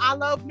give I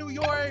Love New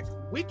York,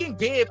 we can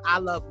give I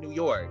Love New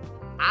York.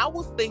 I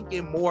was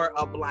thinking more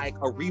of like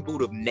a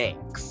reboot of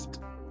Next.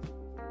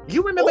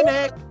 You remember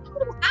Next?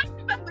 I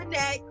remember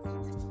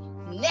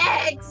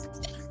Next.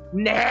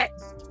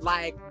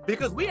 Like,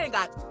 because we ain't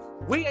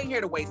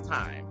here to waste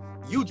time.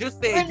 You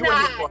just said you were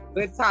here for a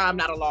good time,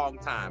 not a long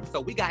time. So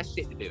we got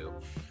shit to do.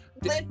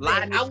 Listen,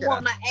 I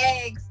want my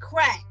eggs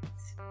cracked.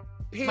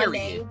 Period. My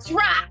name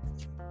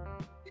dropped.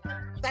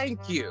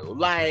 Thank you.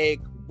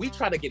 Like, we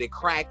try to get it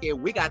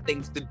cracking. We got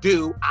things to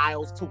do,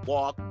 aisles to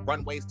walk,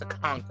 runways to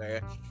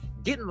conquer.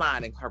 Get in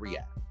line and hurry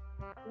up.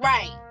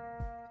 Right.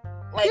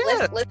 Like,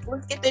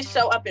 let's get this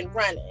show up and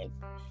running.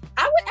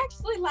 I would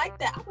actually like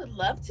that. I would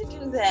love to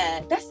do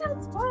that. That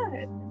sounds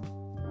fun.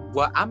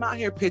 Well, I'm out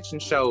here pitching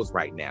shows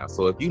right now.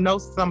 So if you know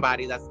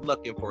somebody that's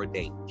looking for a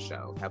dating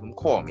show, have them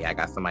call me. I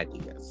got some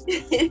ideas.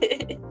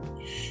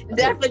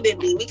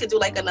 Definitely. We could do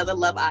like another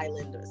Love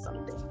Island or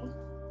something.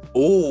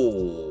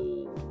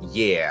 Oh,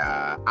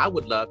 yeah. I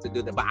would love to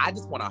do that. But I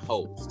just want to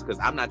host because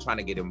I'm not trying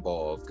to get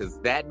involved because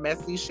that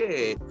messy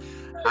shit,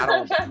 I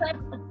don't...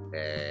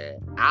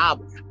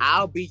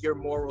 I'll be your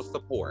moral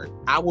support.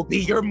 I will be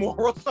your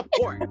moral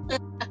support.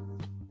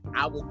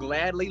 I will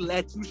gladly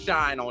let you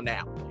shine on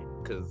that one.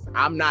 Because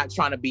I'm not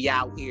trying to be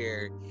out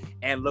here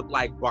and look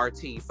like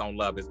Bartiz on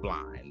Love is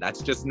Blind.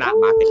 That's just not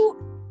my thing.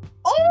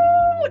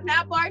 Oh,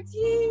 not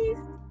Bartiz.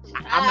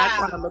 I'm not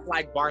trying to look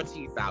like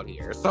Bartiz out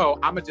here. So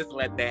I'm going to just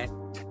let that.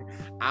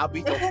 I'll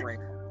be your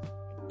friend.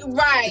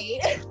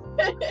 Right.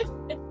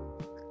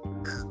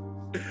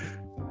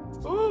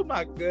 Oh,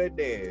 my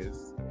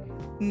goodness.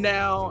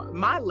 Now,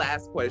 my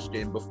last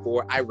question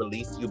before I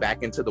release you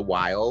back into the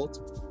wild.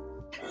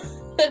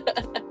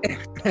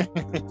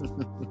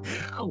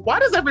 Why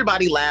does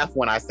everybody laugh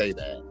when I say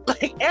that?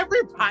 Like,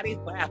 everybody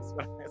laughs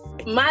when I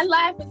say that. My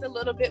laugh is a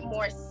little bit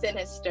more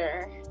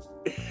sinister.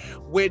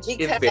 Which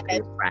is very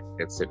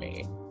attractive to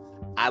me.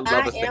 I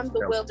am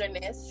the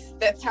wilderness.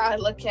 That's how I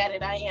look at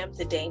it. I am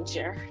the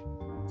danger.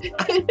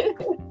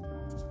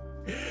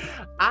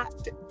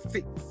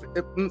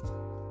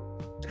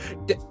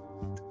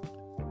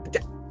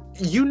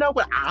 You know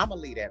what? I'm going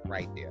to leave that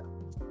right there.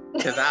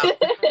 Because I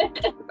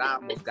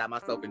almost got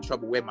myself in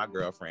trouble with my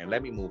girlfriend.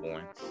 Let me move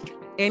on.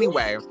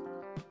 Anyway,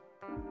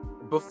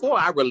 before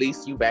I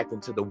release you back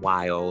into the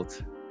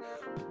wild,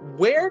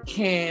 where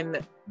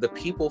can the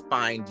people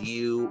find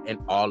you and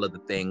all of the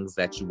things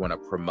that you want to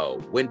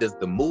promote? When does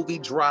the movie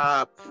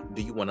drop?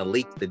 Do you want to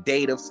leak the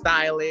date of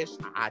Stylish?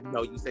 I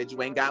know you said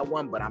you ain't got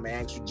one, but I'm gonna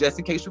ask you just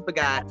in case you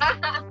forgot.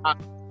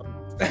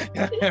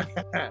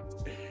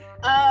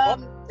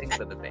 Things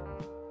are the thing.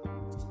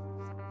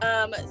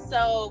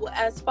 So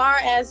as far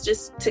as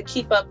just to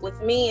keep up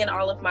with me and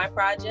all of my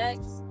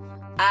projects,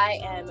 I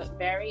am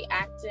very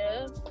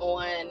active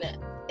on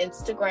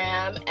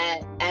Instagram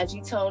at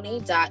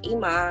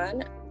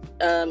Ajitoni.Iman.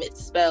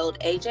 It's spelled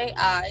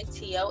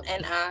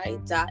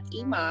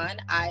AJITONI.Iman,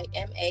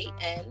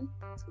 IMAN.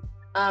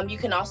 You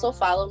can also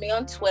follow me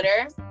on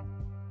Twitter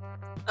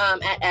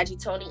at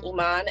Ajitoni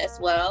Iman as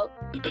well.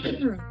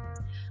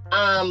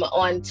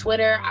 On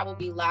Twitter, I will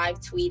be live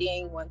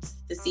tweeting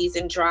once the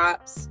season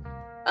drops.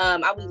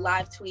 I'll be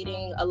live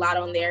tweeting a lot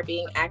on there,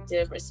 being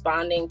active,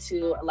 responding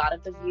to a lot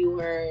of the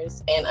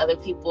viewers and other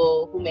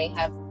people who may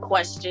have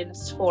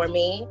questions for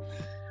me.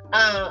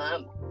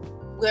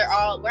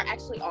 We're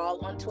actually all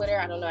on Twitter.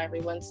 I don't know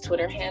everyone's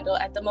Twitter handle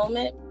at the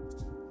moment,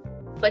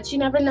 but you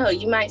never know.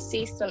 You might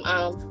see some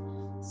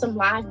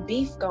live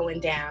beef going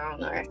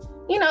down, or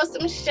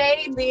some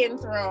shade being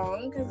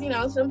thrown,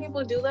 because some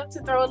people do love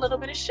to throw a little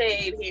bit of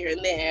shade here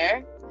and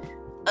there.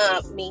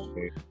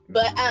 Me,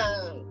 but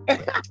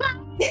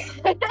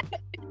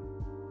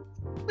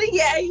but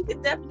yeah, I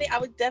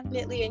would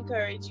definitely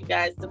encourage you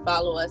guys to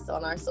follow us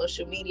on our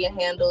social media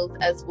handles,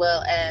 as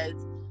well as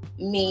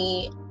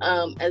me,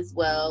 as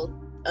well,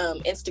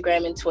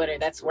 Instagram and Twitter.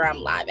 That's where I'm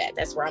live at.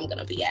 That's where I'm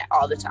gonna be at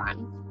all the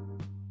time.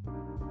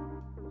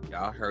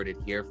 Y'all heard it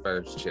here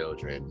first,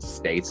 children.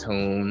 Stay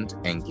tuned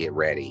and get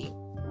ready,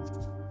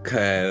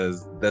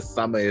 because the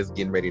summer is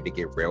getting ready to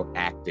get real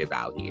active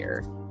out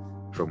here.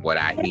 From what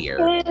I hear.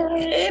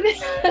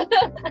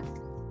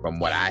 From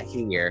what I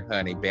hear,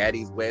 honey,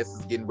 Baddies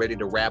West is getting ready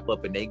to wrap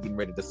up, and they getting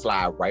ready to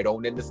slide right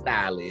on into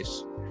Stylish.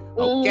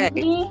 Okay.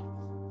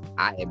 Mm-hmm.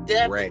 I am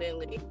definitely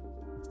ready.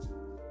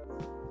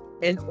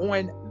 And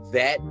on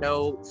that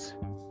note,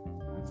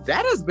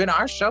 that has been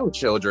our show,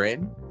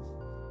 children.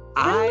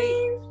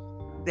 Really?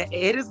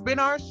 It has been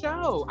our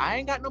show. I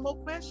ain't got no more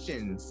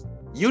questions.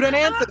 You done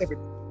answered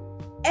everything.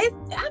 I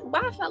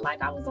felt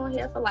like I was on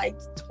here for like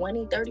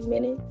 20, 30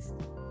 minutes.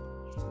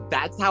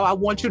 That's how I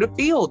want you to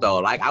feel, though.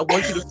 Like, I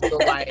want you to feel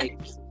like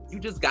you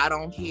just got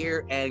on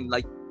here and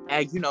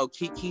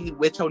kiki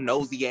with your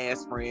nosy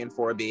ass friend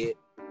for a bit.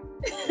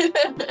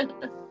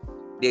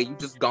 Yeah, you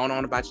just gone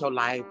on about your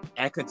life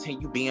and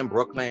continue being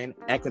Brooklyn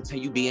and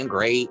continue being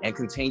great and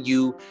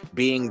continue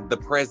being the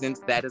presence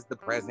that is the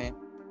present.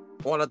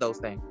 All of those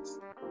things.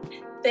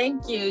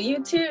 Thank you.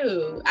 You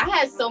too. I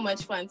had so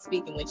much fun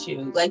speaking with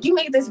you. Like, you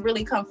made this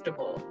really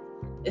comfortable.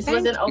 This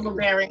wasn't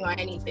overbearing or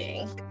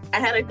anything. I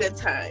had a good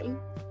time.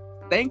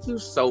 Thank you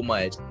so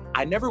much.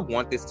 I never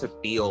want this to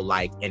feel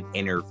like an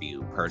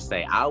interview per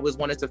se. I always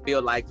want it to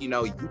feel like, you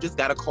just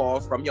got a call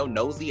from your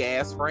nosy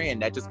ass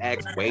friend that just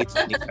asked way too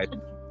many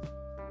questions.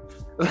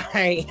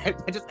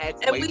 Just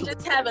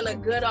having a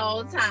good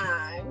old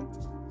time.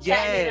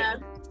 Yeah.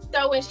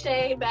 Throwing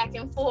shade back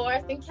and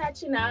forth and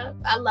catching up.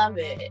 I love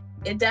it.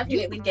 It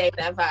definitely gave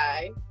that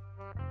vibe.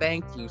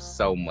 Thank you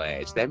so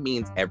much. That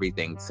means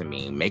everything to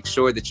me. Make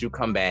sure that you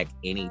come back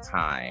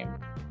anytime.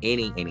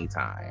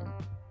 Anytime.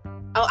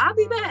 Oh, I'll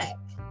be back.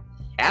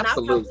 Absolutely. And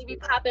I'll probably be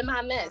popping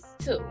my mess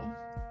too.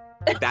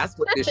 That's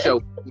what this show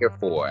is here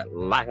for.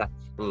 Like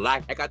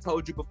I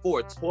told you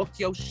before, talk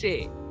your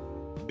shit.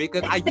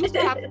 Because I used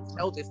to have to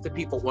tell this to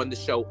people on the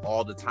show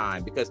all the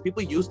time, because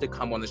people used to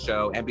come on the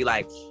show and be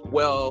like,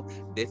 well,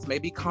 this may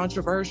be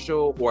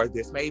controversial or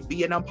this may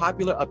be an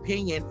unpopular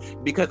opinion,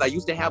 because I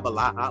used to have a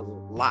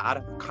lot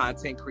of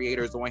content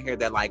creators on here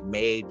that like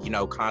made,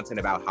 content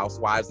about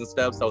housewives and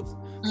stuff. So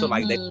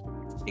like they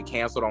get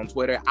canceled on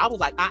Twitter. I was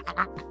like,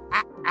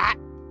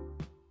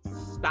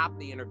 stop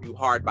the interview,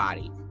 hard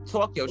body.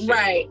 Talk your shit.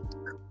 Right.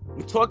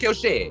 Talk your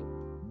shit.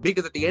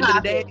 Because at the end of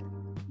the day,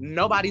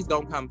 nobody's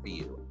gonna come for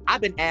you. I've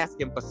been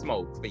asking for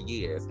smoke for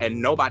years and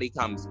nobody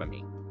comes for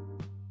me.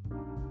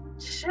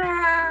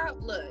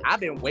 Child, look. I've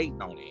been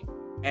waiting on it.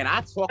 And I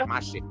talk my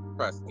shit,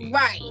 trust me.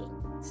 Right.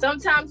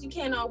 Sometimes you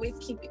can't always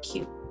keep it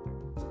cute.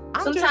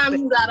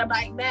 Sometimes you gotta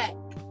bite back.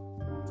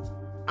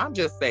 I'm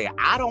just saying,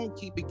 I don't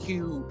keep it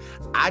cute.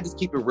 I just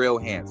keep it real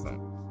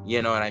handsome.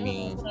 You know what I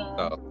mean?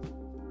 So,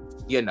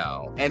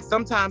 and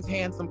sometimes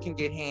handsome can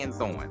get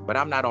hands-on, but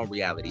I'm not on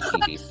reality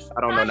TV.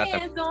 I don't know nothing.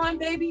 Hands-on,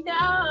 baby,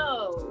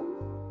 no.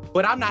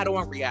 But I'm not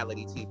on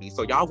reality TV,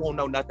 so y'all won't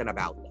know nothing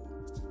about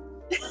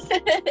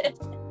that.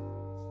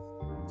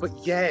 But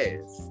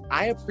yes,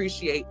 I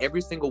appreciate every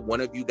single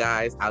one of you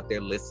guys out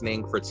there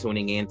listening for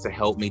tuning in to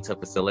help me to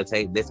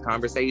facilitate this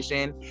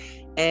conversation.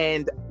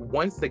 And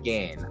once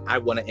again, I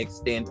want to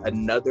extend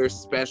another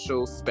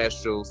special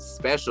thank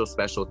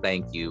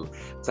you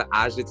to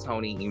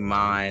Ajitoni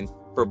Iman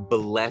for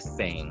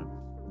blessing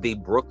the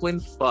Brooklyn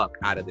fuck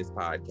out of this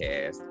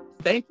podcast.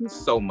 Thank you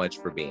so much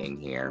for being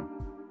here.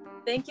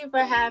 Thank you for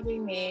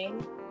having me.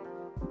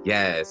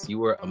 Yes, you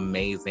were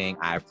amazing.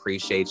 I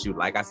appreciate you.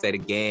 Like I said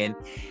again,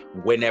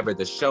 whenever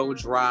the show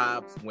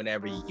drops,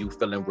 whenever you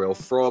feeling real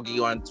froggy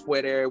on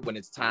Twitter, when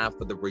it's time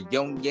for the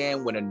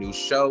reunion, when a new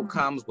show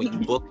comes, when you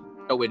book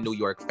a show in New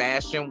York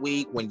Fashion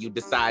Week, when you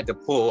decide to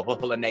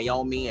pull a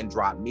Naomi and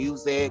drop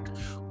music,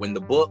 when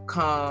the book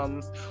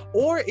comes,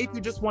 or if you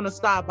just want to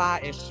stop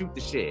by and shoot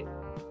the shit,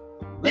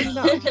 let me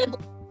know.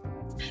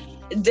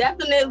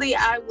 Definitely,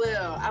 I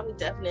will. I will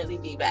definitely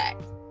be back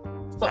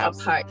for a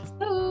part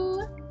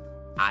 2.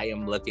 I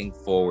am looking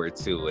forward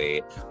to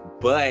it,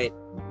 but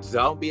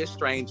don't be a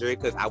stranger,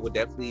 because I will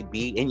definitely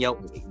be in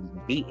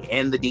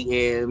the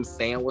DMs,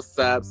 saying what's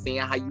up, seeing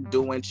how you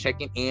doing,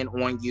 checking in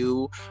on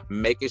you,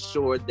 making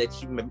sure that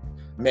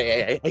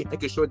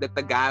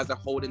the guys are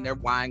holding their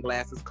wine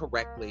glasses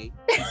correctly.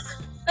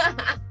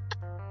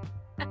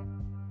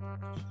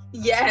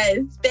 Yes,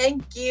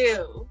 thank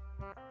you.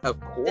 Of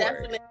course.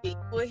 Definitely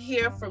will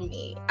hear from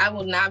me. I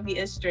will not be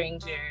a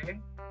stranger.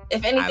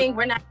 If anything,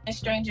 we're not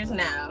strangers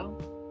now.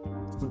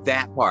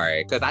 That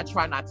part, because I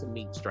try not to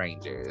meet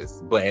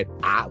strangers, but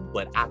I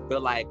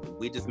feel like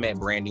we just met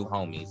brand new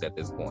homies at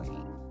this point.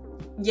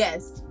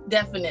 Yes,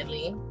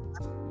 definitely.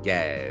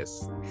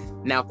 Yes.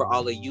 Now, for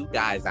all of you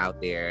guys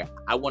out there,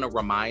 I want to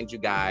remind you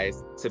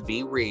guys to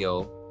be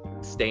real,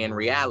 stay in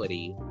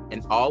reality,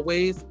 and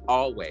always,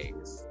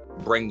 always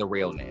bring the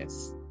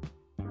realness.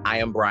 I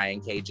am Brian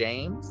K.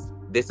 James.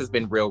 This has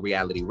been Real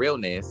Reality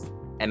Realness.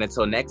 And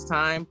until next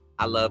time,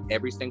 I love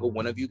every single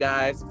one of you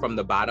guys from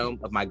the bottom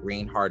of my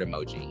green heart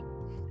emoji.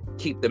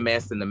 Keep the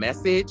mess in the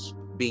message,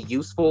 be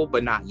useful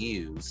but not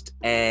used,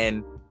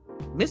 and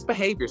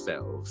misbehave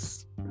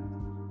yourselves.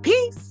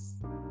 Peace.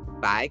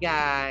 Bye,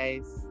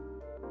 guys.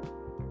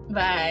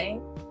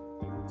 Bye.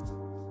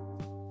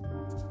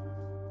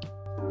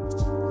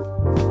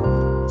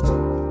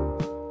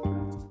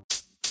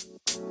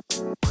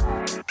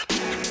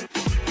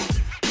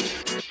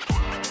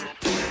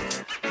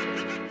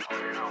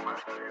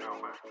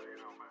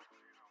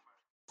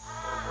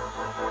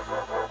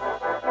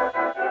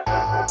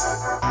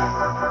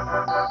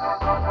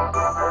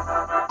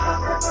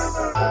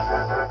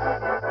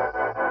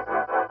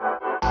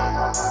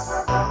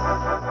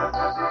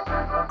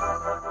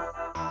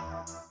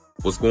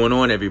 What's going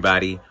on,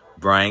 everybody?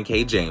 Brian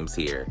K. James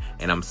here,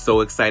 and I'm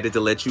so excited to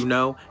let you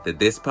know that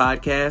this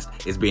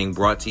podcast is being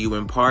brought to you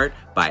in part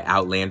by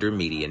Outlander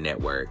Media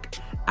Network.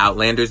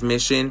 Outlander's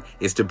mission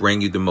is to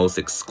bring you the most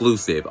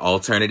exclusive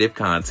alternative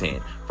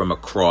content from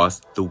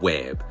across the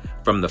web,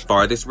 from the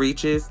farthest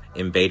reaches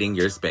invading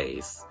your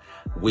space.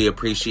 We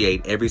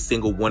appreciate every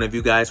single one of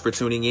you guys for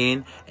tuning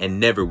in and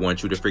never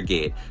want you to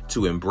forget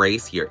to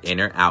embrace your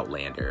inner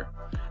Outlander.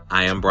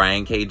 I am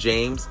Brian K.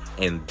 James,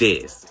 and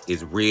this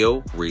is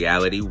Real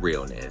Reality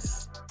Realness.